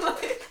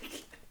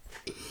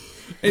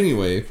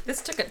 Anyway,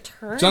 this took a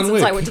turn John since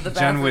Wick. I went to the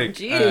bathroom. John Wick.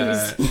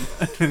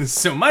 Jeez.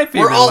 So my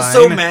favorite We're all line,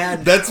 so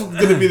mad. that's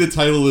gonna be the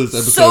title of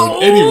this episode. So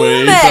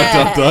anyway,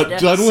 mad.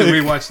 John So Wick.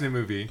 we watched the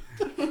movie.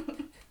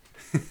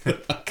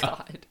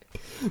 God.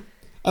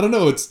 I don't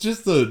know. It's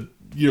just a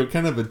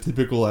kind of a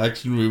typical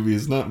action movie.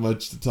 It's not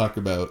much to talk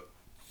about.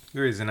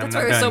 There is, and I'm That's not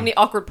why there's done. so many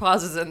awkward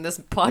pauses in this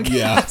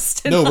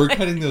podcast. Yeah. No, we're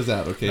cutting those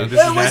out. Okay. No, this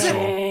Well, is was it-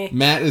 natural.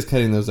 Matt is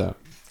cutting those out.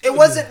 It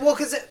wasn't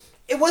because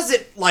it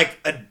wasn't like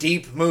a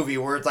deep movie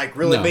where it's like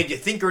really No. made you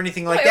think or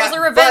anything like It that. was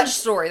a revenge but,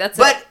 story. That's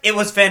But it. it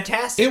was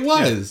fantastic. It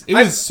was. It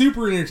I- was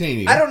super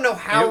entertaining. I don't know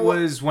how It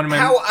was one of my-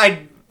 how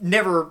I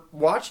never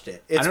watched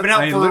it. It's been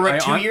out for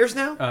like 2 years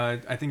now,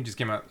 I think it just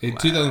came out. In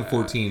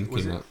 2014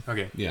 was came it? out.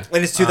 Okay. Yeah.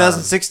 and it's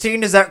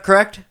 2016. Is that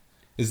correct?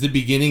 It's the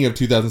beginning of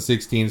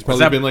 2016. It's probably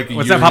that- been like a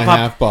what's year that, and a Pop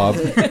half, Bob.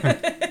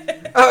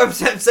 Oh, I'm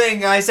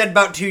saying I said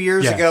about 2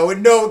 years Yeah. ago,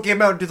 and no, it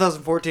came out in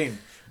 2014.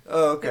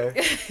 Oh, okay.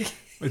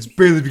 It's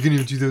barely the beginning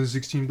of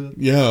 2016, but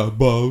Yeah,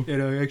 Bob. it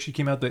actually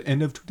came out the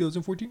end of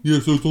 2014. Yeah,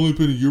 so it's only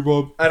been a year,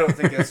 Bob. I don't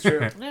think that's true.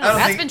 I don't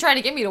Matt's think been trying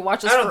to get me to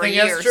watch this I don't for a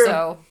think that's year, true.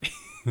 so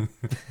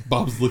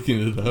Bob's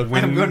looking it up. I'm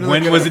When gonna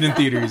when look was it it in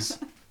theaters?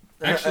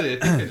 Actually,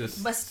 I think I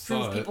just must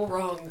saw prove it. people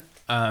wrong.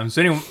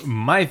 So anyway,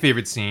 my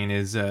favorite scene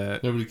is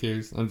Nobody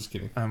cares. I'm just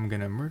kidding. I'm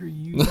gonna murder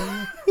you. I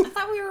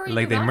thought we were already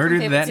Like they done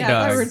murdered with that favorites. Yeah, I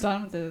thought we dog. were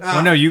done with this.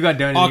 Oh no, you got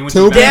done. And you went to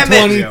October the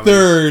Damn it. bathroom.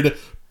 23rd,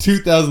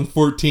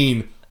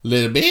 2014.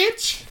 Little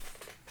bitch.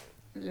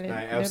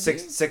 I was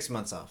 6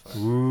 months off.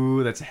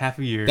 Ooh, that's half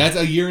a year. That's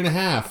a year and a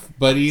half,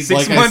 buddy.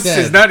 6 like months I said.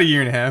 is not a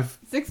year and a half.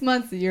 6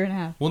 months, a year and a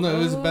half. Well, no, it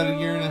was about a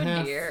year and a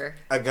half Dear.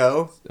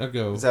 Ago?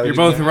 ago. Is that what You're you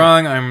both said?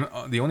 wrong. I'm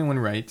the only one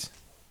right,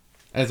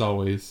 As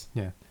always.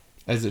 Yeah.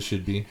 As it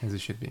should be. as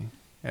it should be,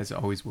 as it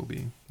always will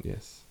be.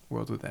 Yes.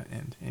 World without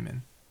end.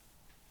 Amen.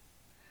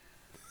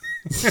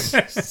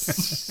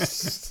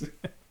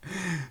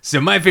 So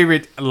my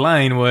favorite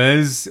line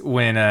was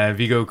when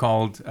Vigo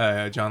called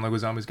John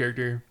Leguizamo's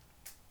character,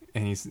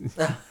 and he's,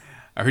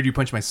 "I heard you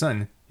punch my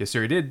son." "Yes,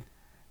 sir, I did."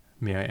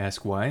 "May I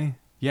ask why?"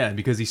 Yeah,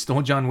 because he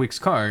stole John Wick's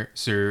car,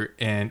 sir,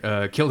 and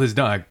killed his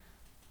dog.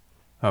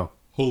 Oh.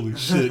 Holy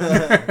shit.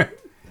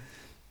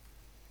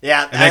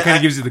 Yeah, And that kind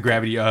of gives you the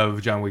gravity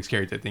of John Wick's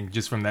character, I think,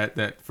 just from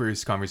that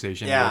first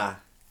conversation. Yeah,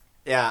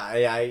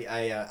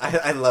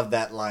 I love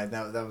that line.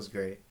 That was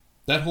great.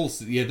 That whole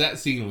that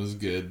scene was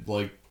good.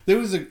 Like there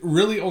was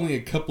really only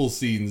a couple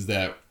scenes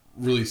that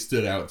really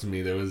stood out to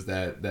me. There was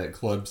that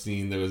club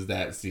scene. There was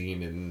that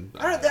scene, and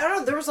I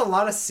don't. There was a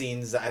lot of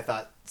scenes that I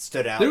thought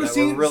stood out. there were that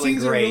scenes, were really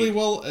scenes great. that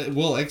were really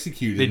well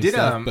executed. They and did.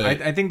 stuff,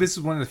 but I think this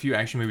is one of the few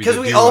action movies Because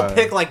that we do, all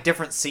pick like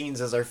different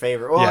scenes as our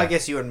favorite. Well, Yeah. I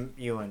guess you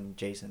and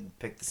Jason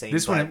picked the same.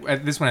 This but- one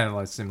had a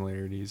lot of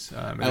similarities.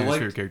 I I liked-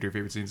 favorite character,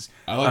 favorite scenes.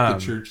 I like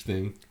the church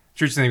thing.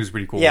 Church thing was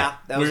pretty cool. Yeah,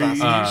 that was Where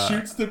awesome. he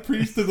shoots the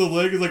priest in the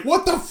leg. He's like,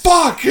 "What the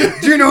fuck?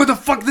 Do you know who the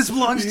fuck this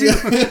belongs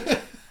to?"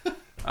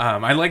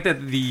 I like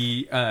that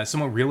the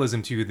somewhat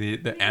realism to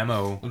the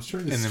ammo I'm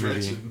trying to in the stretch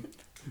movie. him.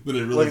 But I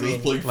What do realized I you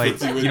was playing Like,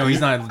 footsie with you know, me. he's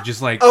not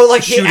just like Oh,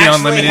 like he shooting actually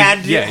unlimited.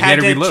 had to, yeah, he had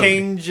to reload.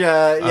 change.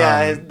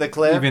 The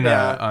clip. Even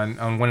yeah.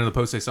 on one of the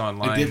posts I saw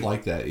online, I did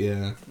like that.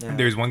 Yeah.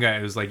 there's one guy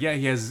who was like, yeah,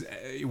 he has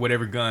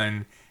whatever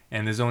gun,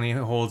 and this only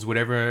holds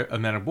whatever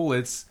amount of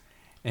bullets.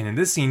 And in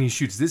this scene, he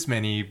shoots this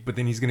many, but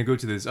then he's going to go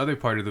to this other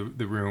part of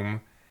the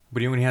room,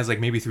 but he only has like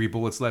maybe 3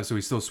 bullets left, so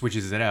he still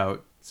switches it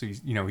out. So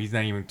he's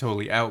not even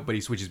totally out, but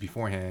he switches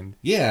beforehand.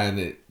 Yeah, and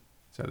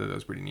So I thought that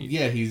was pretty neat.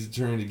 yeah, he's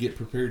trying to get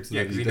prepared so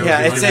Yeah, that 'cause he he doesn't knows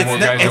Yeah, They're it's running more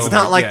guys over.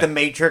 not like Yeah. the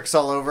Matrix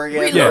all over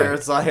again, Reload. where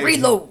it's like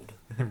Reload.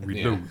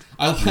 Reload.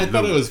 I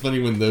thought it was funny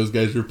when those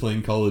guys were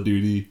playing Call of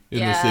Duty in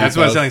the Yeah. safe That's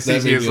what I was telling house. That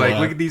Stacey. made Is me like,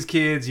 laugh. look at these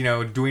kids,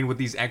 doing what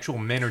these actual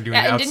men are doing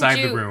Yeah, and outside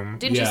didn't you, the room.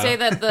 Didn't you Yeah. say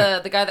that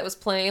the guy that was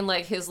playing,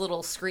 like, his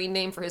little screen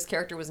name for his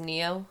character was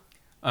Neo?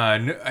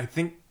 No,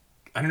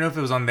 I don't know if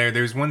it was on there.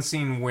 There's one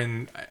scene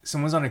when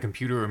someone's on a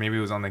computer, or maybe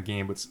it was on the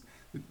game, but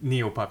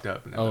Neo popped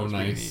up. And that Oh, was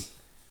pretty nice.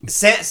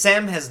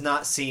 Sam has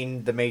not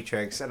seen the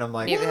Matrix, and I'm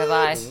like, Neither have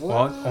I. neat.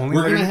 Well, only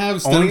We're let gonna her-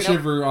 have Stone only-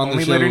 Shiver on the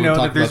only show let her and know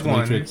talk that there's about the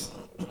one. Matrix.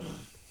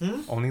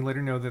 Only let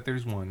her know that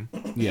there's one.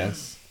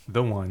 Yes.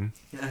 The one.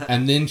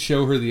 And then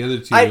show her the other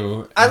two.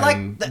 I like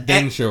and the-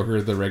 then show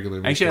her the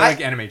regular. Actually, I like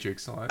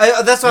Animatrix a lot.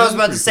 that's what I was That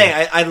about to was say.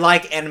 pretty I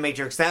like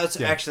Animatrix. That was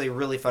Yeah. actually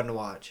really fun to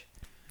watch,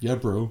 Yeah,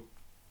 bro.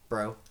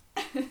 bro.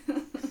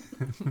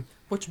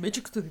 What's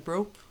Matrix to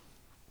bro?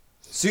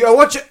 See, I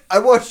watch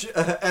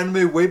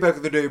anime way back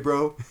in the day,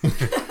 bro.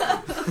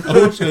 I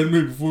watched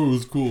anime before it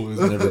was cool. It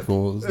was never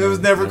cool. It was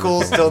never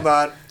cool, still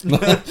not.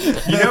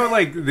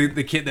 Like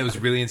the kid that was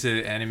really into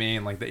anime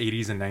in like the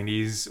 80s and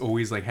 90s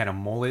always like had a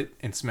mullet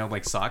and smelled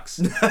like socks.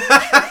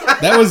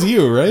 That was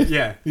you, right?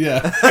 Yeah.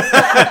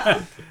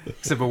 Yeah.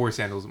 Except I wore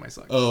sandals in my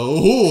socks.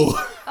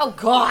 Oh. Oh,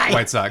 God.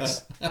 White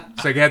socks. So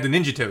I could have the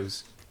ninja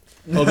toes.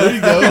 Oh, there you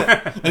go.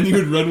 And you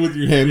would run with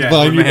your hands Yeah,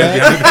 behind with your my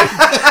hands back. behind my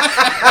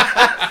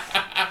back.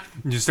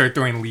 You just start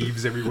throwing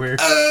leaves everywhere.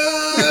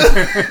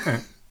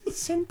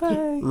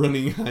 Senpai.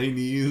 Running high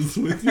knees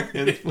with your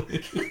hands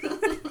behind.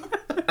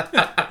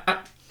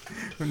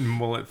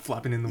 Mullet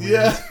flopping in the wind.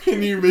 Yeah,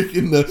 and you're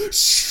making the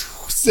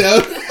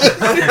sound.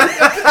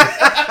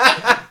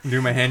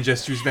 Doing my hand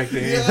gestures back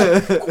there.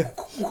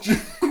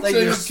 Like Trying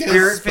your to cast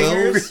spirit spells.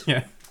 fingers.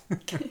 Yeah.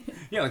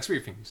 Yeah, like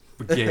spirit fingers.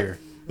 But gayer.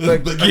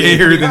 But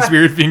Gayer than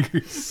spirit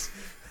fingers.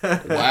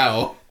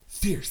 Wow.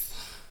 Fierce.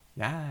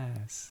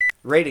 Yes.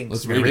 Ratings.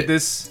 Let's Can I read rate it.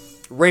 this?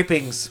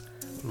 Rapings.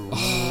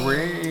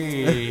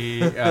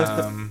 Rate.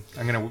 I'm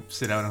gonna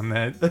sit out on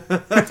that.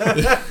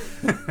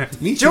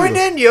 Me too. Join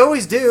in, you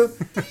always do.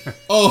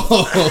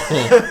 Oh.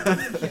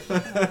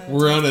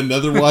 We're on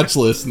another watch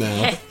list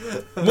now.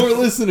 More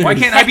listeners. Why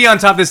can't I be on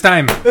top this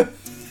time?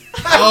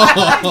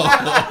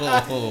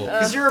 Oh.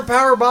 Because you're a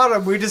power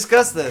bottom. We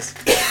discussed this.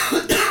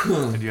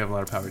 I do have a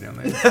lot of power down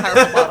there.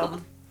 Powerful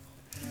bottom.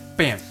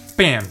 Bam.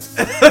 Bam. Boom.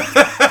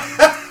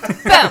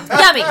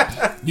 Yummy.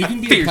 You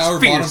can be a Fierce. power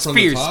bottom Fierce. from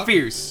Fierce. the top.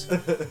 Fierce.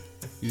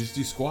 You just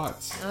do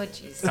squats. Oh,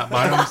 jeez. Top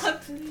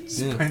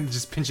bottoms. Yeah.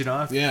 Just pinch it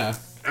off. Yeah.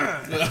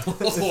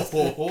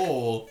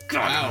 Oh, wow.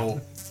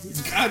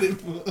 Got him.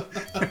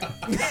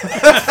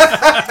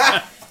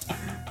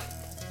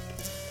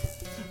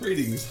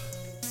 Ratings.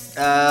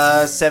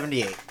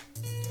 78. I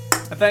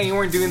thought you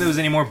weren't doing those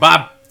anymore,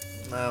 Bob.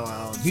 Oh,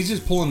 well. He's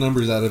just pulling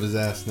numbers out of his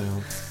ass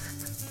now.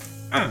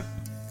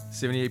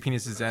 78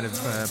 penises out of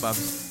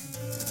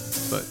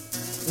Bob's butt.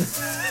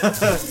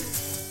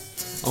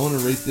 I want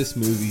to rate this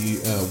movie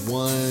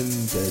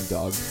 1 dead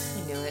dog. I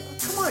knew it.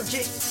 Come on,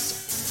 Jay.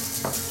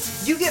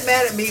 You get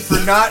mad at me for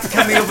not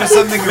coming up with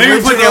something Let me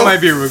put down original. my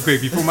beer real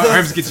quick before my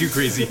arms get too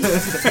crazy.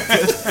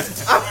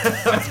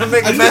 I'm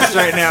making a mess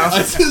right now. I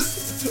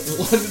just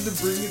wanted to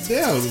bring it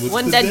down. With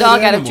One the dead dead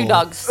dog out of animal. 2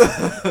 dogs.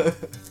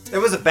 It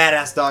was a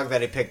badass dog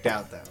that he picked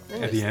out, though.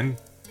 At the end.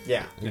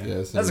 Yeah. I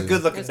guess. That's I a mean,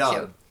 good looking It's dog.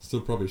 cute.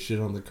 Still probably shit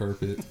on the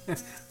carpet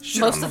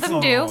Most of them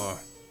do.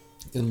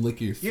 and lick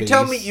your face. You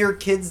tell me your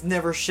kids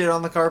never shit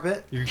on the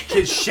carpet? Your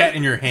kid shat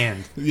in your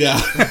hand. Yeah.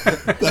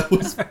 That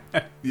was.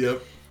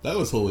 Yep. That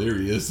was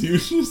hilarious. He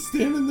was just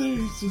standing there.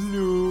 He's just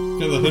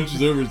kind of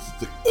hunches over. It's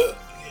just like,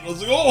 and I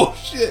was like, oh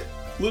shit!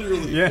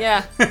 Literally.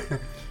 Yeah. Yeah.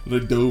 And I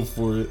dove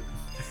for it.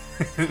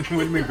 It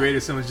would have been great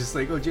if someone's just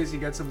like, "Oh, Jason,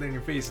 you got something in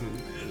your face,"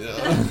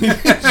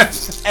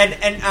 and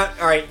And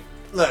all right,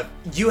 look,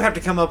 you have to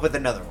come up with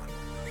another one.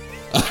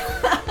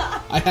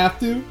 I have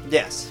to.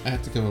 Yes. I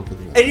have to come up with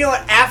And another. you know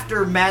what?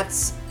 After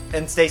Matt's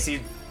and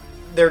Stacy,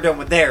 they're done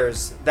with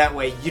theirs. That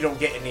way, you don't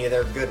get any of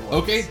their good ones.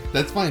 Okay,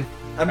 that's fine.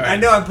 I right.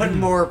 know I'm putting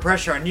more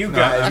pressure on you No,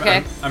 guys.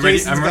 Okay. I'm ready.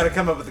 Jason's got to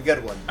come up with a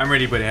good one. I'm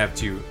ready, but I have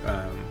to.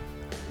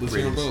 Let's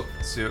hear them ratings.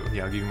 both. So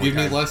yeah, I'll give you more Give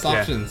me time. less Yeah,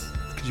 options.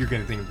 'cause you're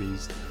gonna think of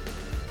these.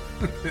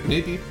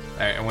 Maybe.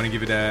 All right, I want to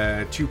give it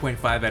a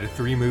 2.5 out of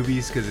 3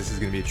 movies because this is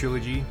gonna be a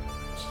trilogy.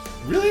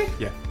 Really?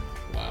 Yeah.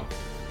 Wow.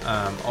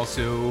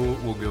 Also,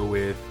 we'll go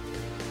with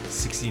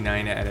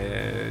 69 out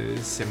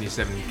of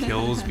 77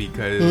 kills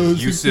because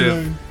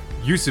 69.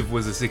 Yusuf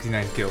was a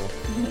 69th kill.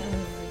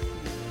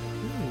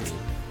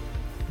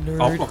 Nerd.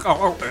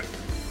 Oh.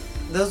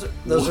 Those are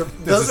That's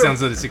the sounds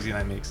that a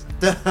 69 makes.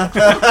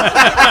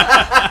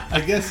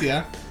 I guess,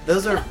 yeah.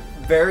 those are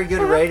very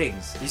good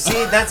ratings. You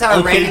see, that's how a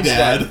Okay, ratings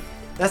Dad. done.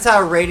 That's how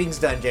a ratings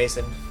done,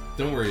 Jason.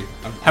 Don't worry.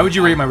 How would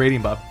you rate my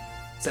rating, Bob?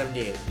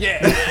 78.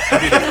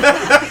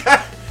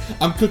 Yeah.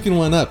 I'm cooking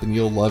one up and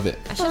you'll love it.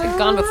 I should have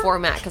gone before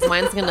Matt because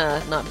mine's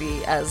gonna not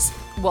be as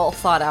well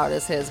thought out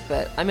as his,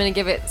 but I'm gonna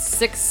give it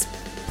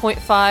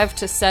 6.5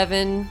 to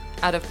 7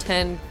 out of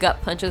 10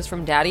 gut punches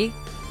from Daddy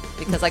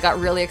because I got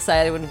really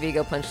excited when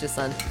Vigo punched his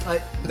son.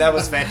 That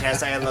was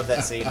fantastic. I love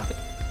that scene.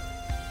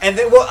 And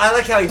then, well, I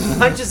like how he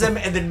punches him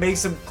and then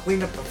makes him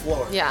clean up the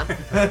floor. Yeah.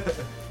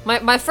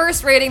 My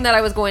first rating that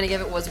I was going to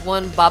give it was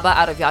 1 Baba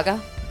out of Yaga,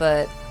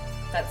 but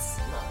that's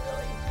not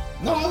really.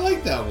 No, I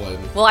like that one.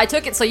 Well, I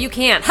took it so you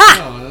can't. Ha!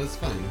 No, that's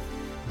fine.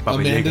 Baba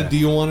Amanda, Yaga. do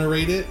you want to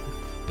rate it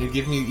and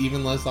give me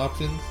even less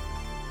options?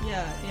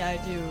 Yeah, I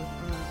do.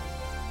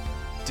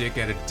 Dick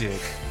at a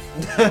dick.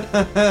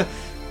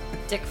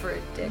 Dick for a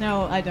dick.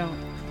 No, I don't.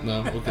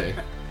 No? Okay.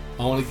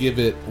 I want to give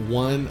it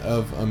one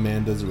of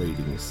Amanda's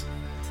ratings.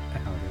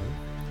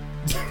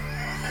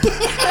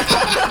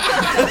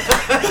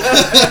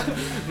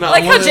 No, I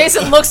like I how wanna-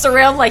 Jason looks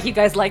around like, you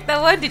guys like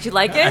that one? Did you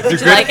like it? Did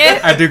you like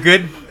it? I do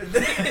good.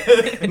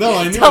 No,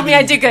 I knew Tell me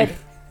I do good.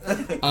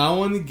 I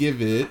want to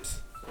give it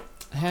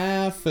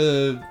half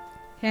a...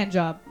 Hand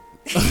job.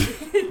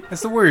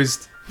 That's the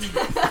worst.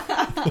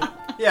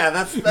 Yeah,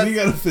 that's You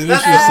gotta finish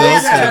that's-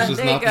 yourself, yeah, so it's just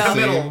there you not go. the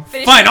same.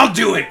 Finish, Fine, I'll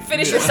do it.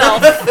 finish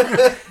yourself.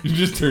 You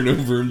just turn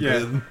over in Yeah.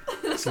 bed.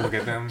 Just look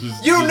at them.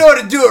 Just, You don't know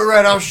how to do it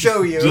right, I'll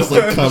show you. Just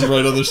like come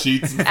right on the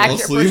sheets and fall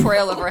Accurate asleep.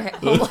 portrayal of our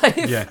whole life.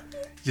 Yeah.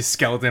 Just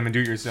skeleton them and do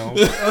it yourself.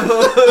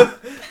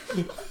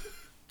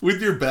 With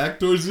your back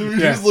towards him, you're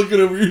Yeah. just looking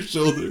over your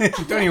shoulder.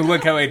 Don't even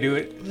look how I do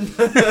it.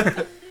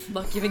 I'm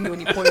not giving you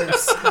any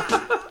pointers.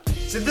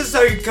 So this is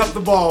how you cut the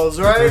balls,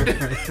 right?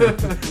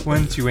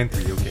 1, 2, and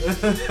 3. Okay.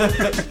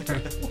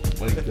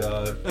 Oh my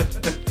god.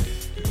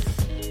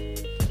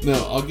 No,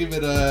 I'll give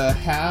it a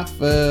half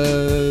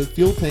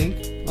fuel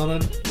tank on a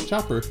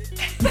chopper.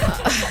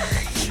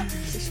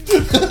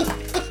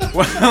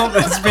 Well,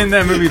 that's been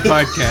That Movie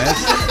Podcast.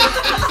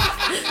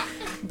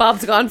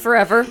 Bob's gone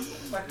forever.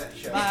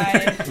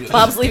 Bye.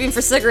 Bob's leaving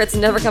for cigarettes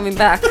and never coming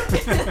back.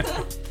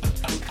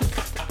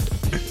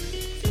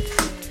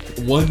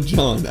 1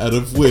 John out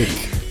of Wick.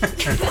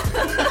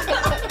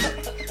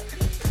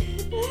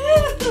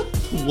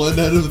 1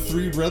 out of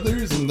 3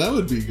 brothers, and that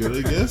would be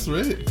good, I guess,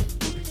 right?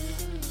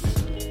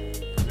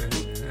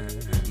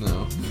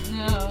 No.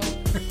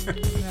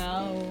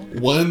 No.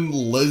 1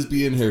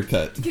 lesbian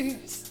haircut.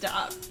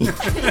 Stop.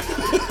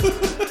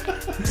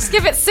 Just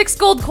give it 6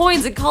 gold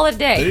coins and call it a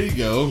There day. you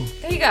go.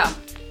 There you go.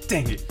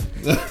 Dang it.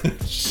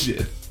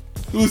 Shit.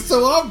 It was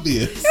so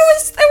obvious. There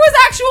was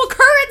actual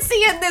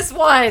currency in this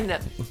one.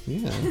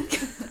 Yeah.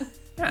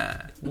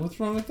 Ah. What's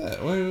wrong with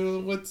that?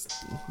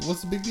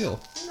 What's the big deal?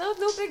 No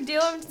big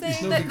deal. I'm saying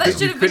No that, big that deal.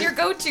 should have been your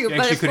go-to, You but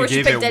actually of could have course you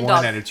gave picked it Dead 1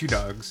 Dog. out of 2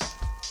 dogs.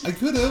 I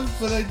could have,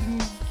 but I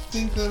didn't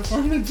think that far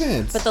in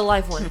advance. But the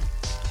live one,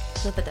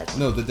 not the dead one.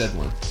 No, the dead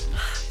one.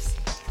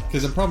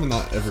 Because I'm probably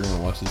not ever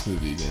gonna watch this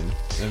movie again.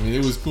 I mean,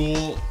 it was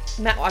cool.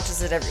 Matt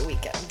watches it every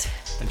weekend.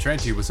 I tried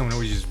to, but someone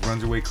always just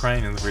runs away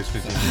crying in the first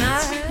 15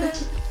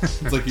 minutes.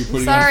 It's like you're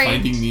putting Sorry. on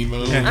Finding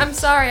Nemo. Yeah. I'm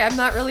sorry, I'm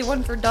not really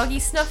one for doggy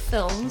snuff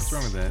films. What's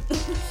wrong with that?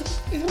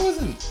 It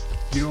wasn't.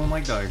 You don't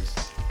like dogs.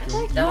 I You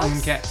like own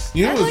dogs. cats.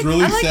 You know I what's like-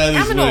 really I like sad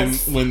is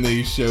aminals. when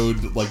they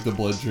showed like the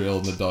blood trail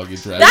and the dog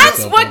had dragged That's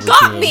itself what over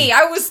got to me. him.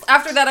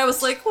 After that I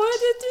was like, what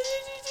did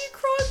you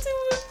crawl to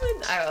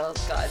him? Oh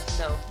god,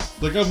 no.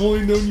 Like, I've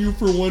only known you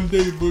for 1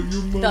 day, but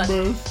you're my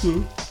Done.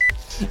 master.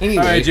 Anyway.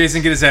 Alright,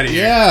 Jason, get us out of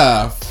here.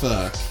 Yeah,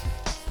 fuck.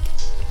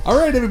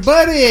 Alright,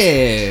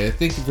 everybody!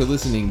 Thank you for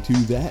listening to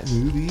That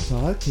Movie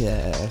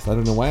Podcast. I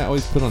don't know why I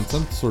always put on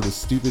some sort of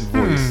stupid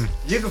voice.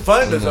 You can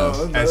find us I know.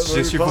 on That's That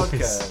just Movie your Podcast.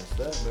 voice.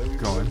 That Movie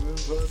Go on.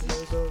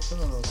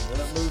 Podcast.com.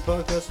 That Movie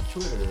Podcast on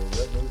Twitter.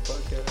 That Movie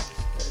Podcast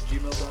at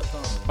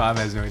gmail.com. Bob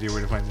has no idea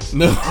where to find this.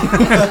 No.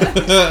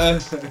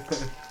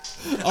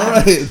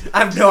 Alright. I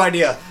have no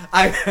idea.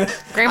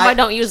 Grandpa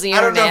don't use the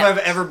I don't know if internet.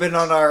 I've ever been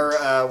on our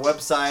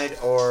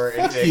website or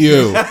Fuck anything.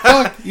 you.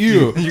 Fuck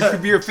you. You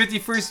could be our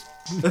 51st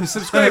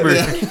subscriber.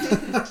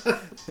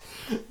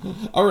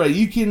 All right,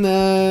 you can.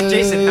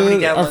 Jason, how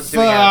many downloads do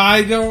we have?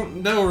 I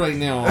don't know right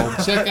now.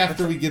 I'll check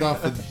after we get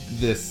off of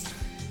this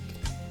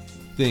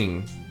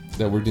thing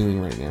that we're doing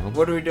right now.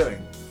 What are we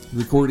doing?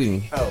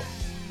 Recording.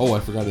 Oh,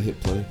 I forgot to hit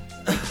play.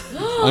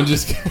 I'm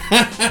just.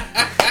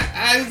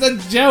 It's a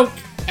joke.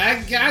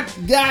 I got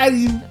him. Got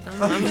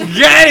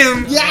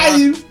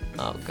him.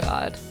 Oh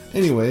God.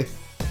 Anyway.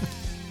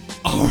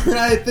 All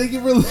right. Thank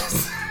you for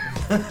listening.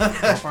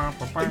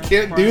 I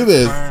can't do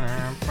this.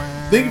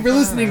 Thank you for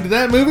listening to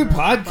That Movie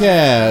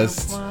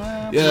Podcast.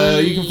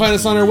 You can find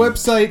us on our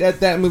website at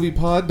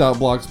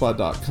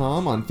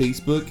thatmoviepod.blogspot.com, on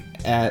Facebook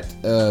at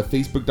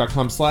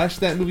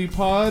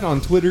facebook.com/thatmoviepod, on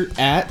Twitter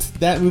at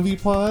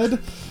thatmoviepod,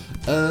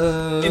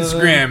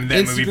 Instagram,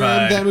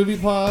 That Movie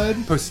Pod.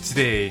 Posted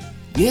today.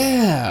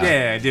 Yeah.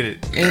 Yeah, I did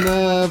it. And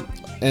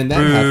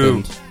that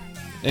happened.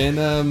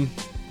 And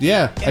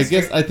yeah, I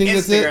think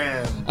that's it.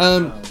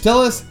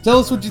 Tell us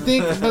what you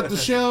think about the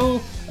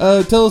show.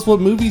 Tell us what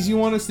movies you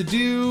want us to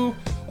do.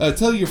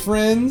 Tell your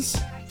friends.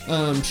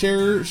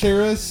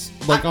 Share us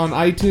like on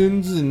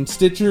iTunes and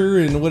Stitcher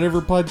and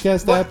whatever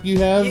podcast app you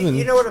have.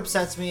 You know what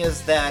upsets me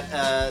is that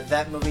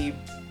That Movie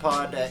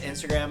Pod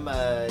Instagram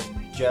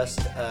just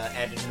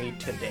added me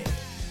today.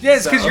 Yeah,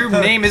 it's because your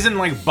name isn't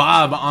like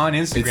Bob on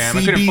Instagram. It's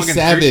I couldn't CB fucking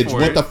Savage. search for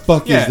What it. the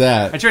fuck is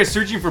that? I tried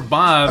searching for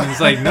Bob and it's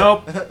like,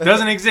 nope,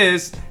 doesn't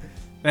exist.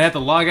 I have to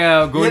log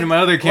out, go into my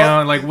other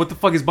account. Like, what the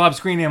fuck is Bob's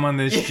screen name on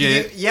this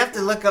shit? You have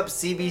to look up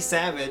CB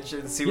Savage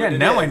and see what it is.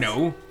 Yeah, now I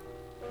know.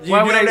 You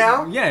know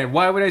now? Yeah,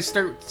 why would I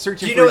start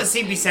searching Do you for know what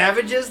CB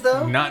Savage is,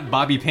 though? not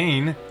Bobby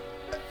Payne?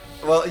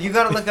 Well, you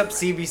gotta look up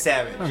CB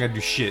Savage. I don't gotta do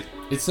shit.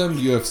 It's some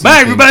UFC Bye,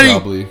 thing, everybody!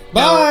 Probably.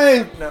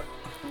 Bye! No.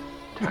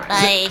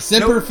 Bye.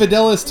 Semper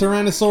Fidelis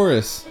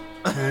Tyrannosaurus.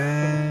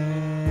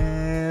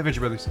 Venture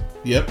Brothers.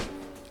 Yep.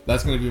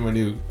 That's going to be my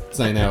new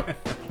sign out.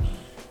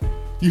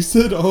 You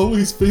said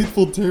always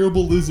faithful,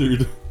 terrible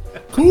lizard.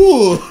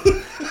 Cool!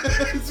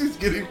 It's just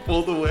getting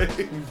pulled away.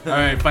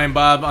 Alright, find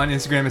Bob on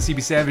Instagram at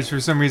CB Savage. For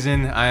some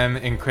reason, I am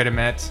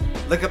Incredimet.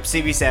 Look up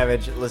CB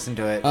Savage, listen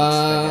to it. It's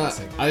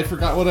fantastic. I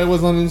forgot what I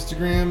was on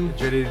Instagram.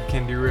 Dreaded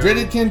Kandiru.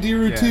 Dreaded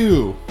Kandiru Yeah.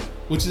 2,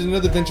 which is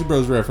another Venture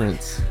Bros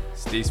reference.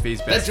 Stay Space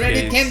The Basket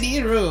Dreaded Case.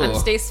 Kandiru! I'm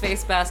Stace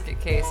Face Basket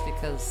Case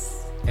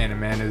because And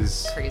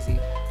Amanda's crazy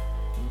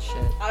and shit.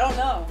 I don't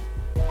know.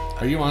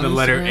 Are you on the Instagram?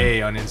 letter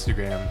A on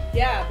Instagram.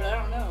 Yeah, but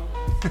I don't know.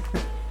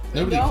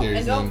 Nobody cares.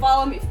 And don't then.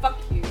 follow me. Fuck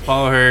you.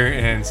 Follow her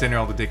and send her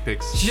all the dick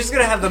pics. She's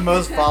gonna have the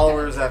most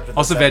followers after this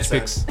Also veg episode.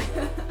 pics.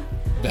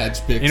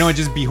 Badge pics. You know what?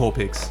 Just beehole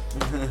pics.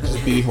 Just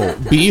beehole.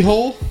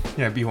 Beehole?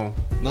 Yeah, beehole.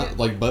 Not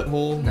like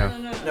butthole? No.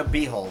 No,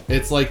 beehole.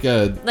 It's like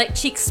a... Like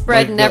cheek spread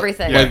like and the-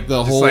 everything. Like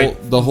the Just whole...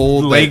 like the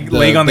whole...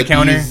 leg on the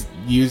counter. bees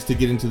used to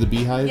get into the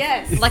beehive?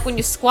 Yes. Like when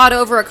you squat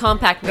over a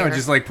compact mirror. No,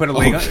 just like put a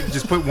leg.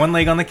 Just put one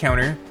leg on the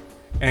counter,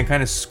 and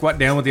kind of squat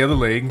down with the other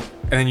leg,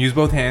 and then use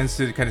both hands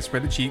to kind of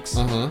spread the cheeks.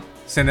 Uh-huh.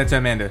 Send that to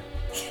Amanda.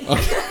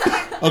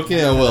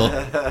 Okay, I will.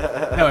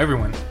 No,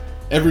 everyone.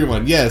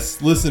 Everyone, yes,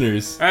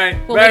 listeners. All right,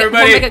 We'll bye, make,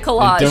 everybody. we'll make a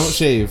collage. And don't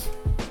shave.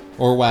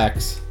 Or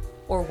wax.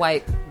 Or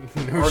wipe.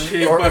 No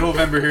shave butthole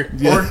member.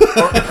 Yeah.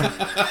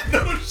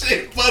 No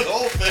shave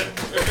butthole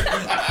member.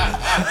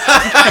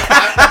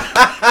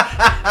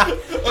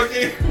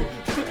 Okay.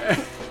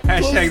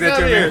 Hashtag that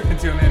to here.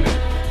 Amanda. To Amanda.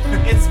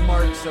 It's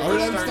March, so All we're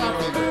right, I'm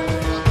starting stopping. over.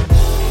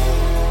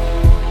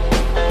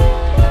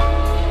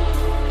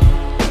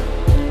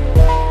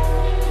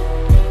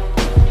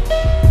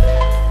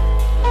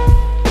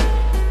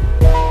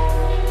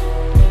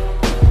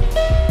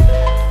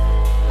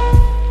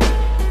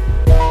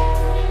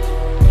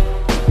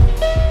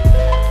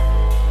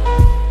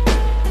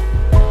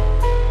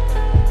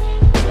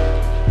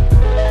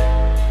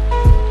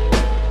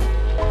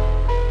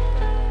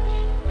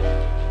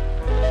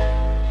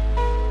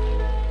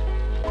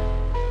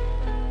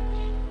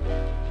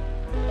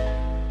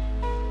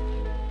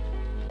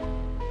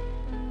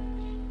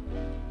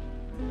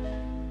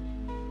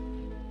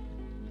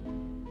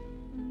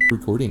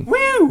 Recording.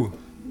 Woo!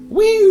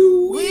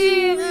 Woo!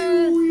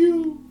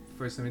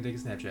 First, let me take a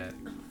Snapchat.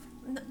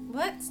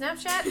 What?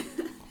 Snapchat?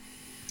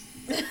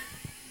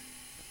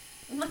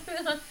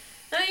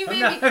 Now you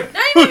made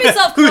me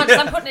self-conscious.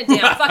 I'm putting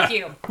it down. Fuck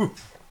you.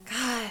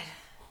 God.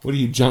 What are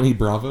you, Johnny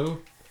Bravo?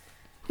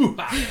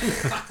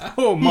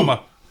 Oh,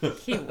 mama.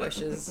 He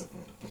wishes.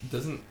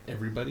 Doesn't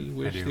everybody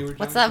wish do. they were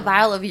What's Johnny that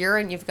vial of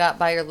urine you've got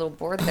by your little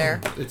board there?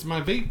 Bravo? It's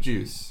my vape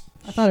juice.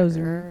 I thought it was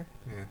her.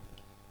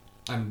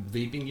 I'm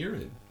vaping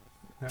urine.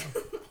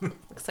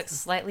 Looks like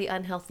slightly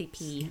unhealthy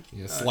pee.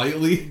 Yeah,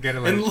 slightly. gotta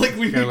let- and like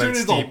we gotta turn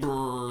let it's all steep.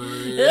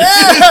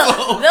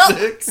 Ugh!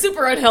 Nope.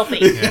 Super unhealthy.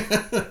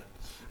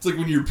 It's like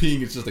when you're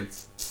peeing, it's just like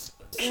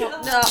No.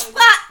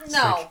 Ah,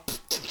 no.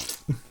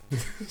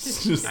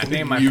 it's just I like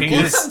named my mucus.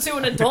 penis. Welcome to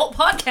an adult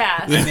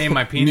podcast. I named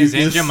my penis Aunt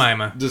Mucus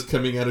Jemima. just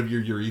coming out of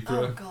your urethra.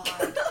 Oh God.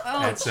 Oh,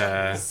 That's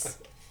jeez.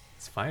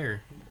 it's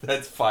fire.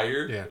 That's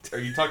fire. Yeah. Are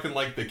you talking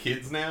like the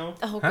kids now?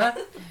 Oh Huh? God.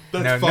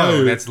 That's No, fire.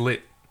 no, that's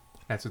lit.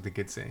 That's what the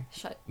kids say.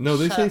 Shut. No,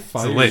 they shut say up.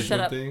 fire. lit. Shut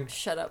don't up. they?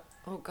 Shut up.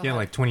 Oh God. Yeah,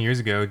 like 20 years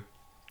ago,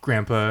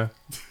 Grandpa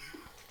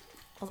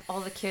all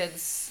the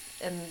kids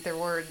and their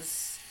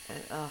words.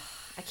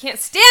 I can't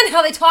stand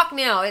how they talk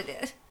now.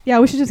 Yeah,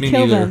 we should just Me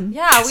kill neither. them.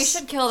 Yeah, we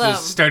should kill them.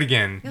 Just start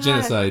again. God.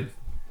 Genocide.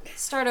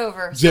 Start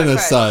over.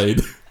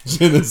 Genocide.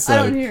 Genocide.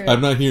 I don't hear it.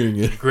 I'm not hearing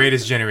it.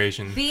 Greatest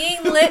generation.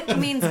 Being lit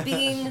means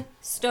being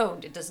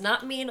stoned. It does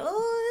not mean,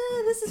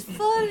 oh, this is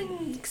fun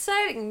and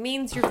exciting. It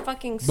means you're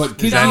fucking But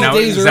kids that now-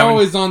 nowadays is are that when-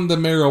 always on the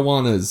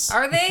marijuanas.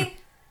 Are they?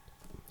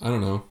 I don't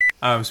know.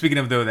 Speaking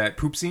of though, that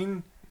poop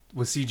scene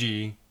was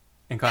CG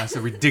and cost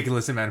a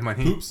ridiculous amount of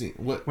money. Poop scene.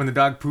 What? When the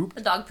dog pooped.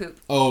 The dog poop.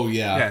 Oh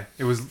yeah. Yeah,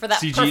 it was For that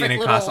CG perfect and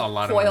it cost a little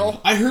lot coil. of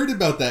money. I heard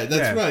about that.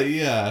 That's Yeah. right.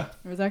 Yeah.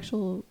 It was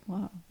actual.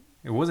 Wow.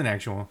 It wasn't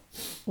actual.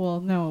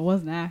 Well, no, it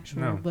wasn't actual,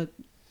 No. but.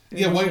 it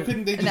Yeah. Why was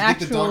couldn't they an just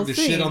get the dog actual to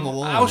shit scene. on the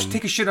lawn? I should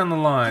take a shit on the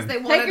lawn. They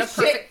wanted a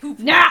perfect poop.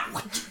 Now.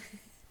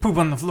 Poop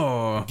on the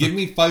floor. Give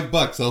me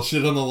 $5. I'll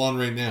shit on the lawn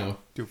right now.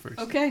 Do it first.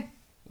 Okay.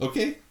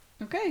 Okay.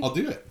 Okay. I'll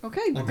do it.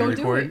 Okay. I'll Go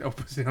do record. it. I'll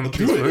put it on I'll the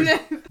do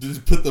Facebook. it.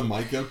 Just put the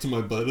mic up to my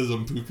butt as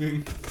I'm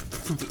pooping.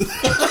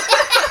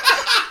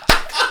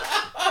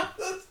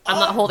 I'm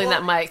not holding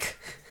that mic.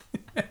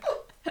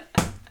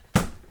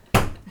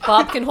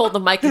 Bob can hold the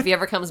mic if he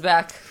ever comes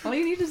back. All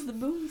you need is the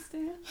boom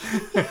stand.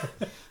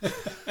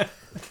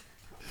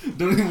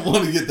 Don't even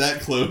want to get that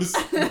close.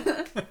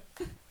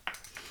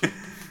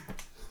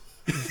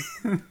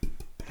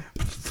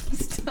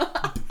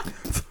 Stop.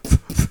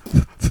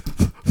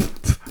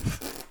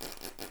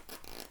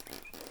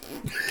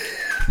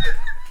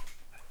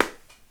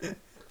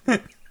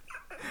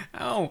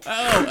 Ow!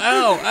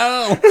 Ow!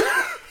 Ow!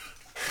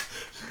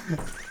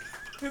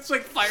 It's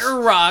like fire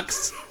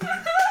rocks.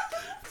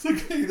 It's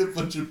like I ate a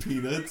bunch of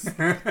peanuts.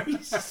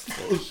 It's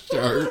so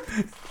sharp.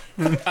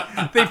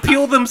 They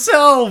peel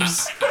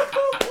themselves.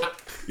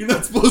 You're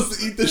not supposed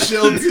to eat the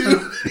shell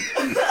too.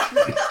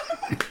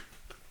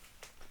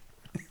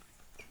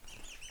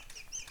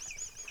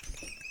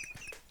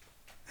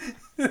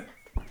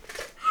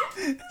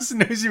 This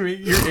noise your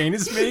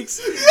anus makes.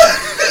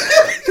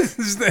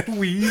 Is that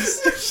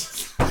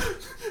wheeze?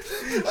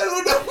 I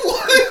don't know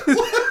why it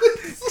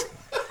was.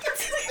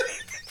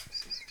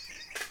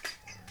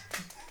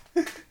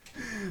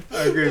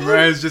 Oh, good.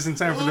 Mariah's just in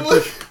time for the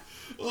push.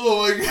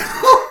 Oh my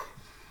god.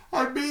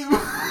 I mean...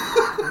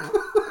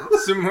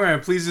 So, Mariah,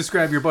 please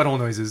describe your butthole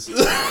noises.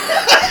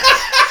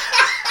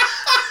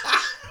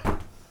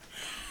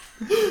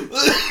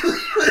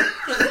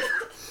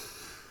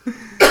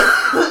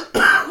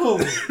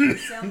 You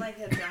sound like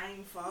a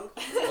dying frog.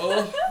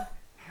 Oh.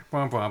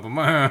 Bum, bum, bum,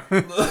 bum.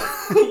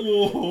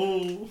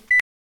 Whoa.